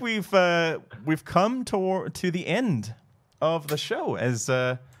yeah, I think we've come to the end of the show. As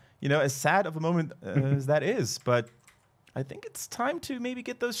as sad of a moment as that is, but I think it's time to maybe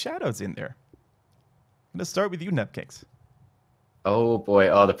get those shoutouts in there. I'm gonna start with you, Nubkeks. Oh boy,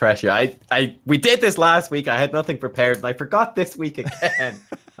 the pressure. We did this last week. I had nothing prepared, and I forgot this week again.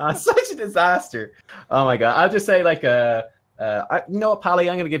 Such a disaster. Oh my god. I'll just say you know what,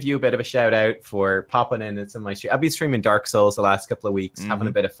 Pally, I'm gonna give you a bit of a shout out for popping in some of my stream. I've been streaming Dark Souls the last couple of weeks, having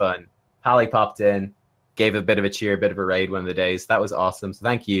a bit of fun. Pally popped in, gave a bit of a cheer, a bit of a raid one of the days. That was awesome. So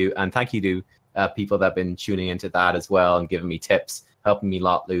thank you, and thank you to people that have been tuning into that as well and giving me tips, helping me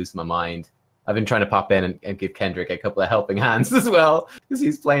not lose my mind. I've been trying to pop in and give Kendrick a couple of helping hands as well, because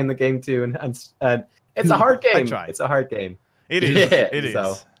he's playing the game too, and it's a hard game. It's a hard game. It is. Yeah, it is.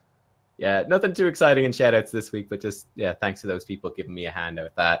 So, yeah, nothing too exciting in shoutouts this week, but just thanks to those people giving me a hand out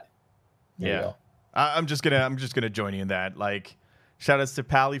with that. Yeah, I'm just gonna join you in that. Like, shoutouts to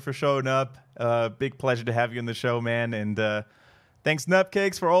Pally for showing up. Big pleasure to have you in the show, man. And thanks,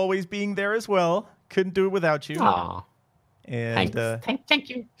 Nubkeks, for always being there as well. Couldn't do it without you. Aww. And thank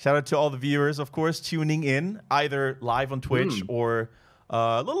you. Shout out to all the viewers, of course, tuning in either live on Twitch or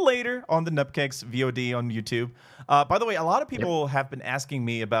a little later on the Nubkeks VOD on YouTube. By the way, a lot of people have been asking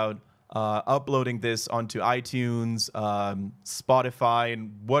me about uploading this onto iTunes, Spotify,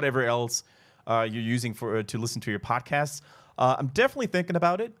 and whatever else you're using to listen to your podcasts. I'm definitely thinking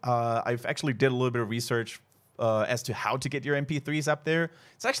about it. I've actually did a little bit of research as to how to get your MP3s up there.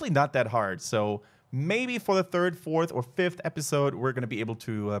 It's actually not that hard. So maybe for the 3rd, 4th, or 5th episode, we're going to be able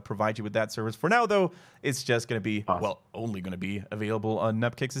to provide you with that service. For now, though, it's just going to be, well, only going to be available on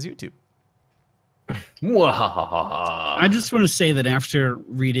Nubkeks' YouTube. I just want to say that after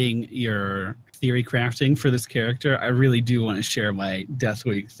reading your theory crafting for this character, I really do want to share my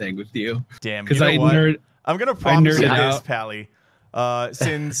Deathwing thing with you. Damn, because I'm going to promise you this, Pally.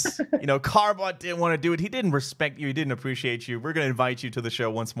 Since, you know, Carbot didn't want to do it, he didn't respect you, he didn't appreciate you, we're going to invite you to the show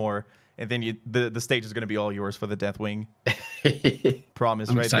once more, and then the stage is going to be all yours for the Deathwing. Promise,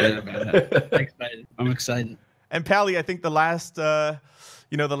 I'm right excited there. about that. I'm excited. And Pally, I think the last, the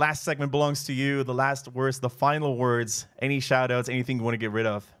last segment belongs to you. The last words, the final words. Any shout-outs, anything you want to get rid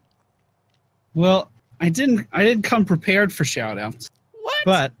of? Well, I didn't come prepared for shout-outs.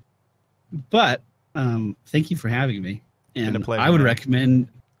 What? But thank you for having me. And Been a pleasure, I would man. recommend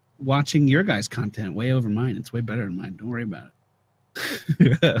watching your guys' content way over mine. It's way better than mine. Don't worry about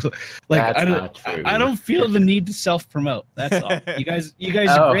it. I don't feel the need to self-promote. That's all. You guys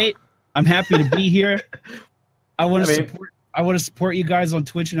are great. I'm happy to be here. I want to support you guys on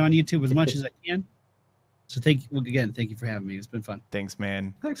Twitch and on YouTube as much as I can. So thank you for having me. It's been fun. Thanks,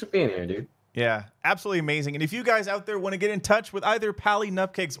 man. Thanks for being here, dude. Yeah, absolutely amazing. And if you guys out there want to get in touch with either Pally,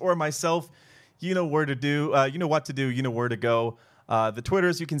 Nubkeks, or myself, you know where to do. You know what to do. You know where to go. The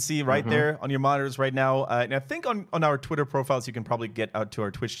Twitters you can see right there on your monitors right now. And I think on our Twitter profiles, you can probably get out to our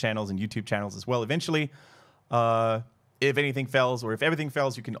Twitch channels and YouTube channels as well eventually. If anything fails or if everything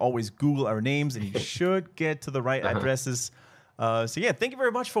fails, you can always Google our names and you should get to the right addresses. So yeah, thank you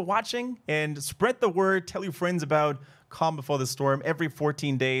very much for watching and spread the word. Tell your friends about Calm Before the Storm. Every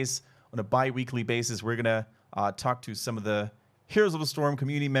 14 days on a bi-weekly basis, we're going to talk to some of the Heroes of the Storm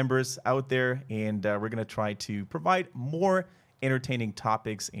community members out there, and we're going to try to provide more entertaining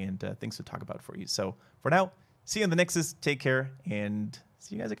topics and things to talk about for you. So for now, see you in the Nexus. Take care, and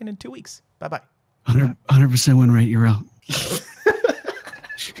see you guys again in 2 weeks. Bye-bye. 100% win rate, Yrel.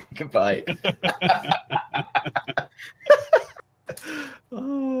 Goodbye.